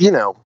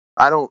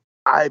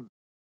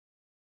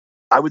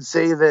would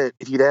say that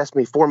if you'd asked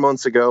me 4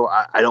 months ago,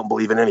 I don't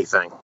believe in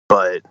anything,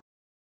 but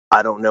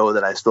I don't know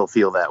that I still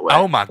feel that way.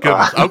 Oh my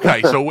goodness.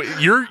 Okay, so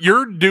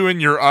you're doing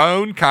your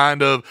own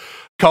kind of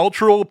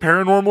cultural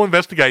paranormal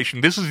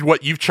investigation. This is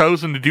what you've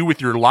chosen to do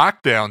with your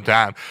lockdown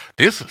time.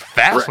 This is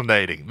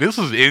fascinating. Right. This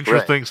is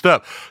interesting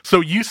stuff.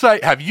 So you say,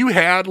 have you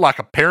had like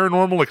a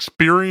paranormal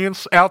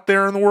experience out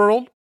there in the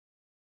world?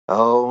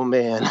 Oh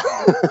man.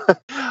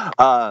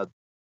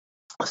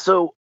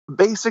 So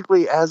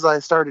basically, as I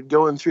started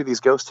going through these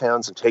ghost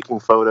towns and taking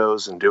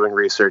photos and doing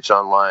research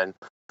online,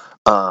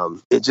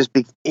 it just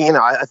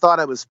I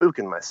thought I was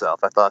spooking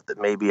myself. I thought that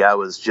maybe I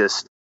was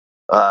just,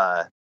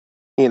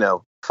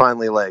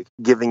 finally like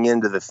giving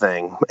into the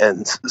thing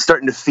and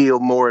starting to feel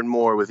more and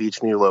more with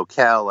each new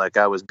locale, like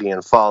I was being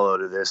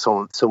followed or there's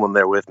someone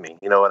there with me.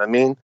 You know what I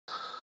mean?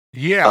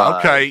 Yeah.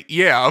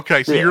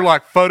 Okay. So you're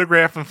like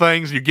photographing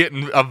things. You're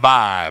getting a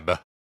vibe.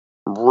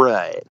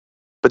 Right.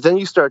 But then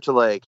you start to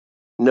like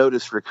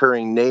notice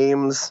recurring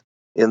names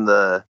in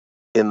the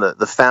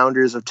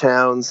founders of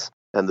towns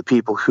and the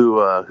people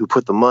who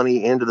put the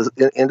money into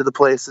the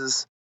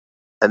places.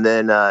 And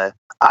then I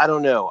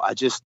don't know.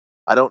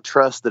 I don't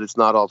trust that it's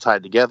not all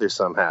tied together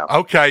somehow.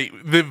 Okay,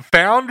 the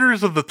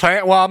founders of the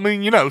town. Well, I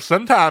mean,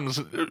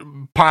 sometimes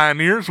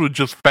pioneers would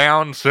just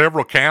found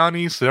several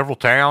counties, several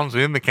towns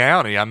in the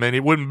county. I mean,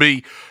 it wouldn't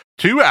be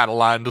too out of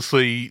line to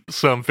see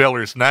some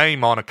feller's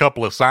name on a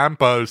couple of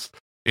signposts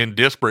in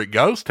disparate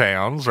ghost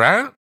towns,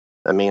 right?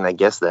 I mean, I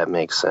guess that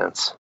makes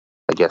sense.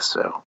 I guess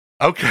so.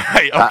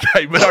 Okay,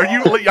 but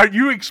are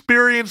you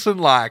experiencing,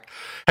 like,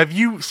 have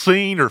you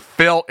seen or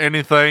felt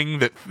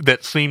anything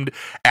that seemed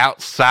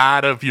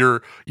outside of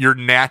your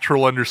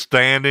natural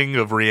understanding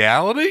of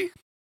reality?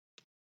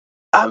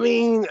 I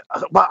mean,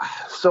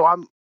 so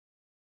I'm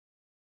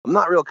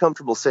not real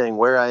comfortable saying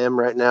where I am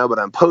right now, but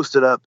I'm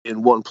posted up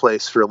in one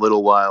place for a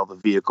little while. The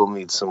vehicle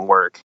needs some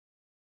work,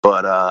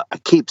 but I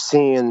keep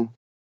seeing.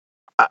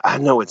 I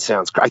know it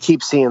sounds. I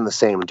keep seeing the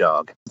same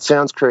dog. It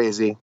sounds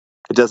crazy.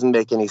 It doesn't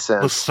make any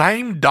sense. The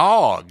same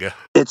dog.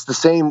 It's the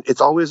same.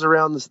 It's always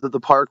around the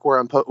park where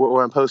I'm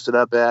posted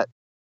up at.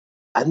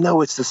 I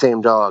know it's the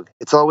same dog.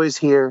 It's always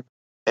here,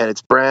 and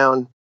it's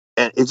brown,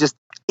 and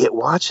it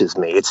watches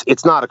me.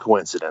 It's not a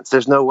coincidence.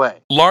 There's no way.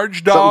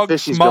 Large dog,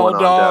 small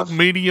dog,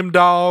 medium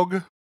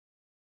dog.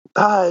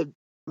 I'd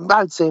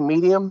say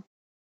medium.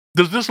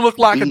 Does this look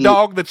like a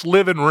dog that's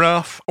living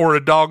rough or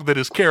a dog that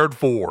is cared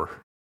for?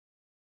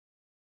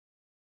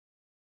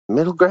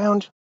 Middle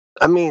ground?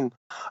 I mean,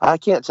 I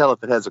can't tell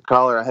if it has a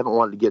collar. I haven't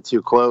wanted to get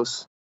too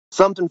close.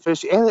 Something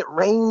fishy. And it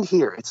rained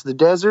here. It's the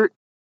desert.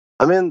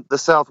 I'm in the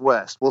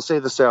Southwest. We'll say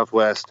the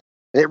Southwest.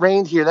 And it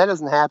rained here. That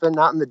doesn't happen.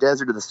 Not in the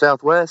desert of the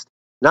Southwest.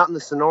 Not in the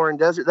Sonoran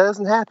Desert. That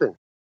doesn't happen.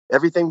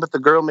 Everything But the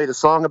Girl made a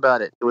song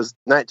about it. It was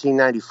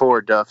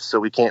 1994, Duff, so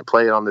we can't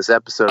play it on this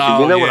episode.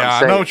 But you know what I'm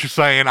saying. I know what you're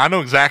saying. I know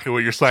exactly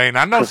what you're saying.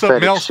 I know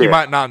something else you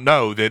might not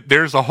know, that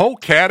there's a whole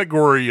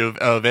category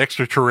of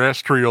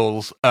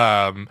extraterrestrials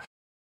that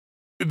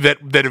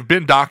have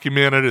been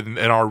documented and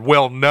are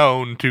well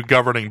known to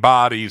governing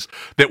bodies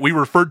that we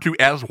refer to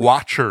as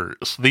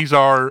watchers. These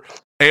are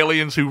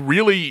aliens who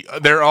really,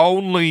 their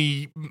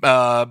only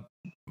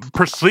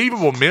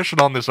perceivable mission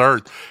on this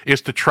earth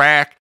is to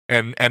track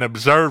and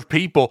observe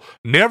people,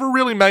 never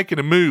really making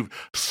a move.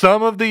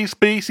 Some of these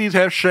species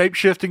have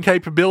shape-shifting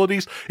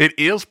capabilities. It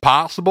is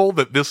possible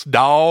that this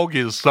dog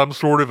is some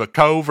sort of a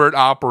covert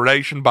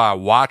operation by a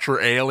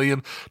watcher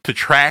alien to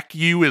track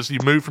you as you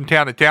move from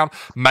town to town.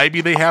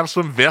 Maybe they have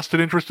some vested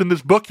interest in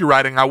this book you're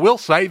writing. I will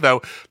say,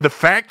 though, the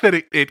fact that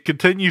it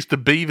continues to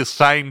be the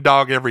same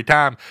dog every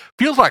time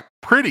feels like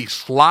pretty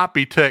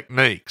sloppy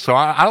technique. So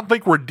I don't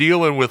think we're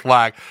dealing with,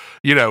 like,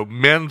 you know,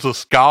 Mensa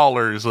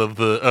scholars of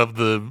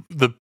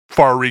the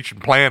far-reaching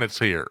planets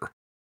here.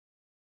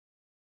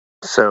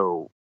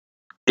 So,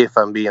 if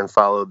I'm being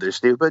followed, they're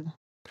stupid?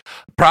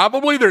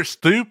 Probably they're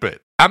stupid.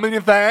 I mean,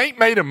 if they ain't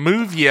made a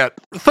move yet,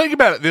 think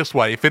about it this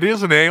way. If it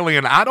is an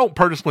alien, I don't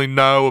personally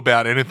know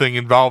about anything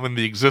involving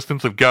the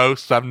existence of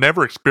ghosts. I've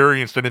never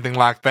experienced anything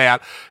like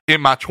that in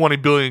my 20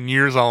 billion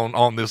years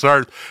on this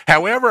earth.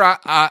 However,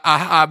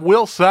 I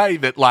will say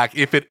that, like,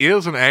 if it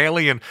is an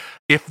alien,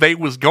 if they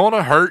was going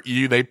to hurt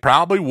you, they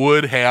probably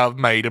would have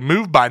made a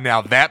move by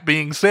now. That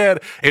being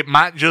said, it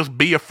might just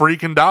be a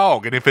freaking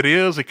dog. And if it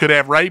is, it could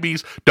have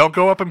rabies. Don't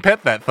go up and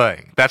pet that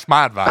thing. That's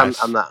my advice.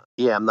 I'm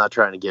not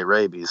trying to get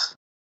rabies.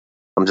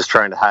 I'm just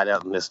trying to hide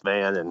out in this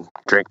van and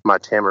drink my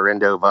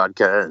tamarindo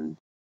vodka and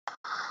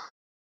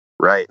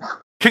right.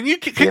 Can you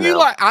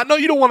like, I know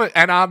you don't want to,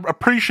 and I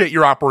appreciate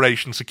your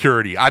operation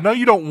security. I know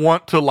you don't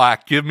want to,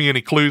 like, give me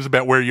any clues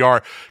about where you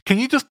are. Can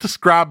you just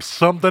describe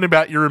something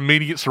about your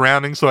immediate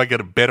surroundings so I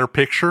get a better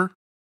picture?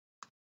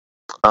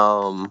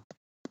 I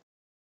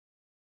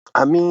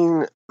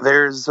mean,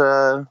 there's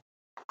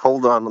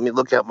hold on, let me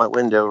look out my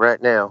window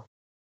right now.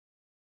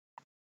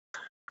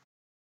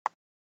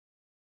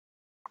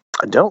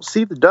 I don't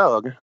see the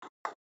dog.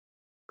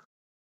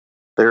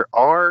 There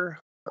are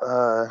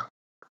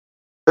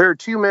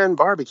two men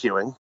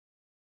barbecuing.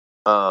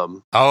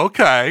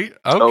 Okay.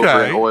 Over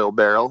an oil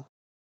barrel.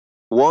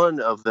 One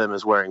of them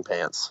is wearing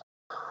pants.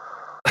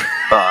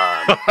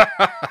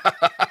 I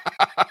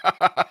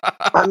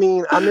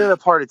mean, I'm in a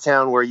part of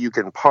town where you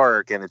can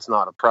park and it's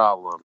not a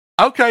problem.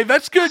 Okay,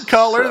 that's good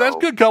color. That's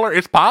good color.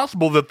 It's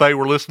possible that they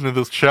were listening to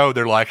this show.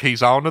 They're like,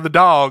 he's on to the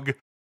dog.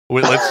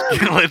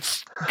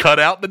 Let's cut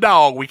out the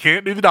dog. We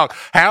can't do the dog.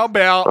 How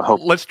about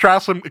let's try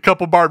a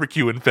couple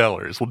barbecuing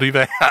fellers? We'll do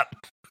that.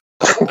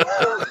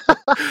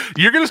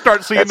 You're going to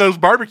start seeing those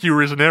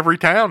barbecuers in every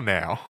town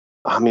now.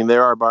 I mean,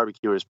 there are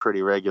barbecuers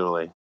pretty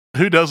regularly.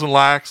 Who doesn't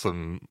like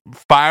some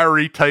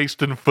fiery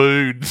tasting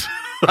foods?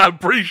 I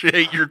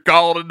appreciate your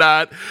call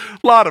tonight.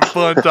 A lot of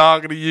fun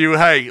talking to you.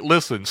 Hey,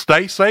 listen,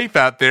 stay safe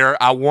out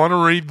there. I want to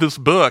read this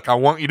book. I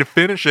want you to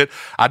finish it.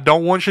 I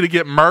don't want you to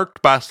get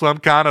murked by some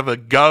kind of a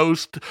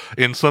ghost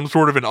in some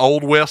sort of an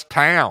Old West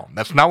town.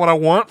 That's not what I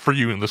want for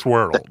you in this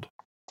world.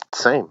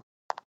 Same.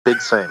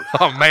 Big same.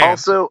 Oh, man.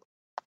 Also,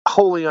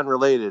 wholly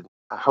unrelated,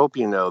 I hope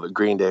you know that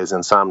Green Day's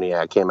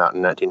Insomniac came out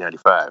in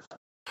 1995.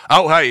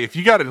 Oh, hey, if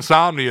you got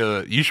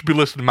insomnia, you should be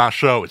listening to my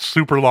show. It's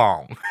super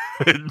long.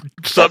 It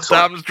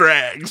sometimes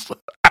drags.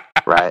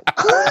 Right.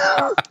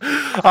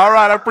 All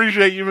right, I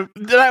appreciate you.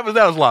 That was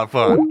a lot of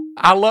fun.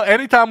 I love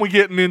anytime we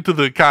getting into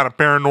the kind of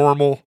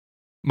paranormal,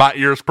 my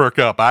ears perk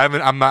up.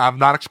 I've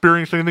not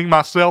experienced anything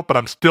myself, but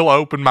I'm still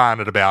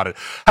open-minded about it.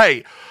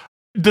 Hey,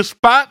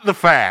 despite the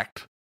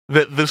fact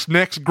that this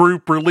next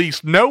group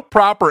released no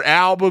proper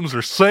albums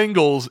or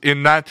singles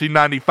in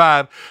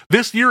 1995,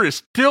 this year is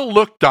still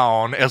looked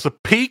on as a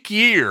peak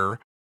year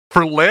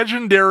for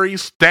legendary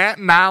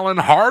Staten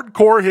Island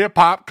hardcore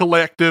hip-hop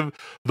collective,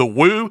 the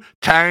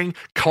Wu-Tang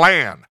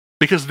Clan.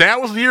 Because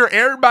that was the year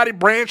everybody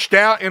branched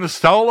out into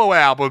solo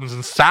albums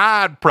and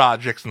side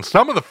projects, and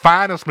some of the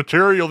finest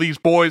material these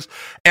boys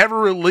ever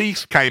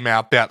released came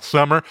out that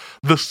summer,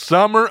 the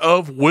Summer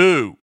of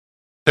Wu.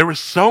 There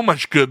was so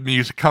much good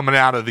music coming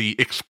out of the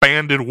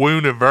expanded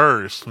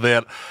Wu-niverse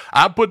that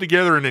I put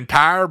together an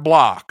entire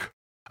block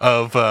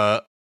of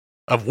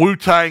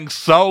Wu-Tang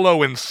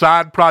solo and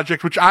side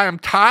projects, which I am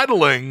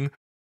titling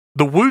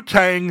the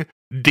Wu-Tang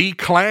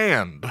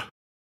Declanned.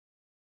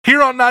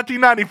 Here on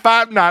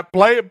 1995 Night,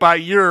 play it by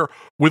year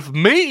with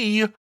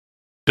me,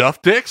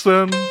 Duff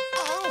Dixon.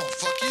 Oh,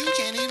 fuck you, you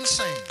can't even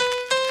sing.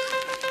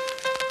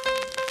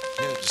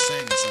 Yeah, just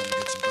sing something to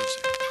get some pussy.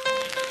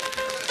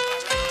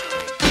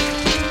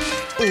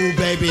 Ooh,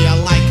 baby, I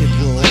like it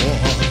raw.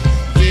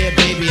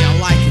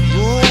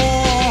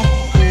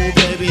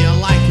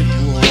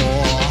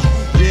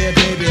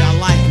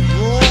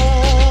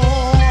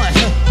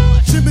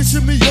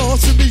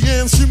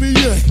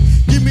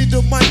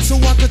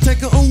 I could take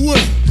her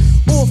away.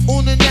 Off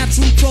on a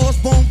natural charge,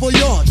 bon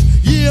voyage.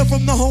 Yeah,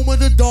 from the home of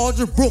the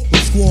Dodger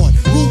Brooklyn squad.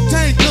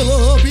 Wu-Tang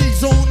Killer,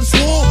 bees on the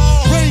swarm.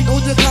 Rain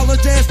on your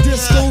college ass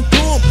disco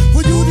dorm.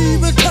 For you to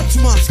even touch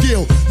my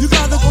skill, you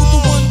gotta go to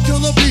one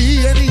killer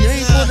bee, and he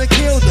ain't gonna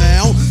kill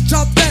now.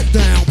 Chop that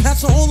down,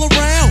 pass it all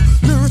around.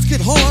 Lyrics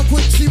get hard,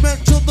 quick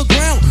cement to the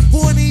ground.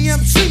 For any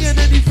MC in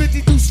any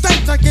 52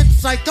 states, I get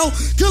psycho.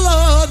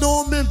 Killer,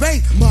 Norman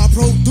Bates, my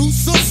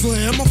producer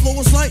slam. My flow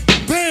is like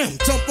bam,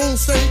 jump on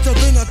stage, and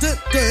then I did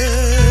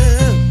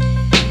that.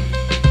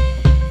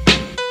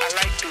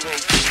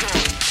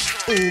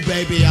 Ooh,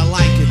 baby, I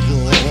like it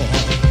raw.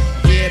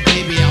 Yeah,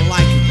 baby, I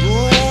like it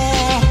raw.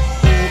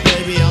 Ooh,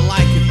 baby, I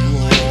like it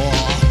raw.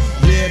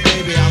 Yeah,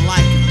 baby, I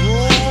like it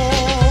raw.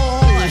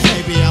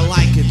 Baby, I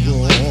like it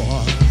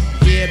raw.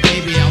 Yeah,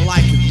 baby, I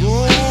like it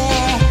raw.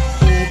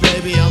 Ooh,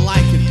 baby, I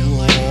like it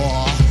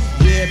raw.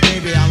 Yeah,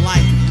 baby, I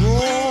like it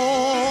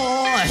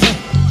raw.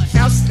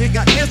 House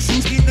nigga,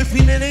 essence, get the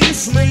feeling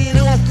is made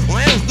off.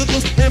 Well, the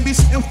good can be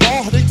still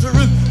far, they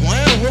turn.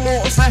 Well, we're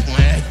all side,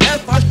 well,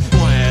 if I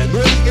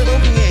get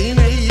on me,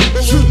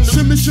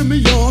 shimmy, shimmy,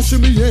 y'all,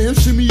 shimmy, yeah,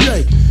 shimmy,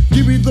 yeah.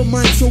 Give me the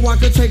mic so I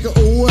can take it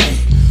away.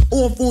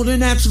 Off on the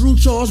natural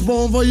charge,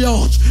 bon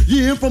voyage.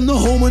 Yeah, from the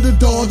home of the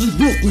Dodgers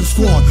Brooklyn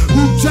squad.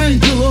 Wu-Tang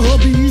Killer,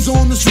 hubbies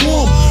on the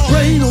swarm.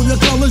 Rain on your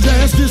college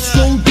ass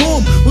disco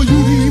dorm. But you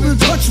didn't even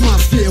touch my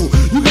skill.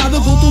 You gotta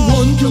go to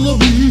one killer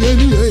bee,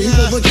 and he ain't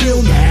for the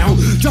kill now.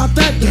 Drop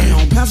that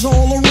down, pass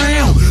all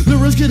around.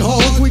 Lyrics get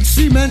hard, quick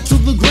cement to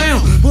the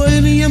ground. For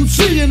any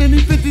MC in any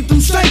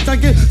 52 states, I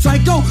get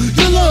psycho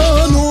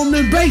killer,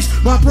 Norman Bates.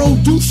 My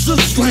producer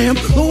slam.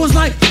 It was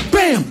like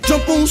bam,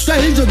 jump on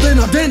stage, and then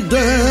I did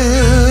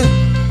that.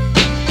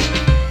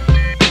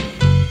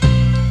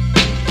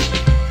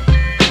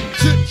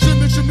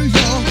 Shimmy, shimmy,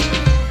 y'all.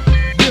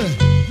 Yeah.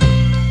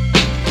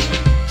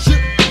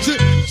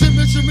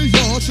 Shimmy, shimmy,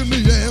 y'all. Shimmy,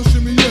 yeah,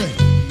 shimmy, yeah.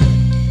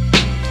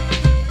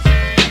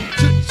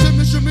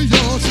 Shimmy, shimmy,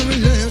 y'all. Shimmy,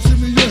 yeah,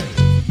 shimmy, yeah.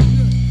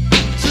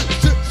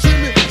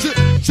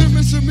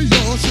 Shimmy, shimmy,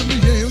 y'all. Shimmy,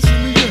 yeah,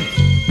 shimmy, yeah.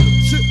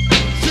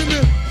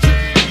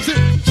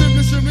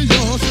 Shimmy,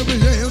 y'all. Shimmy,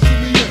 yeah,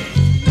 shimmy, yeah.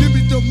 Give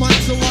me the mic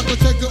so I can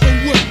take it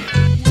away.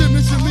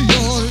 Shimmy,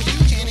 y'all. You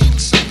can't even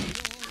sing.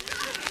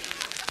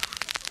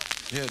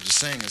 Yeah, just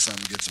sing or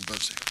something, get some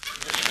Pepsi.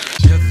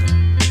 Yes, sir.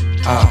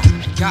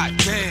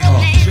 Goddamn.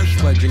 Just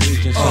pledge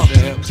allegiance to the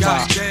hip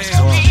hop.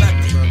 Goddamn.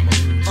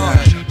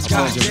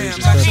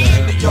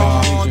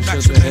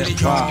 Maximilian.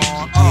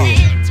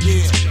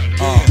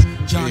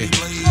 Johnny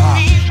Blaze. I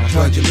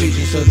pledge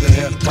allegiance to the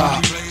hip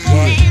hop.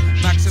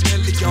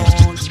 Maximilian.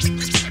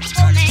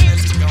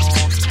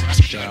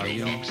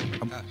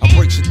 I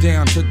breaks it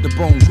down to the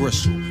bone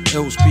gristle.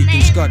 Ill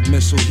speaking, scud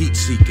missile, heat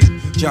seeking.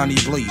 Johnny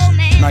blazing,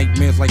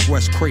 nightmares like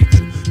Wes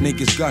Craven.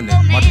 Niggas gunning,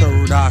 my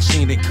third eye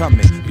seen it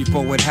coming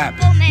before it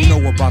happened. You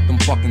know about them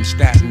fucking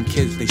statin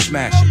kids, they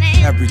smashing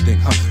everything,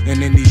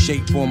 and in any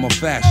shape, form, or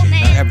fashion.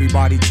 Now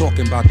everybody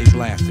talking about they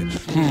blasting.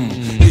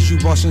 Is you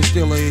busting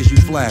still or is you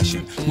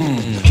flashing?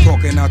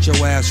 Talking out your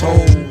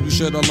asshole. You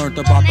should've learned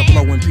about the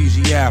flow and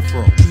PZ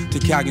Afro.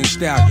 Italian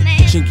stallion,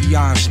 chinky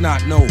eye and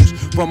snot nose.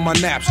 From my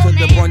naps to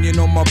the bunion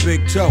on my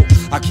big toe,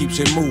 I keeps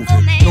it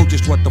moving. Know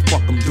just what the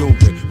fuck I'm doing.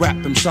 Rap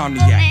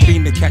insomniac,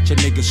 fiend to catch a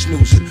nigga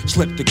snoozing.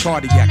 Slip the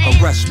cardiac,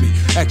 arrest me.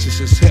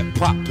 Exorcist hip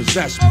hop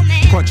possess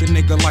me. Crunch a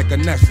nigga like a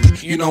Nestle.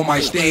 You know my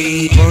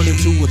stage, burning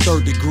to a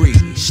third degree.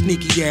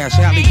 Sneaky ass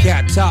alley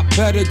cat, top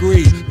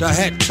pedigree. The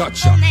head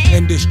toucher,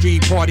 industry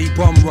party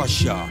bum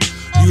rusher.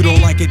 You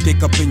don't like it,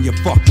 dick up in your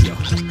fuck ya.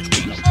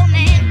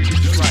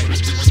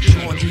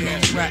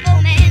 Rap,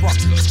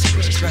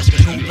 motherfuckers. Best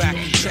to go back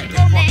and check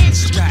your fucking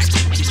stack.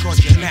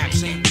 Because your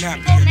naps ain't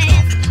nappy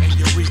enough. And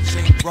your reach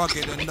ain't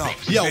rugged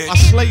enough. Yo, I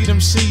slayed them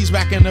C's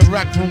back in the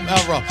rec room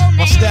era.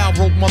 My style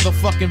broke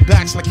motherfucking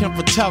backs like him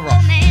for terror.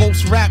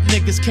 Most rap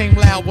niggas came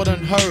loud but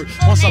unheard.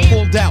 Once I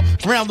pulled out,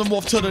 ground them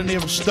off to the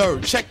nearest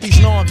third. Check these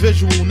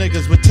non-visual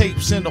niggas with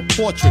tapes in a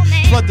portrait.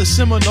 Flood the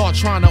seminar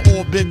trying to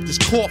orbit this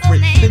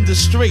corporate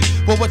industry.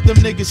 But what them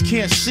niggas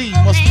can't see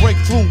must break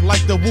through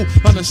like the woo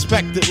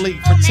unexpectedly.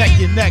 Protect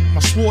your neck,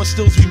 my sword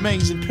still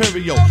remains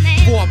imperial.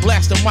 Before I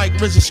blast the mic,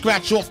 RZA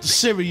scratch off the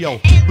cereal.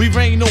 We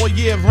rain all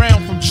year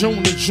round from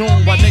June to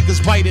June. While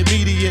niggas bite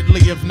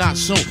immediately, if not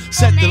soon.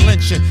 Set the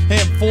lynching and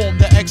inform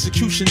the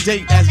execution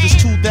date. As this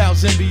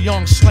 2000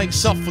 beyond slang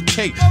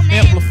suffocate.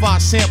 Amplify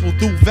sample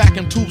through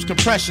vacuum tubes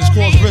compressions.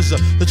 Cause RZA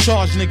the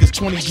charge niggas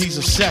 20 G's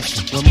a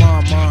session. When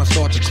my mind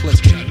starts to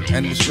clicking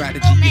and the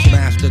strategy is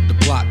mastered, the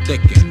plot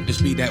thicken.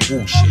 This be that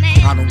woo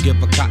shit. I don't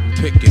give a cotton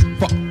picking.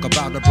 Fuck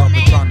about a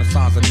brother trying to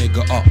size a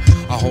nigga up.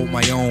 I hold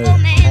my own,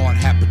 hard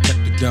hat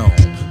protect the dome.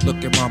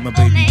 Look at mama,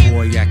 baby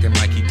boy acting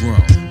like he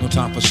grown. No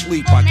time for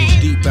sleep, I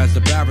get deep as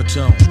the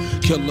baritone.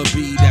 Killer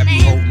bee that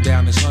be holding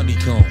down his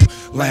honeycomb.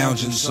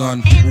 Lounging,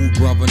 son, wood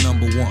grubber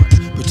number one.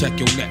 Protect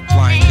your neck,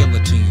 flying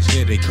guillotines,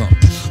 here they come.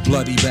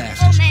 Bloody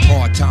bastards,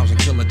 hard times and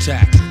killer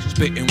tactics.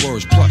 Spitting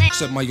words, plus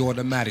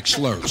semi-automatic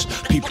slurs.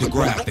 Peep the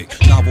graphic,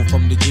 novel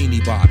from the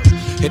genie bottle.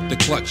 Hit the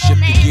clutch,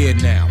 shift the gear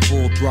now,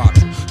 full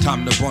throttle.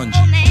 Time to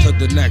bungee, to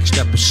the next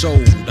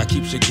episode. I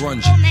keeps it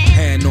grungy,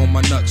 hand on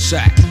my nut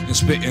sack and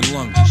spitting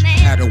lunges.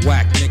 Had a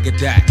whack, nigga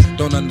that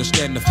don't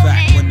understand the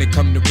fact. When they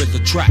come to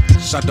RZA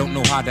tracks, I don't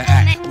know how to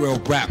act. Real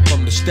rap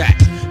from the stack.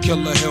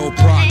 Killer Hill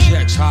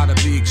projects, how to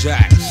be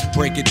exact.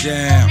 Break it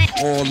down,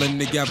 all in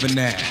together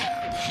now.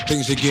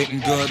 Things are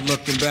getting good,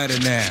 looking better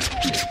now.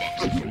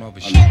 Some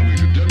other shit. Allow me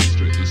to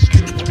demonstrate the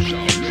skill of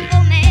Shaolin.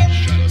 Allow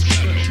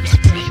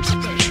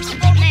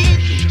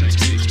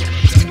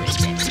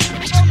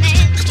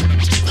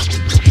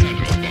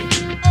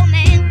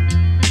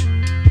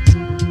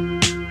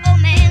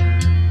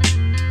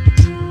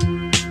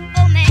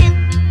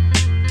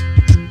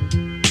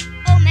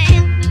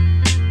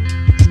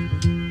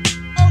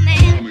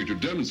me to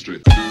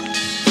demonstrate.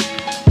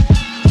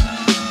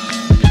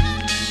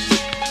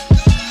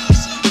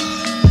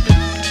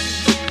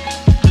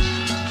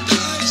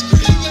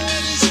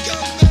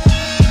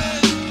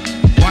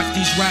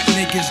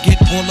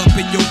 All up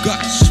in your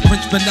guts.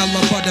 French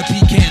vanilla, butter,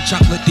 pecan,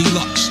 chocolate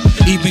deluxe.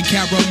 Even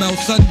caramel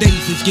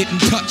sundaes is getting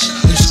touched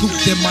and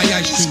scooped in my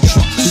ice cream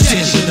truck. Who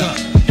tears it up?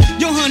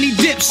 Yo, honey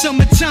dip,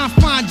 summertime,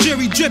 fine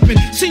jury dripping.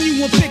 Seen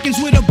you on pickings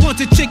with a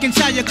bunch of chickens,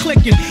 how you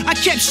clicking? I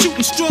kept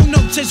shooting strong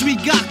notes as we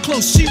got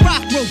close. She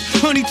rock rope,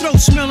 honey throat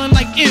smelling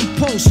like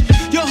impulse.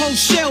 Your whole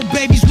shell,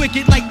 baby's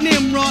wicked like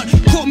Nimrod.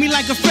 Caught me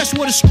like a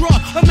freshwater straw,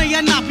 or may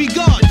I not be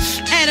God?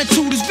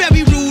 Attitude is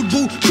very rude,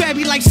 boo.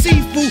 Crabby like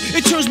seafood,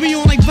 it turns me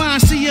on like Vine,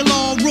 see it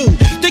all rude.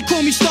 They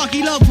call me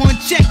Starkey Love Hunt,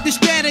 check the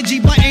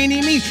strategy by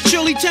any means.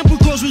 Shirley Temple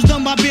Cross was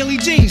done by Billy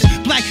Jeans.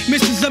 Black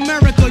Mrs.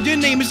 America, your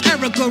name is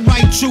Erica,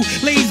 right? True.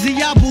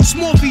 Lazy Apple,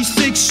 small feet,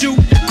 6 shoe.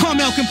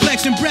 Caramel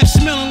complexion, breath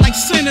smelling like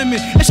cinnamon.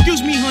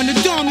 Excuse me, honey,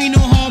 don't mean no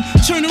harm.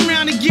 Turn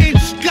around again,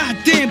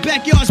 goddamn,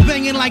 backyard's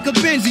banging like a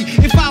Benzie.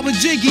 If I was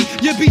Jiggy,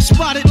 you'd be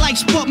spotted like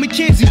Spud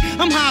McKenzie.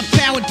 I'm high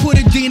powered, put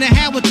a Dina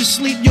Howard to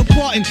sleep, you're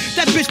parting.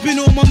 That bitch been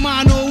on my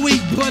mind all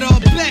week. But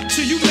back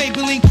to you,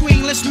 Maybelline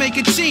Queen, let's make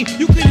a team.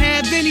 You can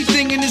have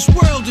anything in this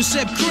world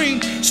except cream.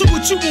 So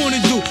what you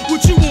wanna do?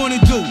 What you wanna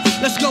do?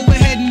 Let's go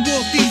ahead and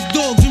walk these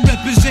dogs and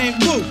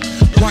represent Woo.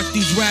 Watch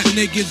these rap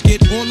niggas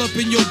get all up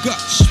in your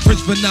guts.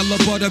 French vanilla,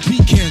 butter,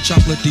 pecan,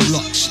 chocolate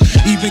deluxe.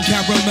 Even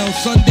caramel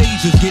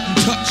sundaes is getting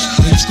touched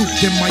and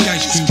scooped in my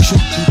ice cream truck.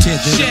 Who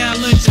tears it up?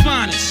 Shaolin's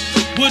finest.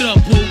 What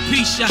up, boo?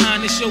 Peace, your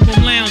highness, yo,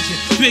 I'm lounging.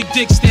 Big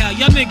dick style,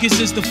 y'all niggas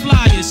is the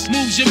flyers.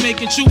 Moves you're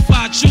making, true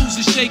fly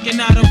chooses, shaking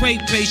out a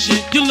rape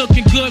patient. You're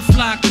looking good,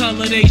 fly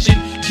colored Asian.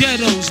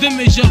 Ghettos, them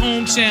is your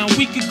hometown.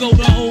 We could go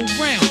the whole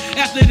round.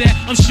 After that,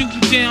 I'm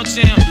shooting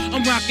downtown.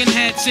 I'm rocking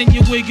hats and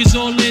your wig is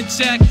all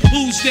intact.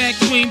 Who's that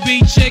queen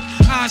bee chick?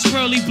 Eyes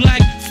pearly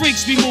black.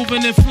 Freaks be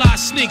moving in fly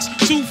sneaks.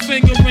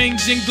 2-finger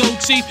rings and gold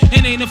teeth.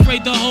 And ain't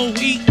afraid the whole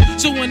heat.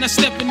 So when I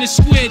step in the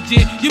square,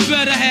 dear, you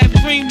better have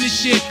cream this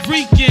shit.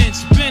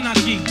 Weekends,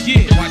 Benaki,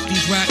 yeah. Watch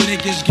these rap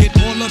niggas get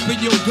all up in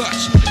your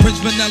guts. Prince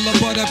vanilla,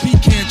 butter,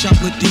 pecan,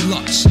 chocolate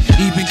deluxe.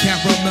 Even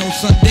caramel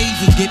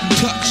sundaes is getting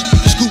touched.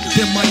 Scooped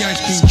in my ice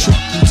cream truck.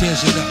 Who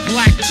tears it up?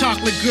 Black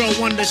chocolate girl,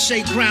 wonder,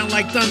 shake ground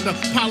like thunder.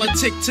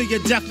 Politic to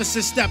your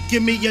deficit step,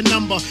 give me your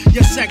number.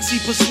 Your sexy,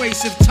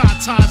 persuasive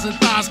tatas and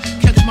thighs.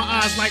 Catch my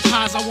eyes like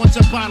highs, I want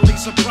your bodily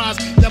surprise.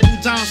 Double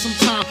down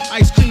sometime,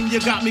 ice cream, you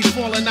got me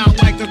falling out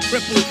like a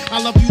cripple. I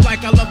love you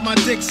like I love my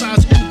dick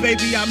size. Ooh,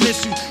 baby, I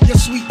miss you. Your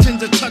sweet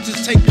tender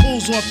touches take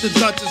pulls off the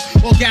Duchess.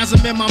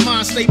 Orgasm in my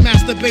mind, stay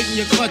masturbating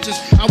your clutches.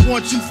 I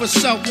want you for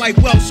self like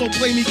wealth, so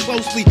play me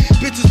closely.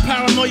 Bitches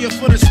paranoia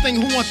for this thing,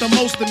 who want the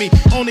most of me?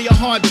 Only a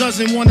hard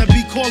dozen wanna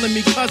be calling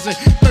me cousin.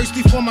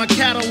 Thirsty for my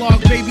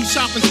catalog, baby,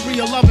 shopping spree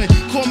 11.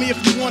 Call me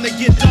if you wanna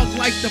get dug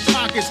like the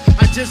pockets.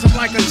 I just am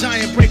like a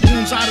giant, break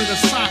wounds out of the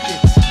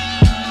sockets.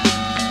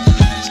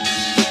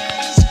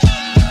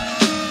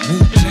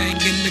 Wu-Tang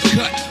in the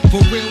cut,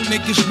 for real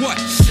niggas what?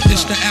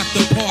 It's the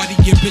after party,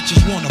 your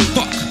bitches wanna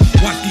fuck.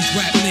 Watch these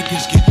rap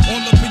niggas get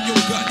all up in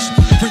your guts.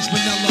 Prince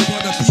vanilla,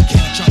 butter,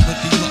 pecan, chocolate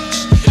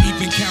deluxe.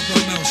 Even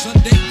caramel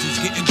sundaes is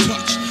getting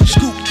touched.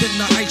 Scooped in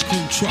the ice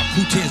cream truck,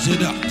 who tears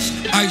it up?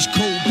 Ice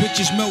cold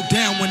bitches melt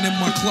down when in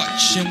my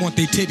clutch and want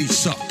they titties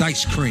sucked.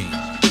 Ice cream,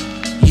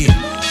 yeah.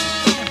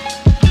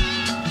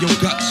 Your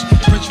guts,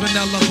 French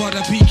vanilla,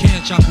 butter,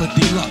 pecan, chocolate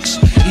deluxe.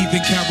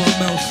 Even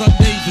caramel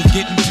sundaes is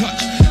getting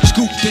touched.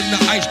 Scooped in the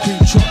ice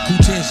cream truck, who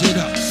tears it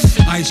up?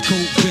 Ice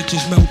cold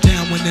bitches melt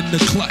down when in the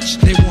clutch.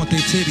 They want their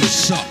titties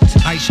sucked.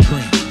 Ice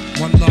cream.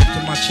 One love to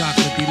my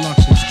chocolate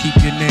deluxes.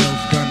 Keep your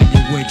nails done and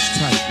your wigs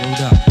tight.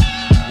 Rolled up.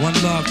 One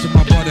love to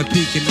my butter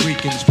pecan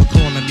Ricans for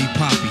calling me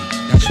Poppy.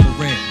 That's for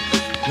real.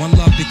 One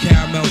love to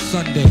caramel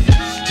sundae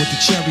with the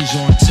cherries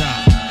on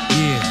top.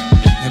 Yeah.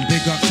 And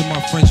big up to my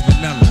French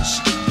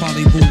vanillas.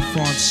 Parlez-vous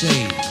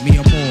français, mi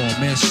amour,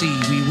 merci,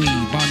 oui oui,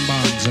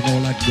 bonbons and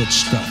all that good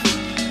stuff.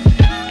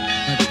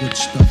 That good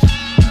stuff.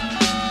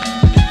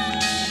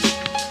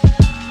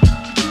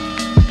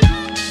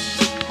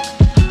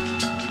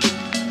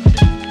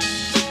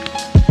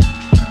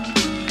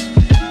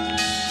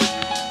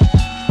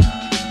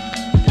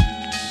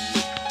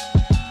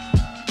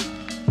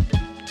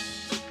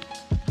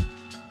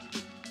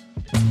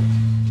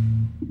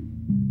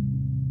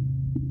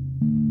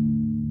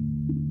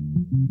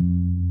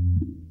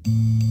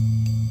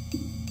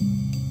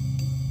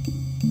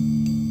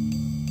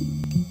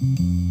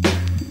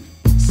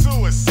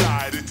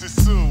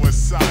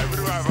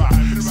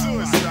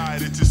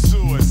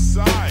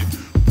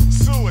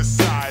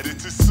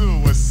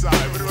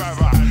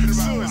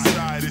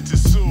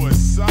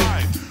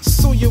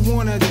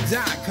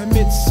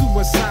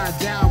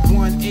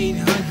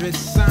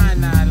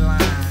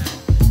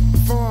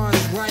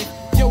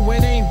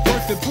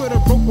 it, put a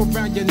rope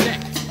around your neck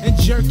and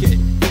jerk it.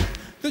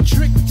 The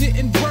trick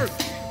didn't work.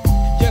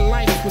 Your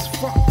life was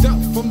fucked up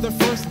from the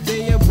first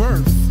day of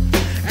birth.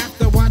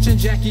 After watching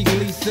Jackie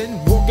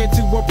Gleason walk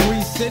into a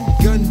precinct,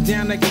 gun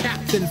down a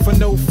captain for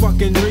no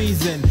fucking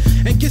reason,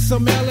 and get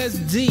some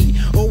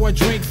LSD or a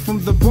drink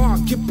from the bar.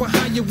 Get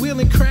behind your wheel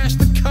and crash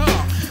the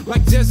car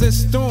like Desert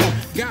Storm.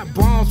 Got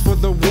bombs for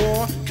the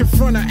war.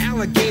 Confront an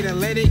alligator,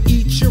 let it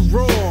eat your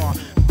raw.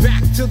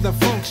 Back to the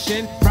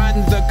function,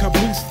 riding the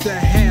caboose to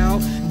hell.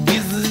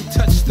 Dizzy,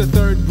 touch the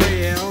third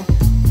rail.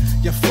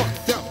 You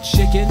fucked up,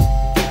 chicken.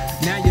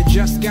 Now you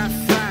just got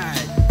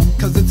fried,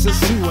 cause it's a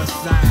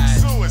suicide.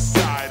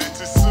 Suicide,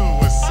 it's a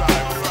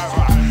suicide.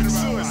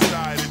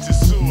 Suicide, it's a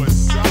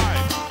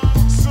suicide.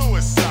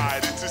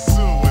 Suicide, it's a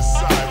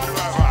suicide.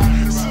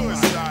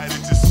 Suicide,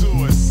 it's a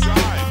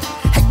suicide.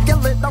 Hey, you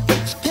little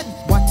rich kid,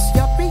 what's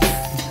your beef?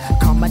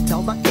 Come and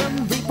tell the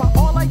Grim Reaper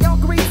all of your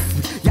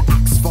grief. You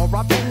asked for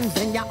a Benz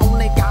and you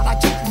only got a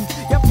Jeep.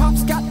 Your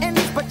pops got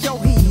ends, but yo,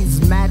 he's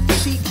mad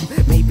cheap.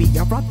 Maybe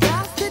you're a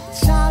bastard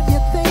child, you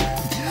think.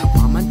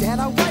 Mom and dad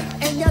are white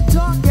and your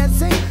dog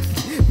is ink.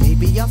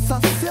 Maybe you're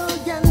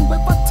Sicilian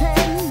with a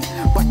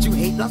 10, but you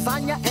hate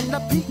lasagna and the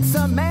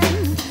pizza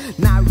man.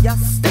 Now you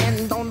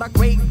stand on the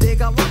grave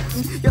digger lot.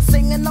 You're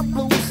singing the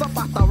blues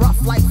about the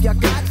rough life you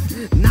got.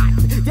 Not,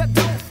 you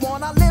don't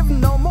wanna live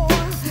no more.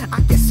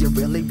 I guess you're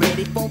really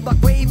ready for the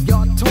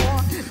graveyard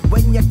tour.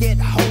 When you get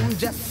home,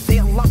 just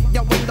seal up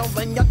your windows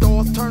and your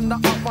doors. Turn the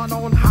oven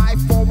on high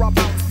for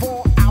about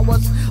 4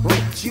 hours.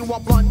 Light you a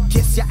blunt,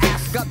 kiss your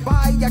ass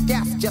goodbye. You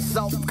gassed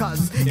yourself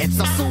cause it's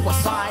a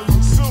suicide.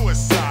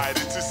 Suicide,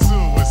 it's a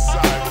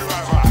suicide.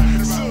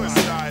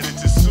 Suicide,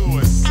 it's a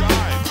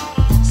suicide.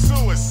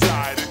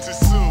 Suicide, it's a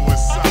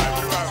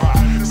suicide.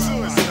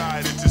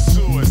 Suicide, it's a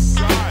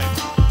suicide.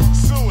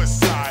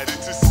 Suicide,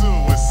 it's a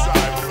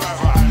suicide.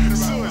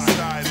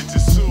 Suicide, it's a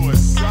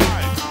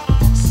suicide.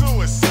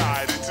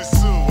 Suicide, it's a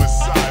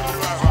suicide.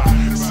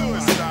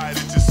 Suicide,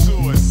 it's a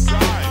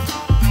suicide.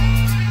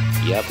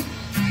 Yep.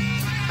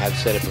 I've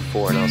said it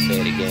before and I'll say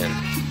it again.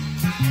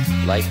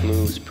 Life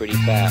moves pretty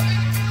fast.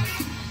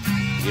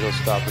 You don't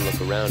stop and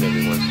look around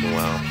every once in a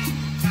while,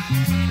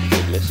 you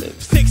could miss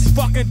it. 6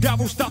 fucking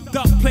devils stuffed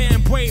up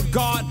playing brave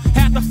guard.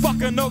 Had the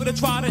fucking know to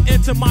try to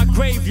enter my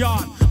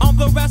graveyard. I'm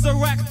the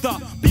resurrector,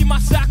 be my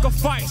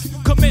sacrifice.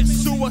 Commit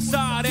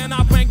suicide and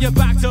I bring you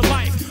back to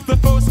life. The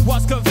first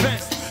was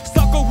convinced.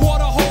 Stuck a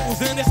water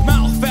hose in his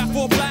mouth, fat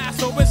full blast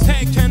so his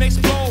head can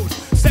explode.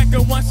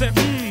 Second one said,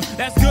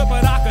 that's good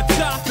but I could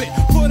top it.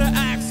 Put an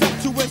axe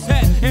up to his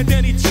head and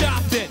then he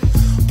chopped it.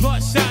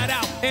 Blood shot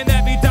out in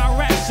every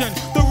direction.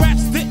 The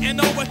rest didn't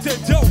know what to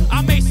do.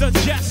 I made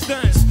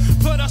suggestions.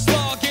 Put a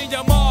slug in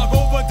your mug,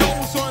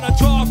 overdose on a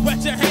drug.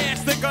 Wet your hand,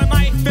 stick a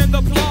knife in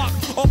the plug.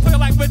 Or play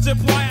like Richard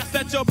Pryor,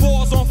 set your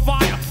balls on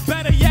fire.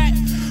 Better yet,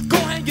 go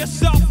hang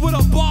yourself with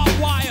a barbed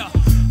wire.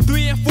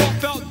 3 and 4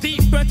 fell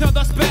deep into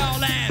the spell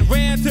land.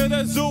 Ran to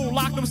the zoo,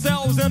 locked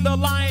themselves in the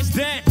lion's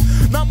den.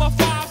 Number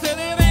 5 said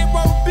it ain't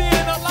worth being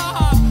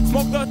alive.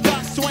 Smoked the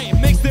dust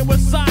swain, mixed it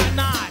with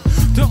cyanide.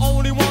 The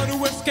only one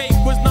who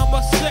escaped was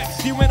number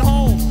 6. He went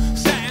home,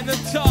 sat in the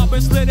tub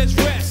and slit his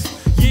wrist.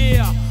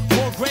 Yeah,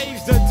 more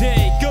graves to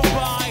dig.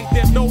 Goodbye,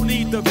 there's no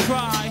need to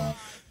cry,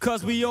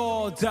 cause we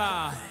all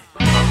die.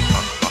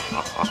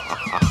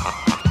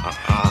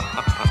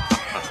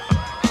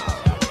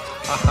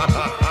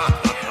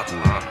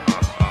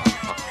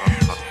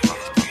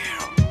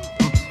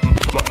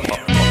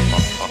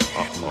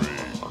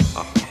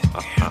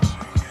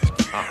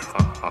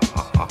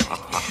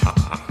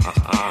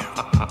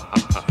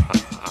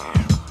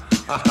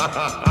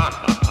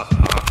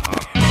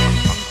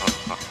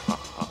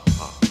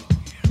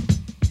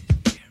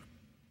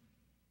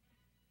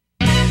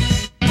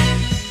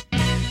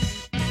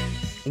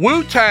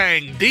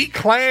 Wu-Tang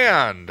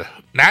Declanned,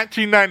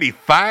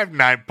 1995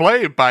 night,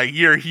 played by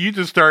year. You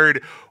just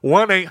heard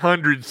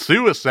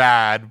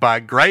 1-800-SUICIDE by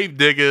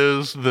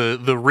Gravediggers, the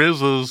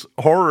RZA's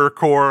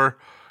horrorcore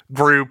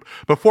group.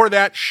 Before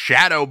that,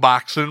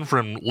 Shadowboxing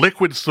from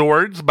Liquid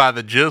Swords by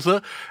the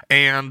GZA,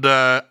 and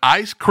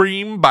Ice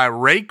Cream by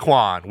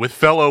Raekwon with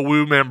fellow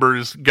Wu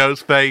members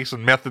Ghostface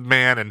and Method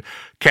Man and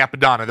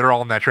Capadonna. They're all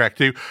on that track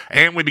too.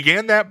 And we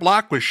began that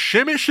block with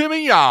Shimmy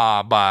Shimmy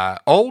Ya by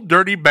Old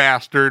Dirty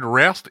Bastard.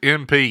 Rest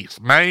in peace.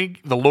 May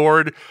the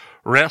Lord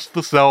rest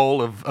the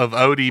soul of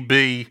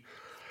ODB.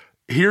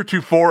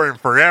 Heretofore and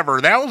forever.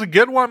 That was a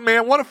good one,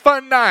 man. What a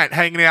fun night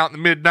hanging out in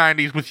the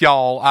mid-90s with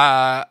y'all.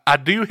 I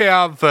do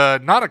have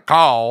not a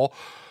call,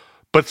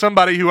 but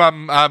somebody who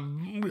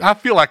I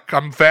feel like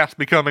I'm fast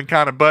becoming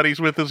kind of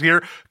buddies with is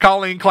here.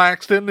 Colleen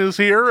Claxton is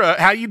here.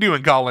 How you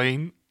doing,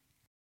 Colleen?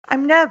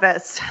 I'm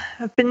nervous.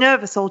 I've been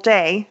nervous all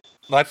day.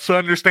 That's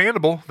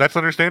understandable.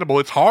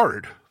 It's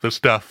hard. This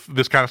kind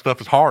of stuff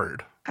is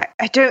hard.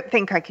 I don't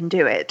think I can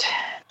do it.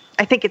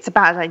 I think it's a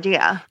bad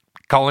idea.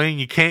 Colleen,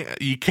 you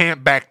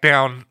can't back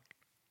down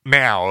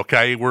now,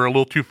 okay? We're a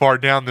little too far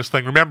down this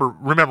thing. Remember,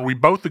 we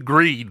both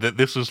agreed that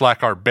this is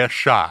like our best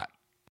shot.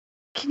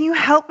 Can you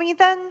help me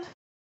then?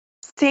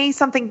 Say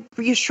something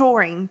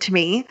reassuring to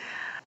me.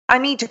 I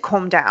need to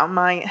calm down.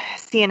 My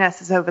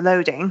CNS is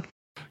overloading.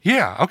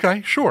 Yeah,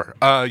 okay, sure.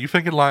 You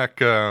thinking like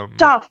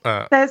Duff,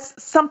 there's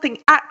something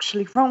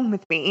actually wrong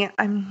with me.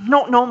 I'm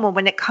not normal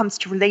when it comes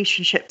to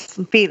relationships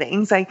and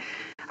feelings. I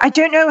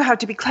don't know how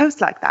to be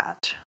close like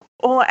that.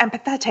 Or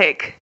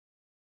empathetic.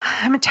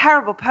 I'm a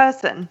terrible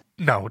person.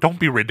 No, don't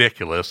be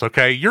ridiculous,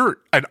 okay? You're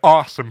an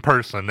awesome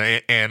person,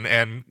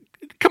 and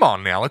come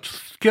on now,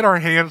 let's get our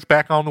hands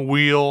back on the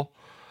wheel.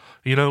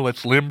 You know,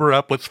 let's limber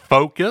up, let's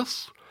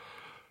focus.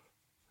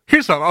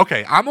 Here's something.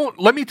 Okay, I'm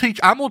gonna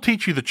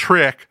teach you the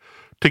trick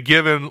to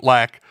giving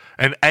like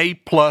an A+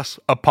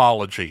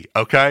 apology.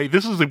 Okay,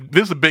 this is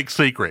a big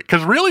secret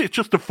because really it's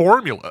just a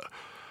formula,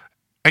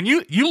 and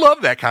you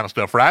love that kind of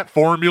stuff, right?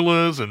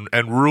 Formulas and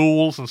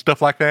rules and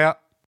stuff like that.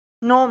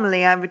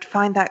 Normally, I would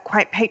find that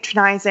quite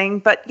patronizing,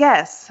 but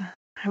yes,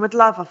 I would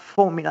love a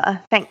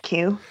formula. Thank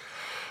you.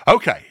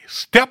 Okay,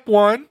 step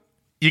 1,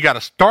 you got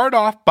to start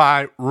off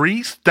by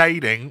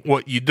restating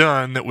what you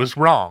done that was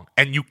wrong,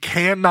 and you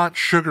cannot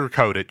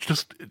sugarcoat it.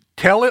 Just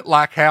tell it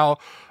like how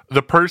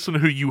the person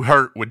who you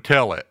hurt would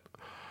tell it.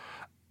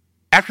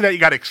 After that, you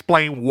got to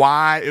explain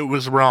why it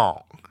was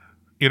wrong.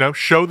 You know,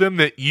 show them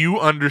that you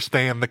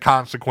understand the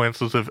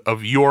consequences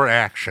of your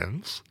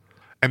actions.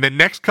 And then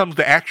next comes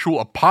the actual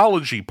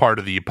apology part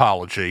of the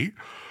apology.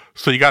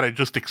 So you got to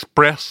just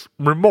express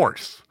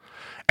remorse.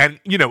 And,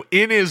 you know,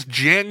 in as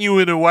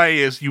genuine a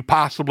way as you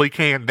possibly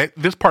can.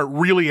 This part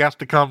really has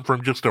to come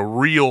from just a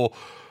real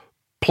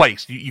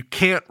place. You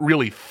can't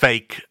really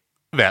fake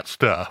that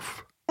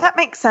stuff. That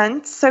makes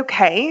sense.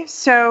 Okay.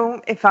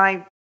 So if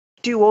I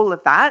do all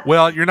of that.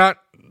 Well, you're not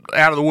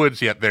out of the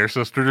woods yet there,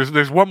 sister.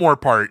 There's one more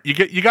part.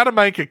 You got to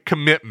make a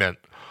commitment.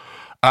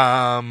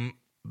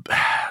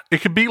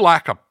 It could be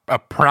like a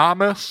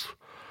promise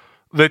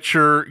that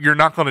you're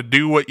not going to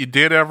do what you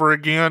did ever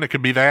again. It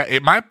could be that.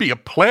 It might be a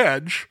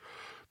pledge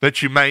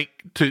that you make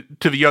to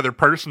the other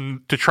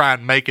person to try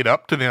and make it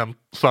up to them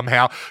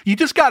somehow. You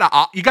just gotta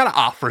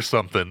offer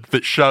something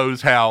that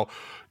shows how,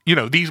 you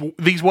know,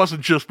 these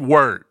wasn't just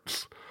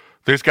words.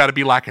 There's got to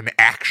be like an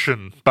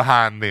action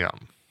behind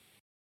them.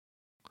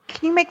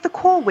 Can you make the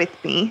call with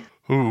me?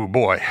 Ooh,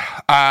 boy.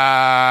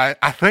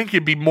 I think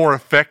it'd be more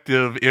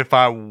effective if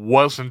I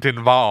wasn't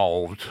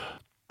involved.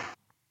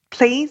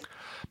 Please?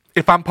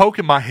 If I'm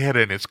poking my head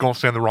in, it's going to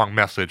send the wrong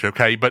message,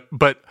 okay?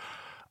 But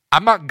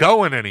I'm not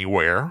going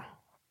anywhere.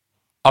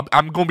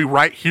 I'm going to be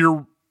right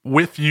here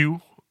with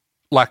you,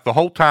 like the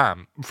whole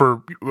time,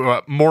 for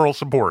moral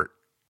support.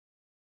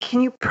 Can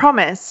you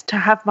promise to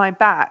have my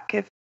back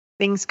if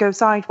things go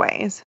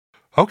sideways?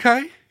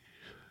 Okay.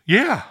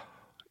 Yeah,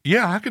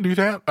 I can do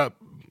that.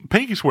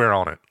 Pinky swear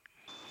on it.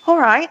 All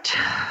right.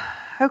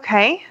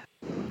 Okay.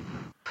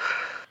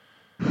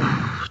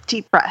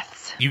 Deep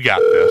breaths. You got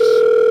this.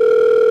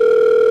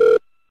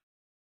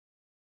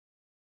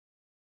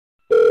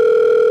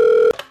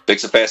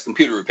 Fix a fast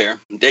computer repair.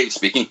 Dave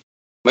speaking.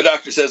 My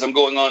doctor says I'm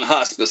going on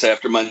hospice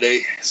after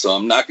Monday, so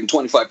I'm knocking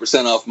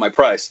 25% off my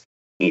price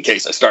in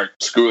case I start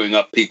screwing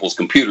up people's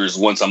computers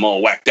once I'm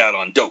all whacked out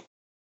on dope.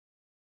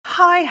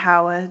 Hi,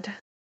 Howard.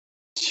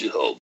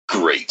 Oh,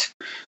 great.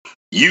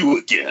 You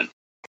again.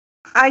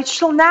 I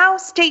shall now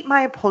state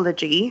my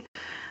apology.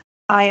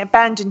 I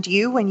abandoned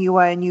you when you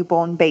were a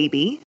newborn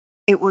baby.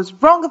 It was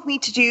wrong of me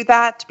to do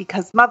that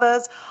because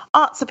mothers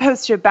aren't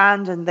supposed to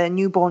abandon their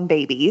newborn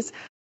babies.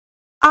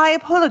 I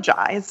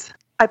apologize.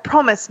 I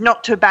promise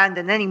not to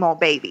abandon any more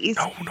babies.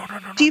 No.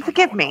 Do you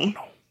forgive me?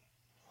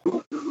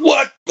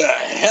 What the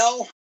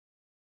hell?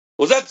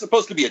 Was that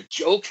supposed to be a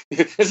joke?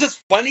 Is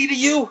this funny to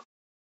you?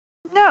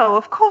 No,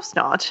 of course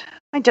not.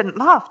 I didn't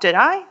laugh, did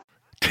I?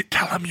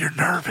 Tell him you're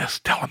nervous.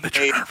 Tell him that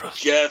you're nervous.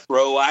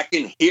 Jethro, I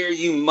can hear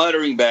you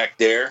muttering back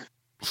there.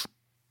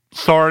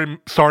 Sorry,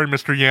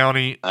 Mr.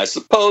 Yowney. I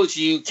suppose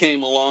you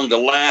came along to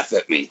laugh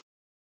at me.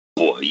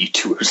 Boy, you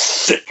two are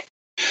sick.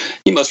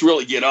 You must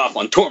really get off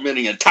on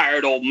tormenting a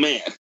tired old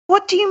man.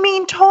 What do you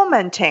mean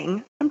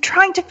tormenting? I'm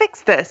trying to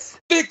fix this.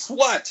 Fix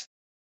what?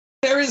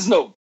 There is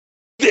no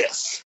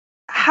this.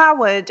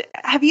 Howard,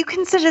 have you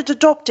considered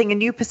adopting a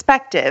new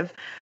perspective?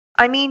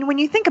 I mean, when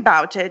you think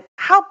about it,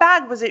 how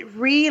bad was it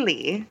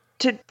really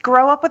to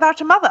grow up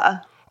without a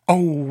mother?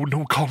 Oh,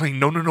 no, Colleen.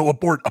 No.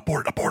 Abort.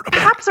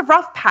 Perhaps a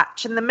rough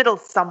patch in the middle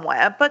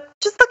somewhere, but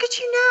just look at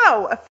you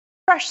now. A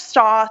fresh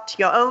start,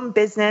 your own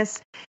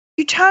business.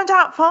 You turned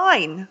out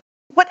fine.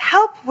 What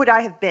help would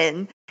I have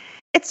been?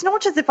 It's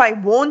not as if I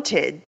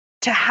wanted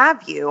to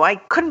have you. I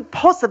couldn't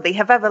possibly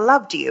have ever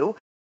loved you.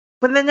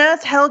 When the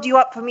nurse held you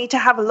up for me to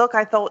have a look,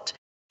 I thought,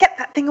 get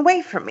that thing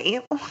away from me.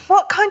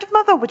 What kind of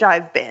mother would I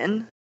have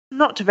been?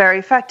 Not a very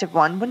effective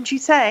one, wouldn't you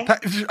say?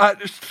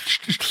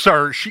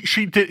 Sir,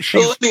 she did.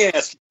 Well, let me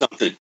ask you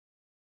something.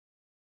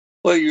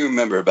 What do you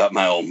remember about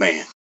my old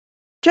man?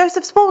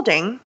 Joseph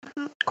Spaulding?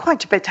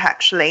 Quite a bit,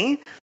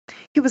 actually.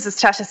 He was a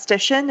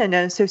statistician and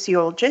a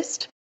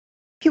sociologist.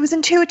 He was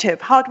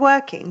intuitive,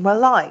 hard-working,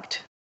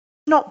 well-liked.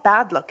 Not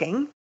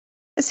bad-looking.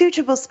 A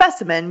suitable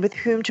specimen with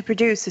whom to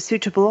produce a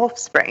suitable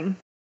offspring.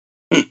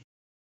 He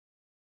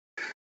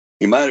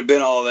might have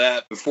been all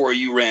that before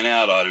you ran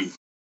out on him.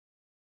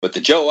 But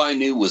the Joe I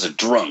knew was a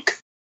drunk,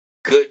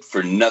 good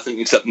for nothing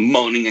except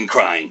moaning and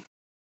crying.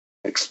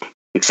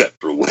 Except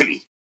for when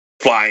he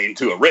fly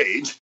into a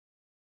rage.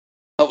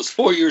 I was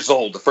 4 years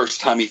old the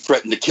first time he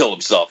threatened to kill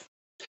himself.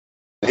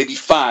 Maybe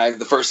 5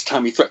 the first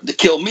time he threatened to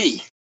kill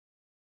me.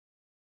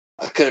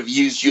 I could have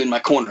used you in my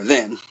corner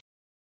then.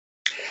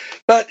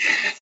 But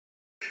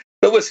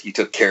the whiskey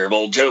took care of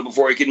old Joe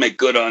before he could make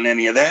good on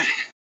any of that.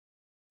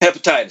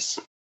 Hepatitis.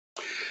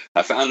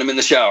 I found him in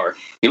the shower.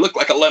 He looked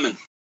like a lemon.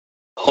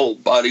 Whole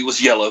body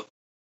was yellow.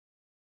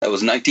 That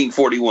was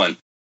 1941.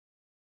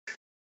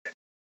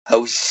 I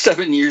was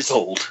 7 years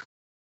old.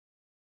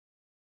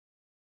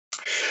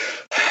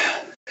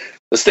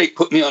 The state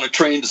put me on a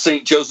train to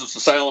St. Joseph's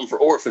Asylum for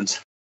Orphans.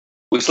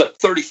 We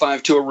slept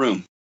 35 to a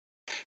room.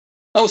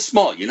 I was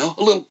small, you know,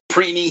 a little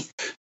preemie.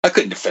 I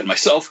couldn't defend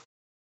myself.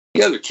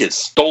 The other kids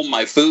stole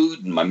my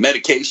food and my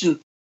medication.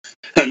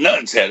 The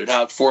nuns had it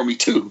out for me,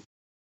 too.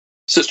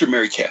 Sister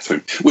Mary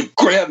Catherine would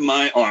grab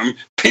my arm,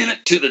 pin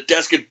it to the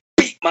desk, and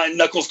beat my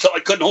knuckles till I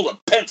couldn't hold a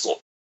pencil.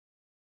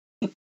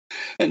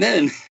 And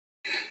then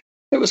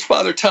there was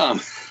Father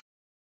Tom.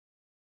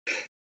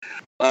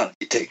 Why don't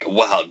you take a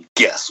wild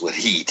guess what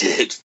he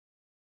did?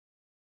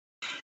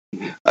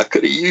 I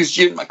could have used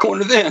you in my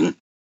corner then.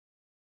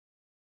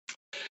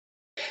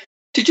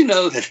 Did you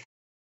know that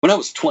when I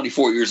was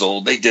 24 years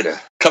old, they did a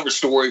cover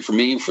story for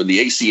me for the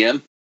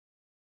ACM?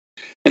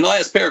 In the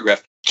last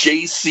paragraph,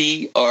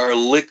 J.C.R.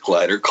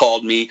 Licklider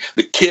called me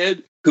the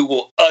kid who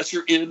will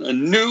usher in a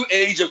new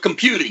age of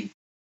computing.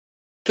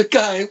 The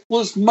guy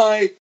was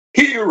my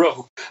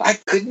hero. I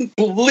couldn't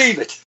believe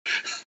it.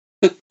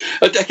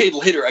 A decade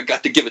later, I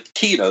got to give a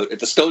keynote at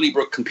the Stony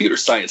Brook Computer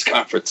Science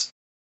Conference.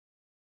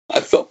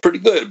 I felt pretty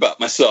good about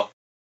myself.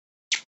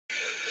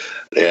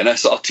 Then I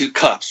saw 2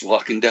 cops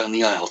walking down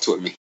the aisle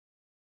toward me.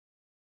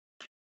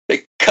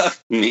 They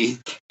cuffed me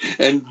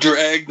and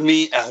dragged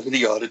me out of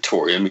the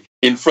auditorium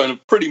in front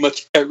of pretty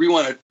much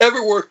everyone I'd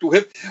ever worked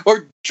with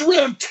or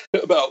dreamt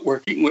about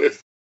working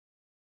with.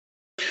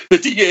 The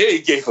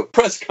DA gave a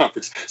press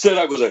conference, said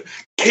I was a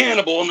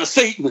cannibal and a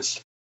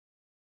Satanist.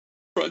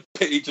 Front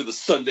page of the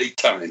Sunday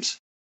Times.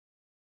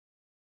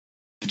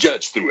 The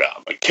judge threw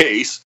out my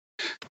case.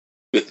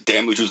 The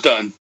damage was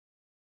done.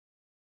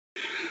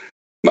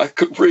 My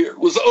career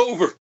was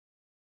over.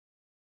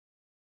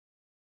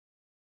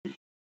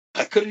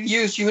 I could have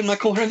used you in my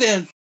corner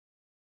then.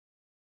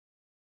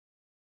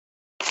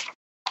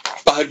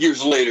 5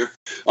 years later,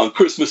 on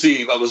Christmas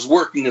Eve, I was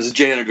working as a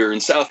janitor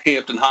in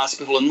Southampton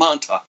Hospital in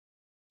Montauk.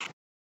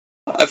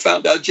 I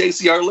found out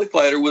J.C.R.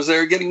 Licklider was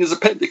there getting his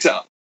appendix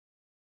out.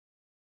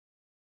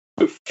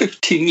 For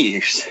 15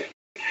 years,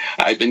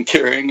 I've been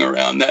carrying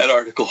around that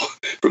article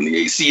from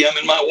the ACM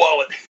in my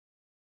wallet.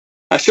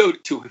 I showed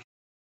it to him.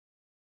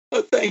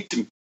 I thanked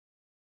him.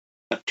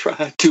 I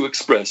tried to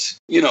express,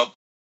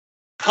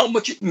 how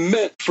much it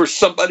meant for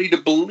somebody to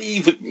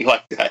believe in me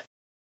like that.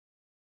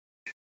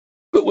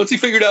 But once he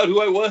figured out who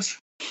I was,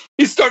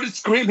 he started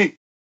screaming.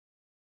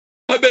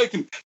 I begged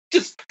him,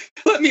 just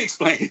let me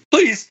explain.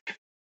 Please,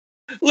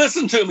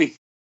 listen to me.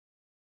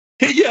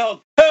 He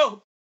yelled,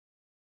 help!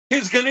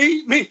 He's gonna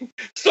eat me!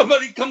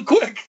 Somebody come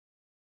quick!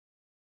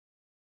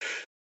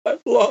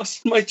 I've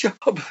lost my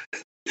job,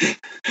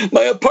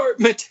 my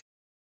apartment.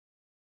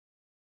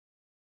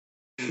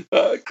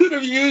 I could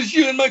have used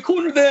you in my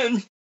corner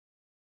then.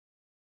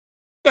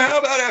 How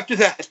about after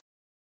that?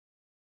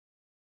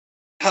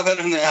 How about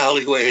in the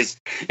alleyways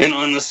and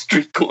on the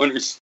street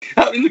corners,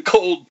 out in the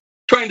cold,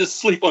 trying to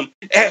sleep on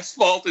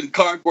asphalt and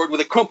cardboard with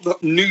a crumpled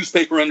up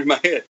newspaper under my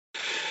head?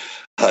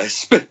 I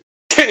spent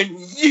 10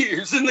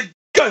 years in the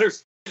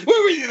gutters.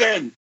 Where were you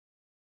then?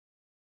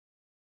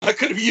 I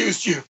could have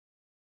used you.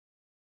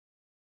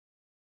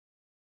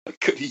 I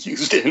could have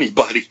used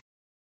anybody.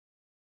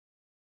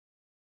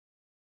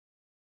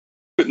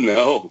 But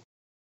no.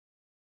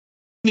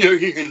 You're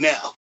here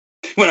now,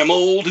 when I'm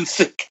old and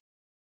sick.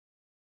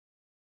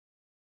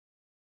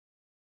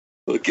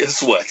 Well,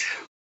 guess what?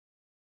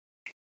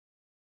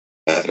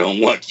 I don't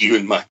want you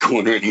in my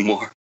corner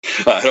anymore.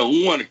 I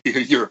don't want to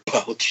hear your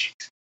apologies.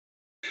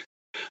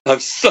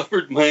 I've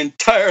suffered my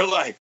entire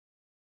life.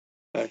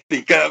 I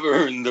think I've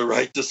earned the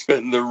right to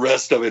spend the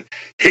rest of it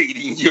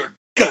hating your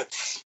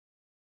guts.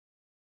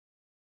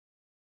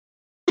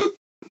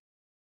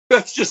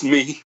 That's just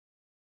me.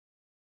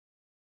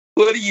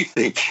 What do you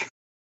think?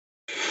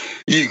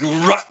 You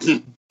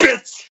rotten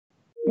bitch!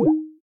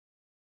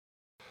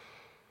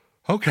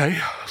 Okay,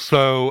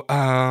 so,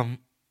 I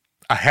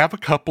have a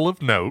couple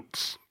of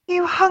notes.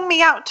 You hung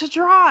me out to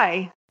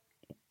dry.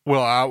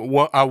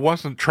 Well, I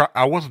wasn't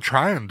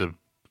trying to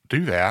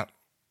do that.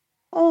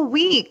 All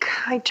week,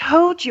 I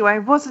told you I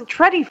wasn't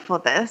ready for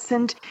this,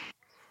 and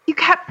you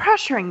kept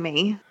pressuring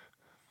me.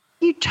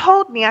 You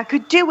told me I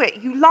could do it.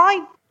 You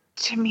lied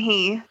to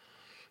me.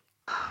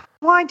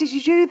 Why did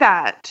you do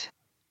that?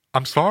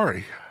 I'm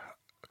sorry.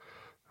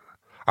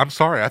 I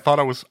thought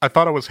I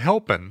was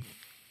helping.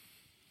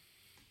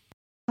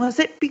 Was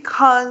it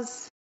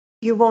because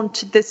you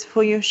wanted this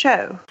for your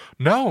show?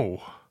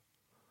 No.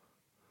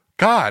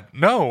 God,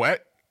 no.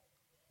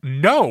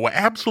 No,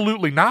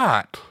 absolutely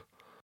not.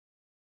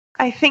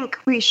 I think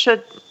we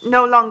should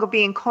no longer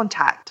be in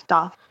contact,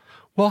 Duff.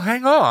 Well,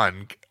 hang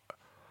on.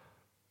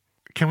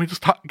 Can we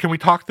just talk? Can we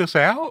talk this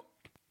out?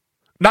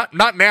 Not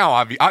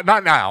now.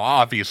 Not now.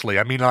 Obviously,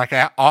 I mean, like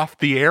off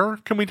the air.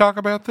 Can we talk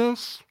about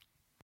this?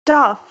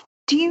 Duff,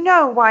 do you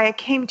know why I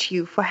came to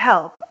you for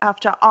help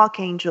after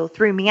Archangel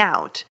threw me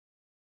out?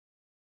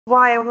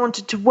 Why I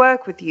wanted to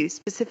work with you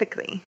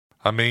specifically?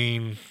 I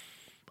mean,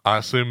 I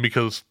assume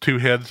because two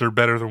heads are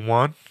better than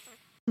one?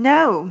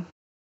 No.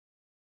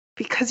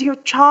 Because you're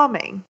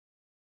charming.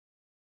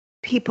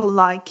 People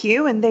like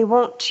you and they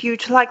want you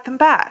to like them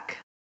back.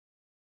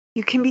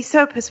 You can be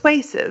so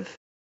persuasive.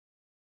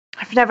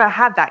 I've never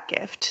had that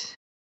gift.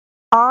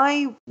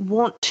 I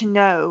want to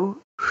know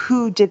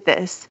who did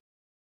this,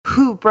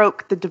 who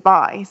broke the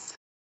device.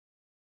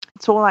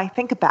 It's all I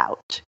think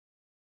about.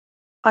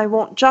 I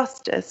want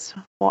justice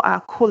for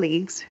our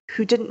colleagues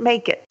who didn't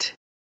make it.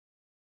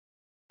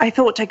 I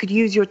thought I could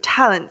use your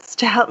talents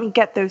to help me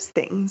get those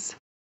things.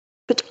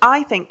 But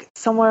I think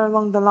somewhere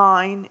along the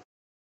line,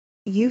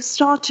 you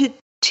started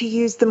to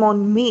use them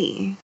on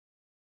me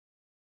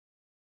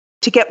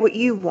to get what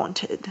you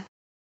wanted.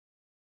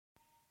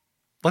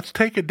 Let's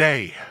take a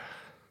day.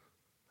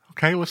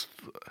 Okay, let's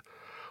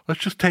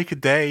just take a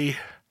day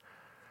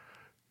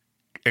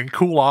and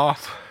cool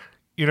off.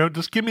 You know,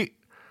 just give me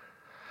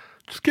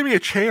a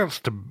chance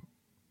to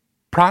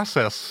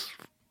process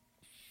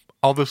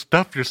all this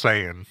stuff you're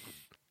saying.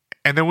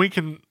 And then we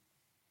can,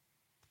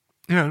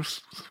 you know,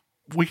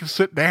 we can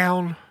sit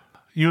down,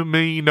 you and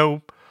me,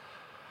 no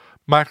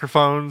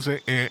microphones,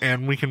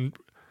 and we can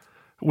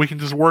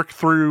just work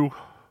through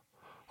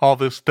all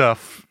this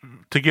stuff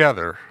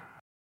together.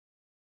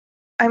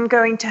 I'm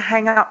going to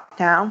hang up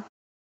now.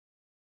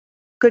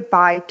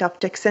 Goodbye, Duff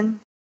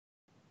Dixon.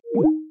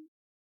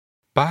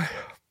 Bye.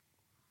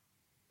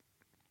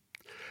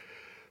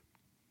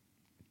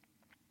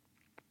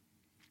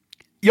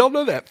 Y'all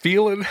know that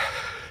feeling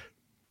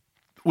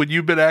when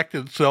you've been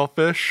acting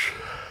selfish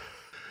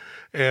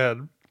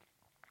and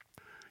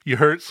you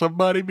hurt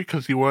somebody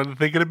because you wasn't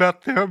thinking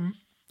about them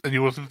and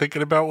you wasn't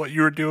thinking about what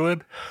you were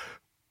doing?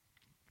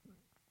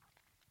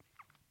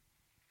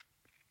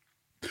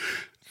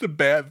 It's a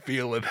bad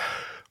feeling.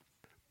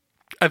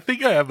 I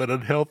think I have an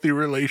unhealthy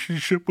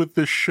relationship with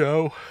this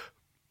show.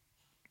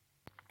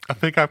 I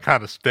think I've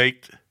kind of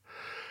staked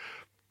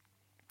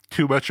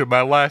too much of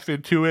my life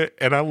into it,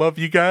 and I love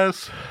you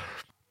guys,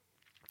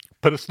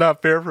 but it's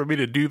not fair for me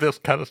to do this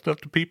kind of stuff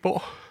to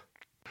people.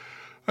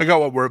 I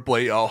got one more to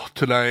play y'all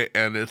tonight,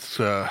 and it's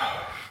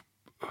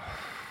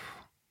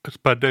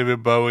by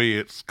David Bowie.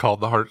 It's called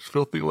The Heart's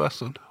Filthy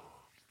Lesson.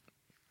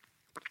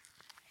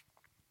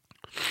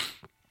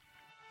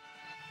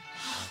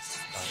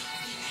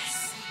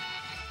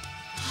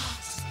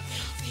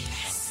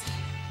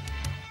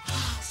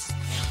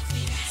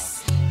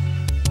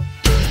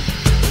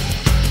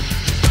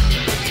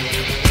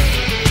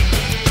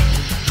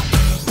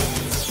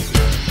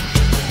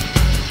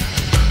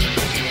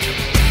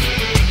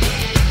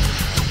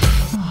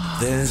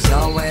 There's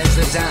always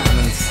a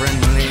diamond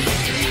friendly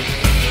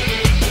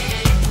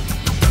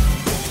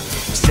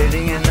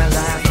sitting in the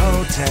Life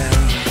Hotel.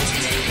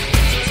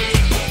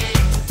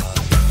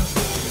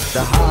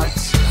 The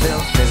heart's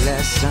filthy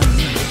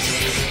lessons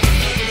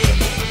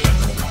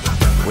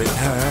with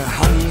her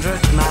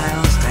 100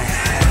 miles to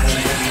hell.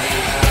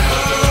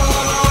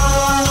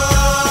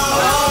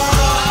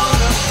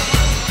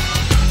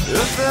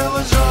 If there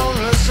was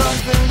only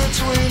something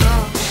between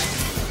us,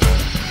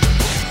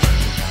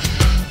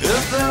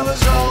 if there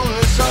was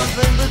only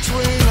something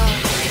between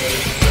us,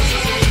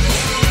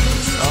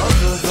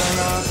 other than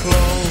our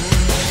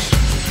clothes,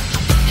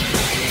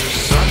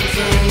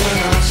 something in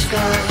our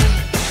sky,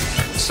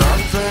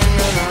 something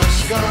in our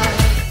sky,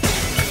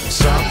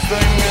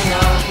 something in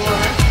our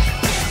blood,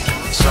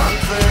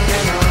 something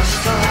in our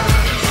sky.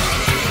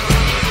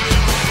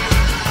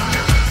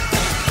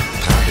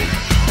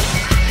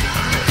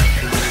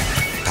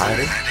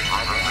 Patty?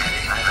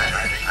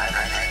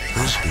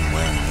 Who's been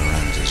wearing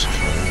Miranda's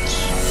clothes?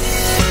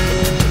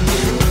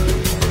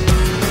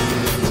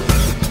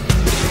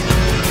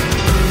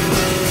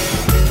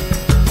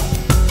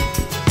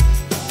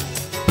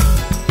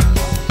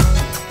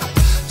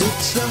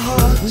 It's the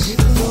heart's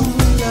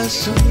filthy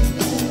lesson.